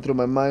shit going through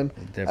my mind.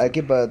 I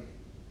keep a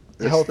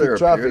healthy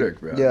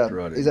traffic. Man, yeah,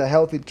 it's a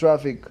healthy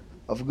traffic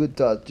of good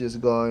thoughts, just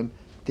going.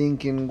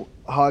 Thinking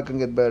how I can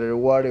get better,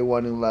 what I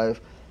want in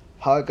life,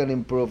 how I can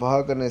improve,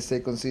 how can I stay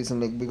consistent,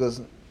 like, because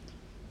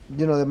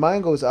the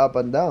mind goes up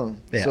and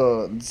down. Yeah.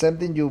 So the same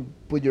thing, you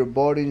put your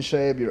body in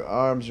shape, your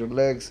arms, your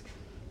legs,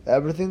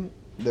 everything.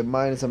 The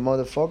mind is a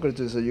motherfucker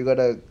too. So you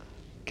gotta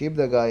keep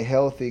the guy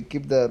healthy,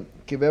 keep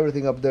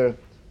everything up there.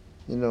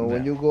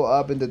 When you go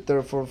up in the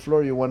 3rd, 4th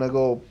floor, you wanna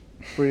go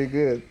pretty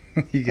good.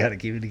 You gotta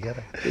keep it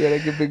together. You gotta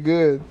keep it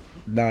good.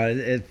 No,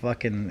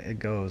 it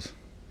goes,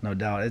 no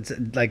doubt. It's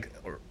like.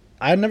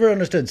 I never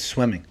understood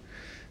swimming.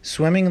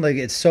 Swimming, like,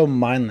 it's so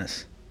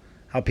mindless.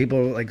 How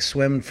people like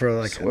swim for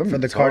the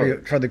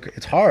cardio.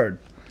 It's hard,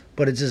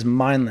 but it's just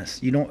mindless.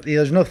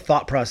 There's no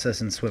thought process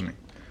in swimming.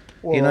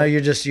 Well,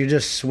 you're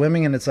just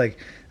swimming, and it's like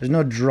there's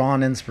no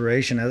drawn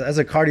inspiration as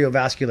a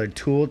cardiovascular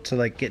tool to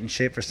like get in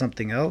shape for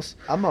something else.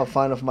 I'm a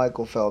fan of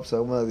Michael Phelps,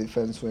 so I'm gonna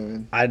defend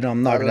swimming.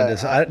 I'm not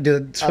gonna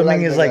do.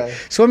 Swimming is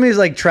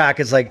like track.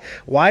 It's like,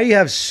 why do you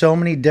have so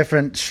many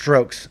different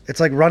strokes? It's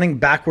like running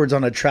backwards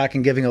on a track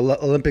and giving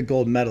Olympic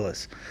gold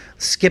medalists,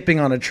 skipping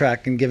on a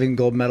track and giving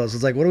gold medals.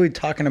 It's like, what are we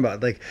talking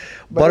about? Like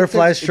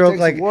butterfly stroke,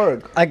 like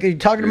work. Like you're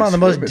talking about the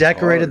most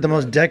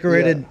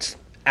decorated.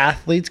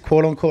 Athletes,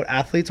 quote unquote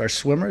athletes, are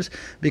swimmers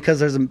because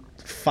there's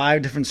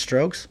 5 different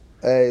strokes.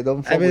 Hey,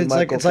 don't fuck with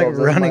Michael Phelps. Like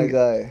running.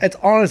 That's my guy. It's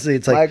honestly,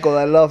 it's like Michael,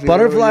 I love you.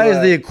 Butterfly is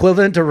the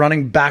equivalent to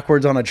running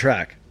backwards on a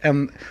track.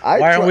 And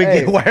why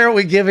are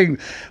we giving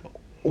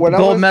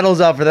gold medals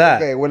out for that?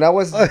 Okay, when I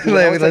was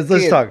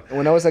let's talk.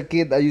 When I was a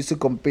kid, I used to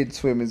compete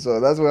swimming, so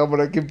that's why I'm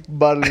gonna keep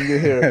battling you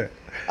here.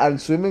 And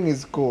swimming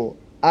is cool.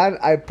 And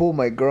I pulled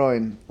my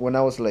groin when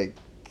I was like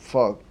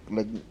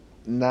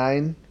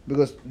 9.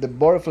 Because the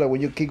butterfly,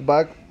 when you kick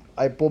back,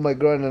 I pulled my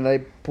groin and I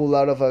pulled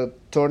out of a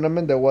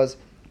tournament that was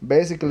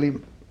basically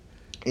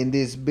in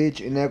this beach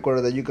in Ecuador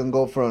that you can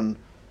go from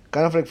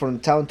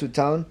town to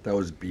town. That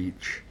was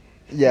beach.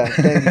 Yeah,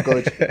 thank you,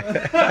 coach.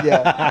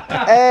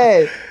 Yeah.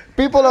 Hey,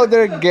 people out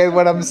there get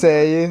what I'm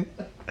saying.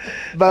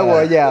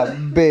 But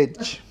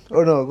beach.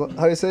 Oh no,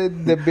 how you say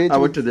the beach? I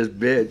went to this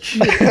bitch.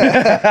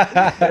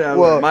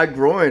 Well, my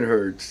groin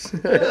hurts.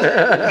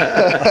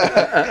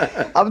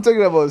 I'm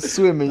talking about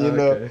swimming, you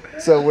know.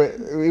 So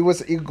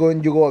you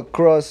go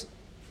across,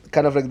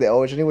 kind of like the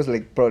ocean. It was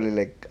like probably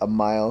like a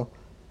mile,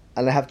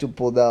 and I have to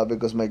pull out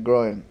because my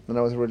groin, and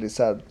I was really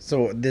sad.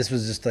 So this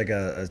was just like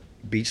a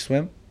beach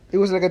swim. It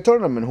was like a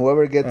tournament.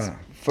 Whoever gets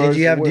first.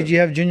 Did you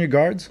have junior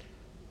guards?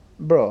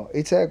 Bro,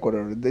 it's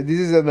Ecuador. This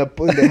is in the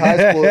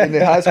high school. In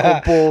the high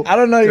school pool. I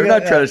don't know. They're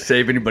not trying to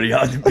save anybody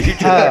on the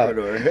beach in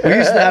Ecuador. We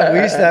used to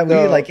have.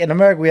 No. We like in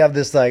America. We have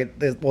this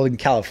well, in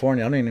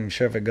California. I'm not even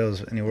sure if it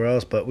goes anywhere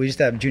else. But we used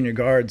to have junior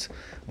guards,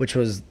 which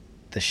was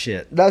the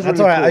shit. That's really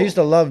cool. I used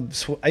to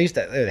love. I used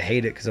to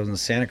hate it because I was in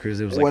Santa Cruz.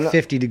 It was like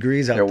 50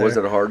 degrees out there. Was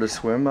it hard to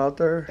swim out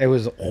there? It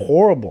was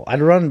horrible. I'd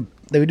run.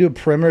 They would do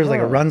perimeters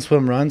like a run,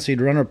 swim, run. So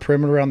you'd run a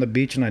perimeter around the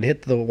beach, and I'd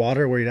hit the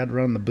water where you'd have to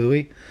run the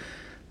buoy.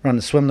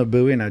 Swim the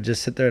buoy, and I'd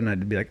just sit there and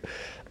I'd be like,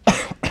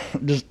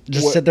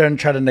 just sit there and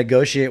try to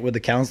negotiate with the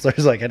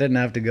counselors. Like I didn't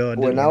have to go.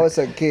 When I was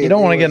a kid, you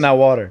don't want to get in that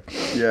water.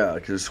 Yeah,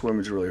 because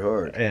swimming's really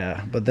hard.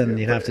 Yeah, but then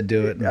you'd have to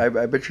do it. I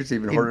bet you it's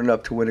even hard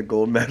enough to win a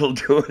gold medal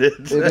doing it.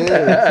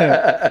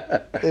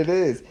 It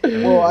is.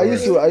 Well, I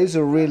used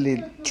to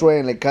really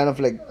train, like kind of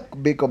like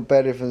be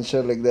competitive and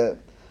shit like that.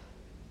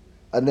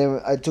 And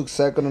then I took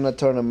second in a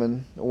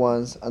tournament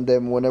once, and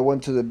then when I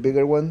went to the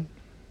bigger one,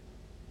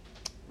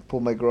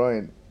 pulled my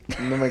groin.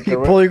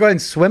 You pull your groin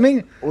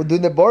swimming? Or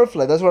doing the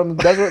butterfly. That's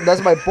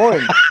my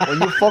point. When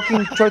you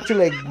fucking try to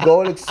like go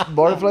like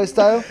butterfly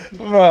style,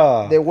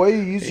 the way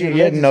you use your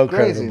legs is crazy.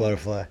 Credit for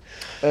butterfly.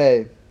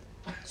 Hey,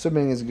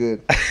 swimming is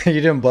good.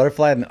 You doing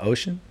butterfly in the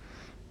ocean?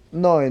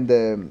 No, in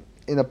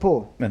a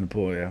pool. In the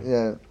pool, yeah.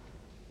 Yeah,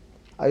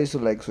 I used to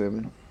like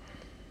swimming.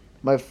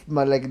 My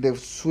like the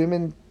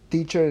swimming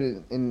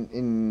teacher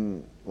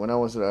in when I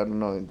was, I don't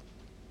know, in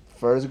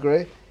first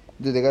grade,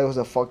 dude, the guy was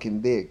a fucking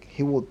dick.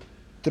 He would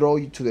throw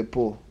you to the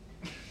pool.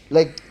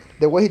 Like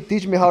the way he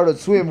teach me how to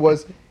swim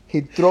was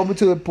he'd throw me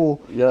to the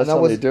pool. Yeah, that's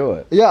how they do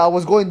it. Yeah, I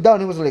was going down.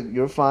 He was like,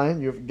 "You're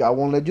fine. I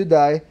won't let you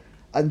die."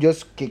 And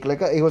just kick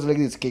like he was like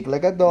this, kick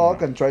like a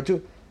dog, and try to.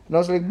 And I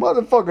was like,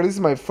 "Motherfucker, this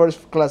is my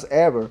first class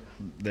ever."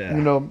 Yeah.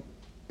 You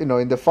know,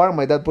 in the farm,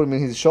 my dad put me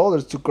in his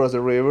shoulders to cross the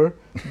river.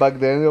 Back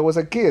then, I was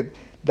a kid.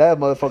 That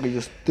motherfucker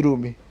just threw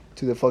me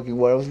to the fucking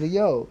water. I was like,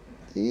 "Yo,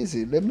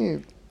 easy. Let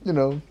me,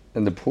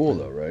 In the pool,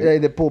 though, right? Yeah,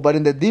 in the pool, but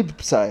in the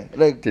deep side.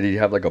 Like, did he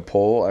have like a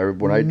pole?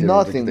 When I did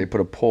nothing. They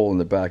put a pole in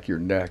the back of your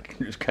neck,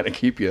 just kind of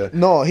keep you.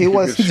 No, he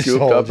was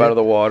scooped up out of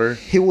the water.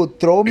 He would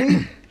throw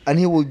me, and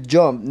he would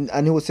jump,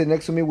 and he would sit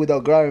next to me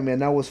without grabbing me,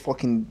 and I was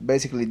fucking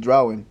basically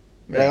drowning.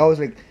 Yeah. Like I was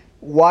like,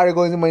 water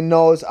going in my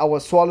nose. I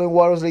was swallowing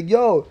water. I was like,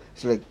 yo,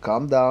 he's like,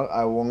 calm down.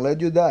 I won't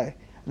let you die.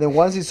 And then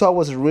once he saw I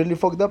was really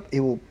fucked up, he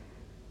will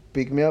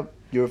pick me up.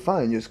 You're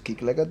fine. Just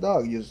kick like a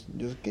dog.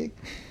 Just kick.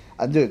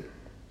 And dude.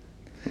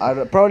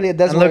 Probably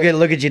that's look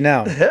at you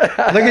now.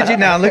 Look at you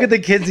now. Look at the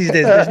kids these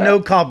days. There's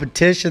no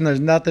competition. There's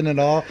nothing at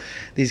all.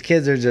 These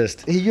kids are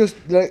just. He used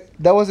like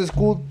that was a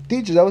school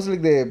teacher. That was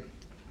like the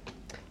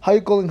how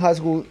you call in high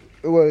school.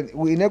 Well,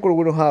 in Ecuador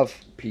we don't have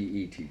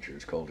PE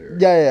teachers called here.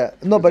 Yeah.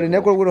 No, but in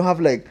Ecuador we don't have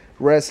like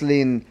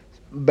wrestling,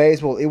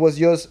 baseball. It was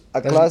just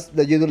a class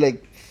that you do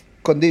like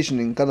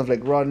conditioning, kind of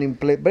like running,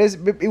 play. But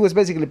it was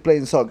basically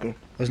playing soccer.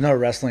 There's no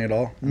wrestling at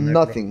all?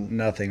 Nothing.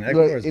 Nothing.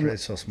 Ecuador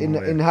is so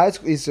small. In high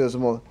school, it's so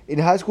small. In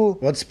high school...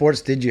 What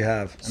sports did you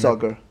have?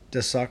 Soccer.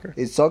 Just soccer?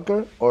 It's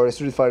soccer or a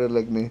street fighter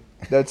like me.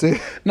 That's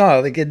it. No,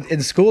 like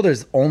in school,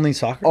 there's only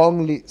soccer?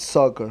 Only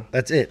soccer.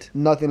 That's it?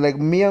 Nothing. Like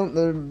me and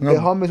the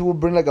homies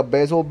would bring like a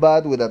baseball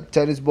bat with a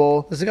tennis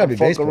ball. There's got to be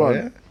baseball,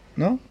 yeah?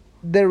 No?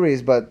 There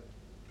is, but...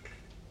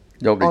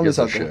 Nobody gives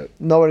a shit.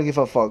 Nobody gives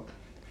a fuck.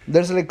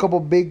 There's like a couple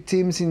big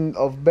teams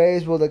of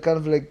baseball that kind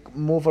of like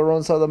move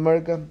around South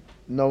America.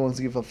 No one's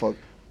give a fuck.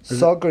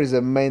 Soccer is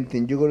the main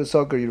thing. You go to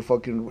soccer, you're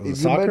fucking...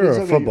 Soccer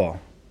or football?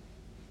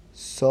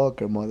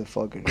 Soccer,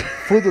 motherfucker.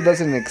 Football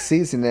doesn't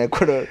exist in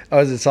Ecuador.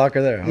 Oh, is it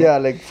soccer there? Huh? Yeah,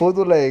 like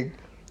football, like...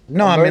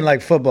 No, I mean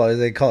like football.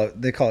 They call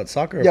it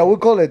soccer? Yeah, we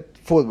call it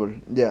football.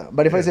 Yeah,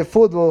 but if I say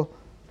football,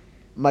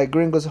 my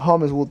gringos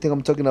homies will think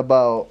I'm talking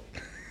about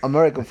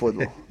American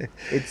football.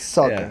 It's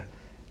soccer. Yeah.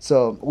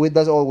 So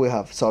that's all we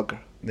have, soccer.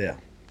 Yeah.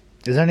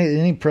 Is there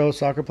any pro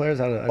soccer players?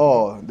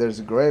 There's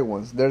great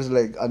ones. There's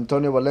like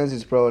Antonio Valencia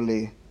is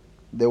probably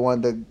the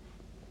one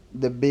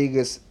the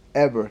biggest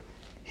ever.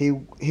 He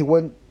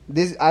went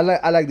this. I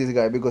like this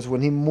guy because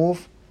when he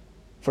moved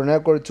from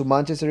Ecuador to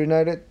Manchester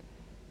United,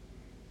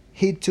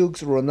 he took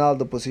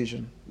Ronaldo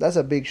position. That's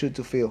a big shoe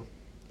to fill,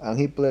 and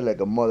he played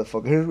like a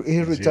motherfucker. He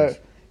retired.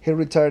 Huge. He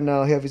retired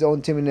now. He have his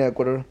own team in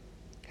Ecuador.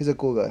 He's a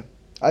cool guy.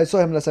 I saw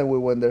him last time we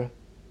went there.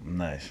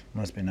 Nice.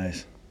 Must be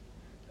nice.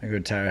 I could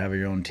retire, have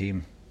your own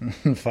team.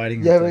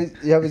 Fighting. You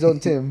have his own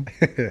team,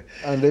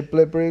 and they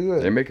play pretty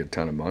good. They make a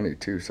ton of money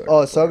too.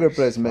 Soccer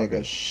players make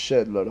a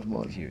shitload of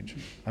money. Huge.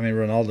 I mean,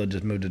 Ronaldo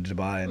just moved to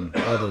Dubai, and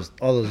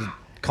all those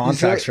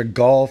contracts for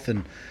golf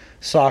and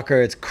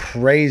soccer. It's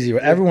crazy.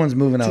 Everyone's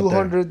moving out there.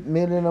 200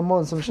 million a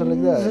month, some shit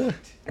like that.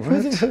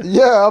 What?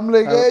 Yeah, I'm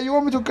like, hey, you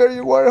want me to carry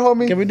your water,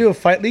 homie? Can we do a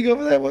fight league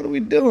over there? What are we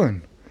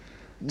doing?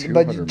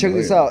 But check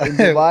this out.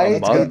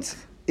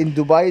 In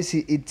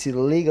Dubai, it's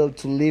illegal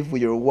to live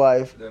with your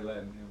wife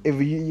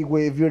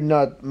if you're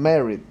not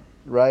married,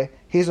 right?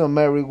 He's not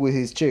married with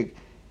his chick.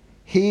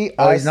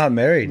 He's not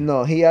married.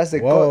 No, he asked the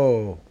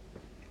Whoa.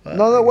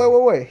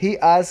 wait. He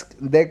asked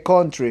the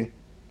country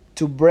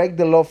to break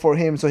the law for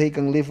him so he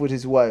can live with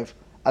his wife.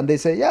 And they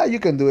say, yeah, you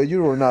can do it.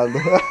 You're Ronaldo.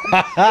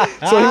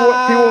 So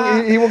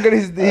he won't get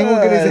his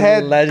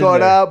head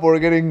cut up or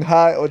getting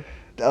high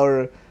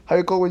or how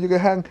you call it when you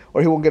get hanged,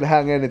 or he won't get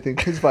hanged anything.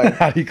 He's fine.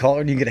 How do you call it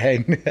when you get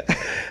hanged?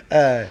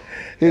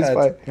 He's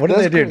fine. What do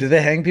they do? Do they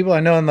hang people?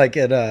 I know in like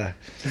in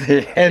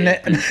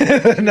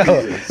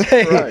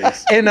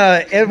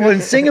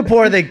in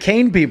Singapore they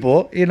cane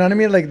people. You know what I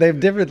mean? Like they've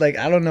different. Like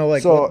I don't know.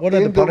 Like so what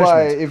are the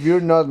punishments? In Dubai, if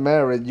you're not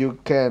married, you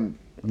can.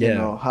 You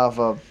know, have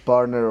a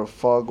partner or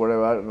fuck,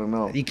 whatever. I don't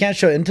know. You can't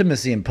show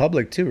intimacy in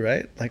public too,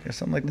 right? Like or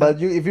something like that. But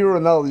if you're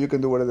Ronaldo, you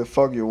can do whatever the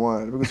fuck you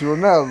want because you're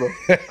Ronaldo.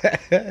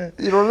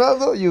 You're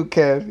Ronaldo, you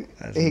can.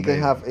 He can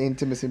have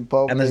intimacy in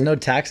public. And there's no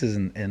taxes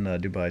in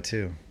Dubai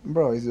too.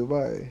 Bro, it's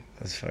Dubai.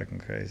 That's fucking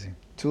crazy.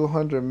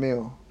 200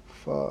 mil.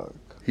 Fuck.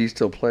 He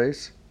still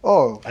plays?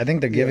 Oh. I think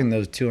they're giving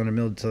those 200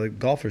 mil to the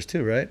golfers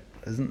too, right?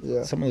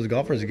 Some of those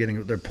golfers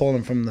they're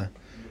pulling from the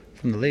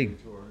league.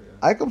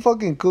 I can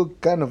fucking cook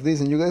kind of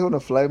decent. You guys want to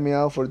fly me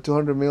out for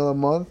 200 mil a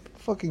month?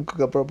 Fucking cook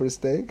a proper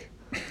steak.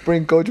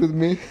 Bring coach with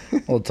me.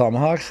 Old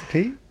tomahawks,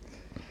 Pete.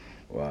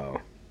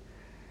 Wow.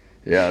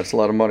 Yeah, it's a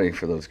lot of money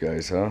for those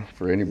guys, huh?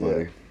 For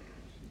anybody.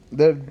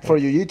 Yeah. For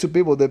jiu-jitsu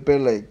people, they pay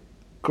like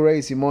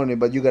crazy money,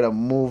 but you gotta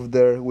move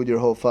there with your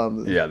whole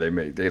family. Yeah,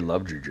 they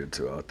love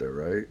jiu-jitsu out there,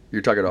 right?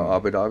 You're talking about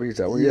Abu Dhabi? Is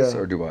that where he is?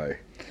 Or Dubai?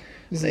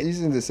 He's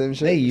in the same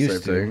shit. They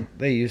used to.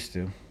 They used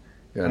to.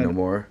 Yeah, no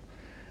more.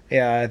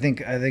 Yeah, I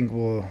think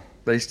we'll.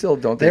 They still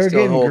don't. They were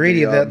getting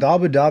greedy. The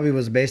Abu Dhabi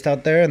was based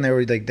out there, and there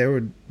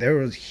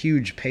was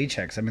huge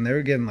paychecks. I mean, they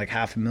were getting like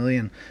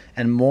 $500,000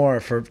 and more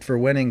for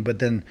winning. But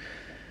then,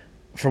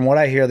 from what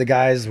I hear, the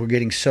guys were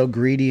getting so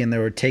greedy, and they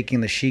were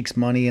taking the sheiks'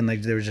 money, and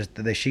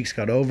the sheiks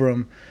got over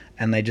them,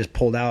 and they just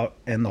pulled out,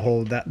 and the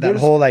whole backing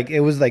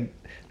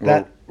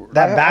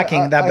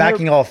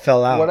all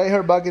fell out. What I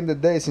heard back in the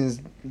day,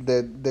 since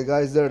the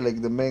guys there,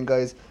 like the main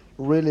guys,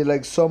 really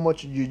like so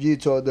much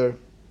jiu-jitsu out there,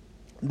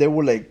 they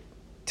would like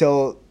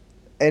tell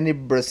any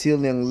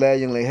Brazilian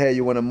legend, like, hey,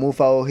 you want to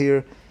move out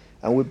here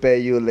and we pay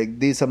you like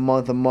this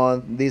amount a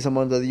month, this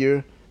amount a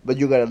year, but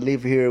you got to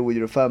live here with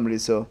your family.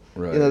 So,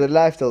 right. You know, the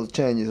lifestyle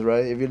changes,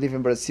 right? If you live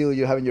in Brazil,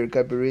 you're having your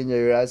caipirinha,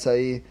 your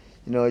acai,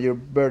 you know, you're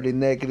barely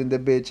naked in the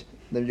beach,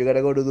 then you got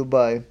to go to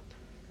Dubai,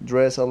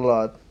 dress a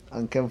lot,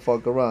 and can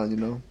fuck around, you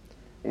know?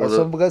 Well,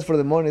 some guys for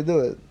the money do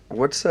it.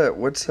 What is the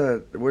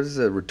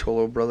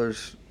Rotolo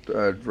brothers?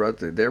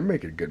 They're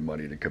making good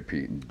money to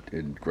compete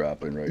in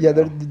grappling right now. Yeah,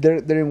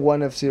 they're in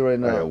ONE FC right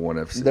now. Yeah, ONE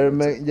FC.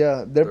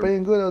 They're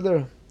paying good out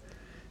there.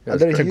 Yeah,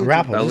 to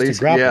grapple. At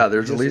least, yeah.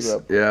 There's at least,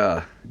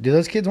 yeah. Do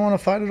those kids want to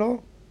fight at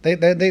all?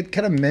 They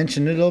kind of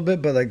mentioned it a little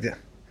bit, but like,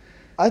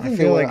 I think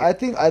they like. I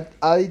think I.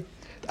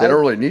 They don't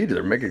really need it.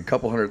 They're making a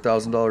couple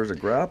 $100,000 a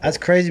grapple. That's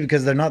crazy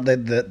because they're not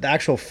the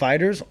actual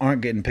fighters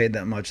aren't getting paid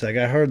that much. Like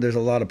I heard, there's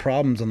a lot of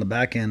problems on the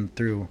back end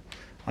through.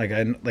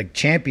 Like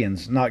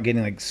champions not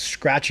getting like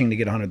scratching to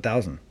get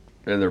 100,000,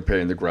 and they're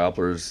paying the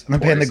grapplers. And they're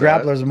paying the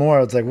grapplers more.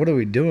 It's like, what are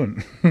we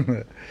doing?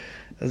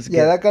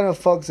 That kind of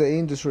fucks the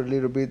industry a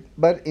little bit.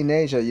 But in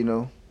Asia, you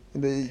know,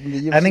 in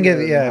the I think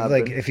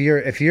if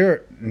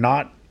you're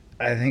not,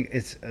 I think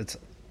it's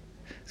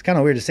kind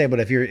of weird to say, but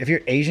if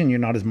you're Asian, you're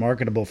not as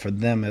marketable for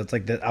them. It's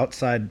like the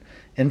outside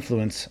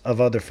influence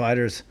of other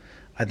fighters.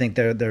 I think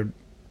they're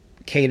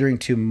catering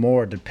to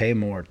more to pay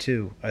more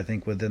too. I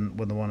think with the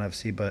ONE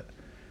FC, but.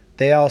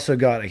 They also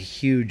got a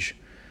huge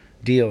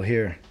deal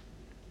here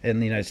in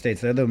the United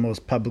States. They're the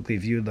most publicly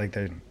viewed. Like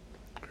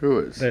who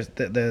is?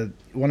 The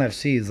ONE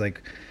FC is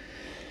like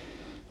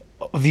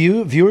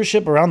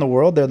viewership around the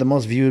world. They're the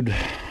most viewed,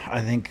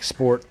 I think,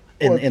 sport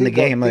in the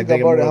game. Think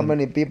about how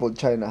many people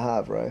China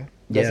have, right?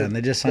 And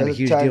they just signed a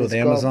huge deal with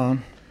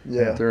Amazon.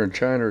 Yeah, they're in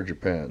China or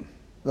Japan.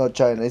 No,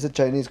 China. It's a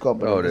Chinese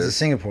company. Oh, it is. It's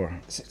Singapore.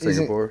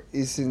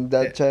 Is in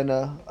that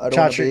China? I don't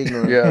want to be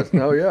ignorant. Yeah.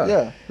 No. Yeah.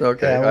 Yeah.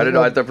 Okay. I didn't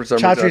know. I thought for some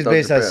reason. Chatri's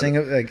based out of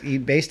Singapore. Like he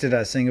based it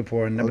at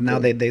Singapore, and but now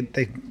they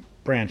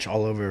branch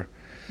all over.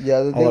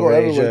 Yeah, they go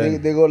everywhere.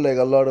 They go like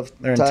a lot of.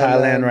 They're in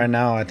Thailand right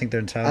now. I think they're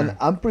in Thailand. And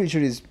I'm pretty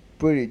sure it's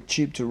pretty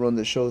cheap to run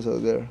the shows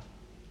out there.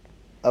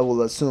 I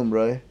will assume,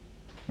 right?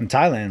 In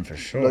Thailand for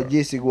sure.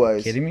 Logistic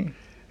wise. Kidding me?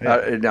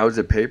 Yeah. Now is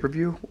it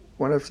pay-per-view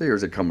ONE FC or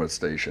is it come with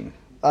station?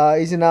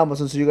 It's in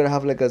Amazon, so you're gonna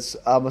have like a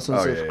Amazon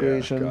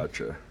subscription. Yeah,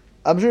 gotcha.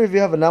 I'm sure if you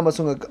have an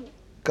Amazon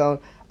account,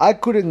 I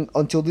couldn't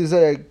until this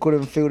day. I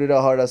couldn't figure it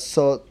out how to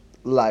saw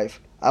live.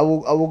 I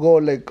will go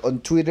like on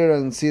Twitter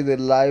and see the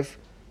live,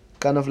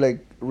 kind of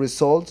like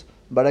results.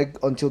 But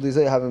until this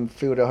day I haven't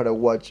figured out how to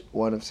watch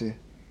ONE FC.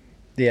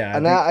 Yeah,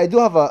 and I do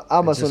have an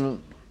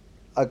Amazon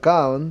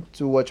account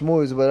to watch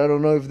movies, but I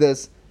don't know if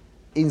there's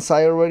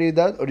inside already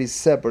that, or is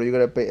separate? You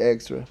gotta pay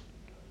extra.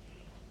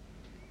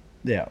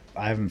 Yeah,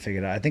 I haven't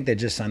figured out. I think they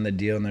just signed the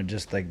deal and they're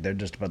just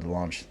about to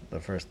launch the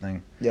first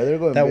thing. Yeah, they're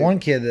going. That big. One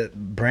kid,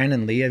 that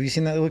Brandon Lee. Have you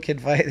seen that little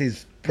kid fight?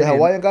 He's the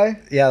Hawaiian guy.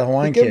 Yeah, the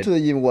Hawaiian kid. He came to the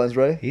gym once,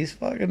 right? He's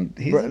a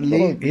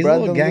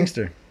little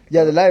gangster. Lee?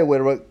 Yeah, the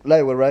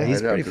lightweight, right?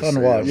 He's pretty fun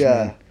to watch.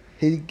 Yeah,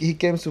 man. He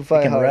came to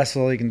fight. He can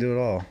wrestle. He can do it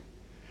all.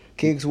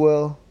 Kicks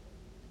well.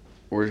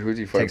 Who's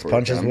he fighting? Takes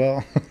punches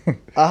well.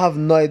 I have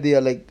no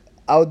idea. Like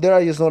out there,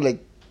 I just know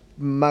like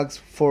max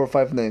 4 or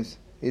 5 names.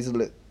 It's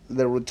like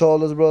the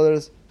Rutolos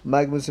brothers.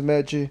 Mike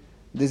Musumeci,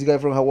 this guy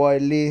from Hawaii,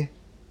 Lee.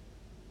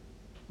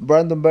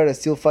 Brandon Barrett is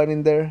still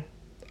fighting there.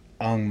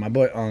 My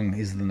boy Ung,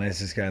 he's the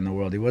nicest guy in the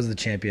world. He was the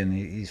champion.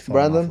 He's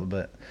fallen Brandon? off a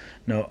little bit.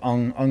 No,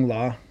 Ung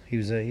La.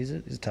 He's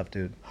a tough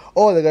dude.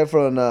 Oh, the guy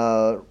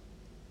from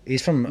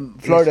he's from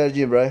Florida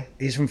gym, right?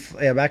 He's from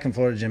back in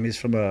Florida gym. He's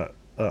from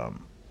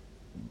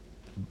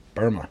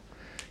Burma.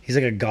 He's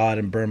like a god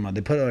in Burma.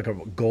 They put like a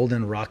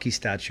golden Rocky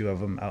statue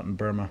of him out in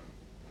Burma.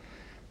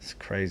 It's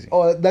crazy.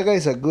 Oh, that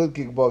guy's a good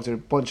kickboxer.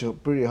 Punch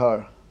pretty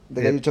hard.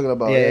 The guy you're talking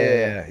about.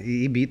 Yeah.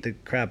 He beat the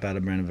crap out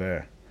of Brandon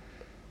Vera.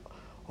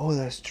 Oh,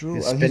 that's true.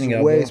 His and he's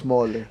way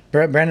smaller.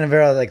 Brandon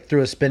Vera like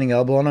threw a spinning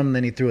elbow on him, and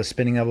then he threw a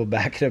spinning elbow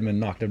back at him and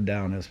knocked him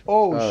down. Shit!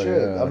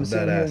 Yeah. I'm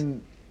seeing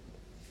him.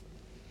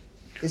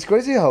 It's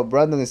crazy how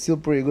Brandon is still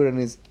pretty good and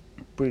he's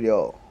pretty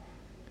old.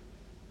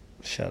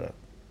 Shut up.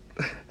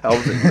 How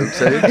was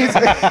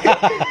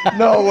it?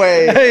 No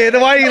way. Hey,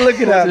 why are you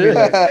looking at me?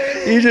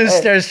 You just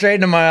stare straight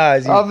into my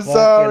eyes. You I'm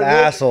sorry,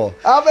 asshole.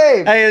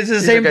 Babe. Hey, it's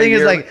the same thing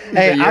as like,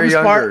 hey,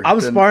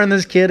 I'm sparring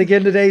this kid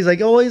again today. He's like,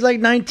 oh, he's like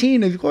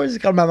 19. Of course he's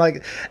coming. I'm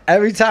like,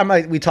 every time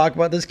we talk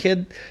about this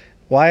kid,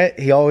 Wyatt,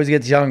 he always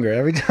gets younger.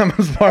 Every time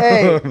I'm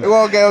sparring him.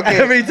 Well, okay.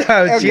 Every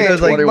time.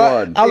 Chino's like,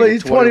 21.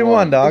 He's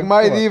 21, dog. In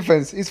my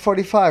defense, he's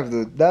 45,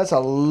 dude. That's a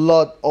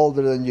lot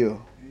older than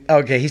you.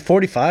 Okay, he's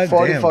 45.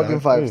 40 fucking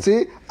 5.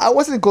 See, I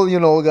wasn't calling you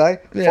an old guy.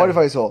 Yeah.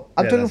 45 years old.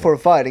 I'm talking for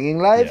fighting. In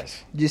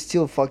life, you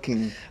still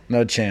fucking...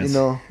 No chance. You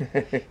know,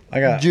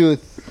 I got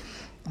youth.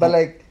 But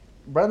like,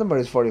 Brandon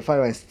Barrett is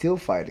 45 and still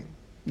fighting.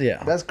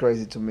 Yeah. That's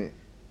crazy to me.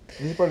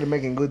 He's probably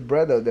making good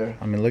bread out there.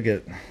 I mean, look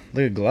at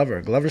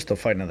Glover. Glover's still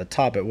fighting at the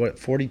top at what,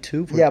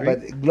 42, 43? Yeah,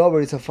 but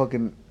Glover is a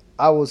fucking...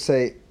 I would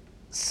say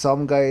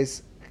some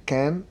guys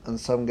can and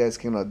some guys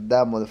cannot.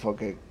 That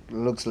motherfucker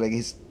looks like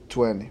he's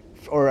 20.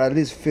 Or at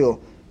least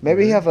feel...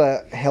 Maybe he have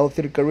a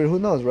healthier career. Who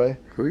knows, right?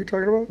 Who are you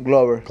talking about?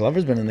 Glover.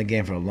 Glover's been in the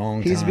game for a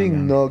long time. He's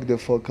being knocked the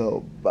fuck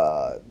out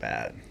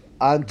bad.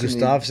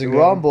 Anthony,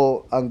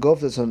 Rumble, and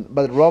Gustafsson.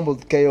 But Rumble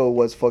KO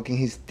was fucking...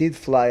 His teeth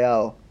fly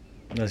out.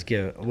 Let's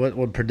give it.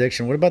 What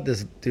prediction? What about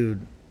this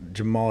dude,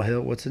 Jamal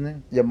Hill? What's his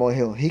name? Jamal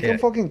Hill. He can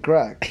fucking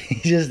crack.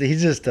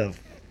 He's just a...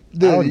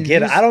 Dude,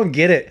 I don't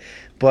get it.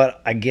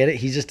 But I get it.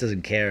 He just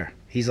doesn't care.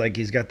 He's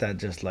got that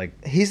just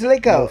like... He's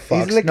like no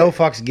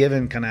fucks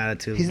given kind of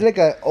attitude. He's like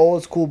an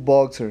old school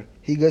boxer.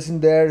 He goes in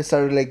there,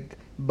 started like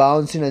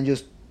bouncing and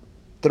just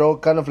throw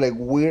kind of like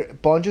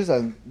weird punches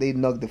and they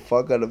knock the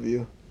fuck out of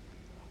you.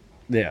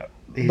 Yeah.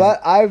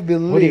 But I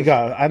believe... What do you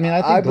got? I mean,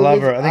 I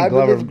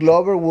believe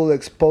Glover will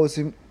expose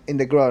him in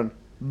the ground.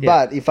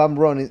 But if I'm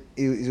wrong,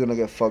 he's going to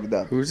get fucked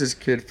up. Who's this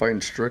kid fighting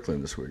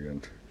Strickland this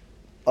weekend?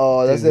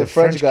 Oh, that's the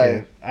French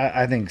guy.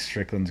 I think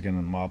Strickland's going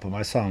to mop him.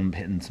 I saw him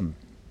hitting some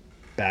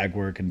bag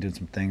work and doing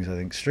some things. I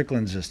think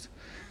Strickland's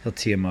he'll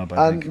tee him up.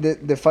 I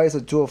think. The fight's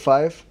at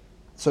 205.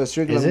 So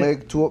Strickland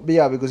make 2...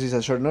 Yeah, because he's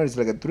a short notice.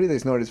 Like a 3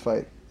 days notice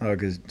fight. Oh,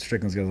 because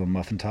Strickland's got a little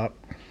muffin top?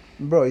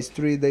 Bro, it's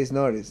 3 days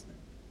notice.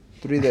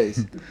 3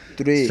 days.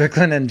 3.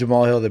 Strickland and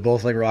Jamal Hill, they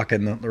both like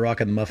rocking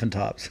the muffin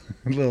tops.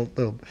 little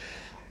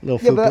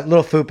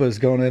fupas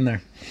going in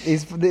there.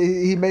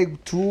 He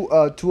made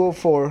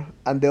 204,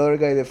 and the other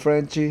guy, the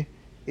Frenchie,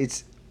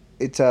 it's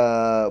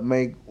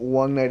make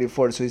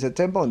 194. So it's a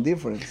 10-pound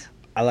difference.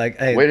 I like.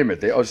 Hey, wait a minute.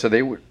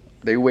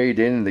 They weighed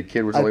in, and the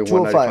kid was only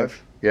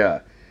 195. Yeah.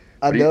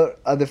 And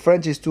the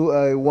French is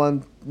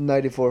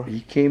 194.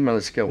 He came on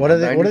the scale. What are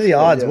the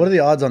odds? Yeah. What are the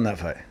odds on that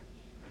fight?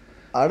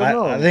 I don't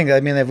know. I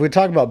mean, if we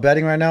talk about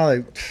betting right now,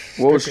 like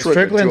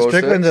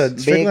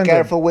Strickland's be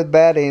careful with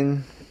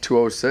betting.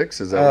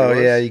 206 is that? Oh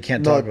yeah, you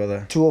can't talk about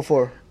that.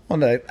 204. Well,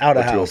 no, out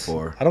of house.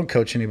 204. I don't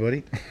coach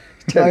anybody.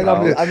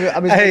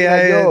 I'm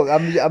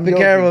be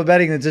careful with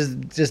betting.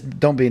 Just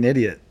don't be an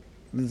idiot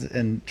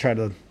and try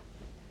to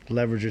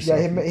leverage yourself.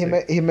 Yeah,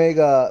 he make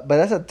but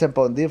that's a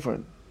 10-pound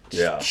difference.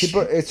 Yeah.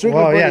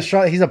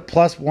 He's a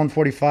plus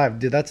 145.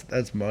 Dude,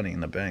 that's money in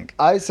the bank.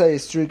 I say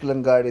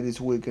Strickland got it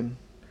this weekend.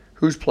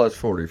 Who's plus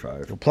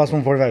 45? Plus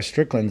 145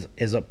 Strickland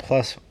is a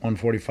plus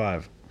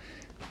 145.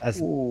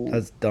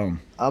 That's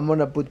dumb. I'm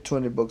gonna put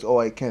 $20. Oh,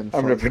 I can.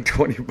 I'm gonna put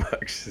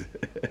 $20.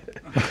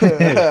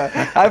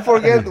 I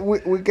forget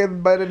we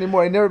can't bet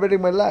anymore. I never bet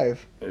in my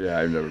life. Yeah,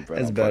 I've never bet.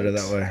 It's better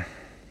that way.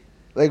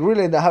 Like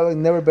really, I have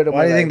never bet in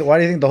my life. Why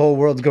do you think the whole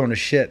world's going to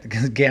shit?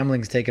 Because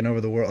gambling's taking over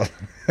the world.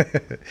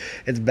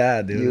 It's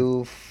bad, dude.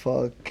 You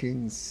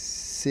fucking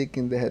sick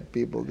in the head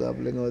people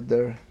gambling out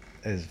there.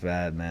 It's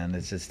bad, man.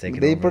 It's just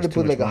taking They over. probably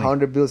put like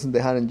 100 bills in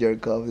the hand and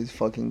jerk off, these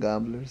fucking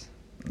gamblers.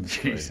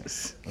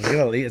 Jesus.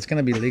 It's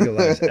gonna be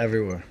legalized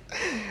everywhere.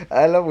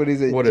 I love when he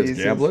said what Jesus.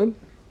 Is gambling?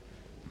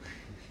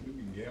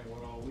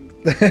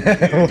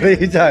 What are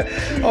you talking?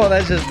 Oh,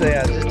 that's just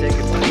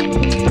taking money.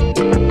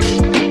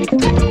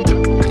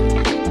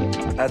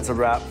 That's a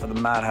wrap for the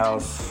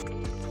Madhouse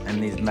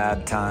and these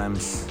mad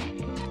times.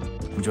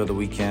 Enjoy the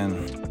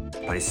weekend.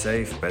 Play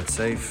safe, bet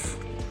safe.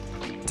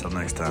 Until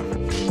next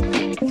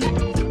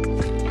time.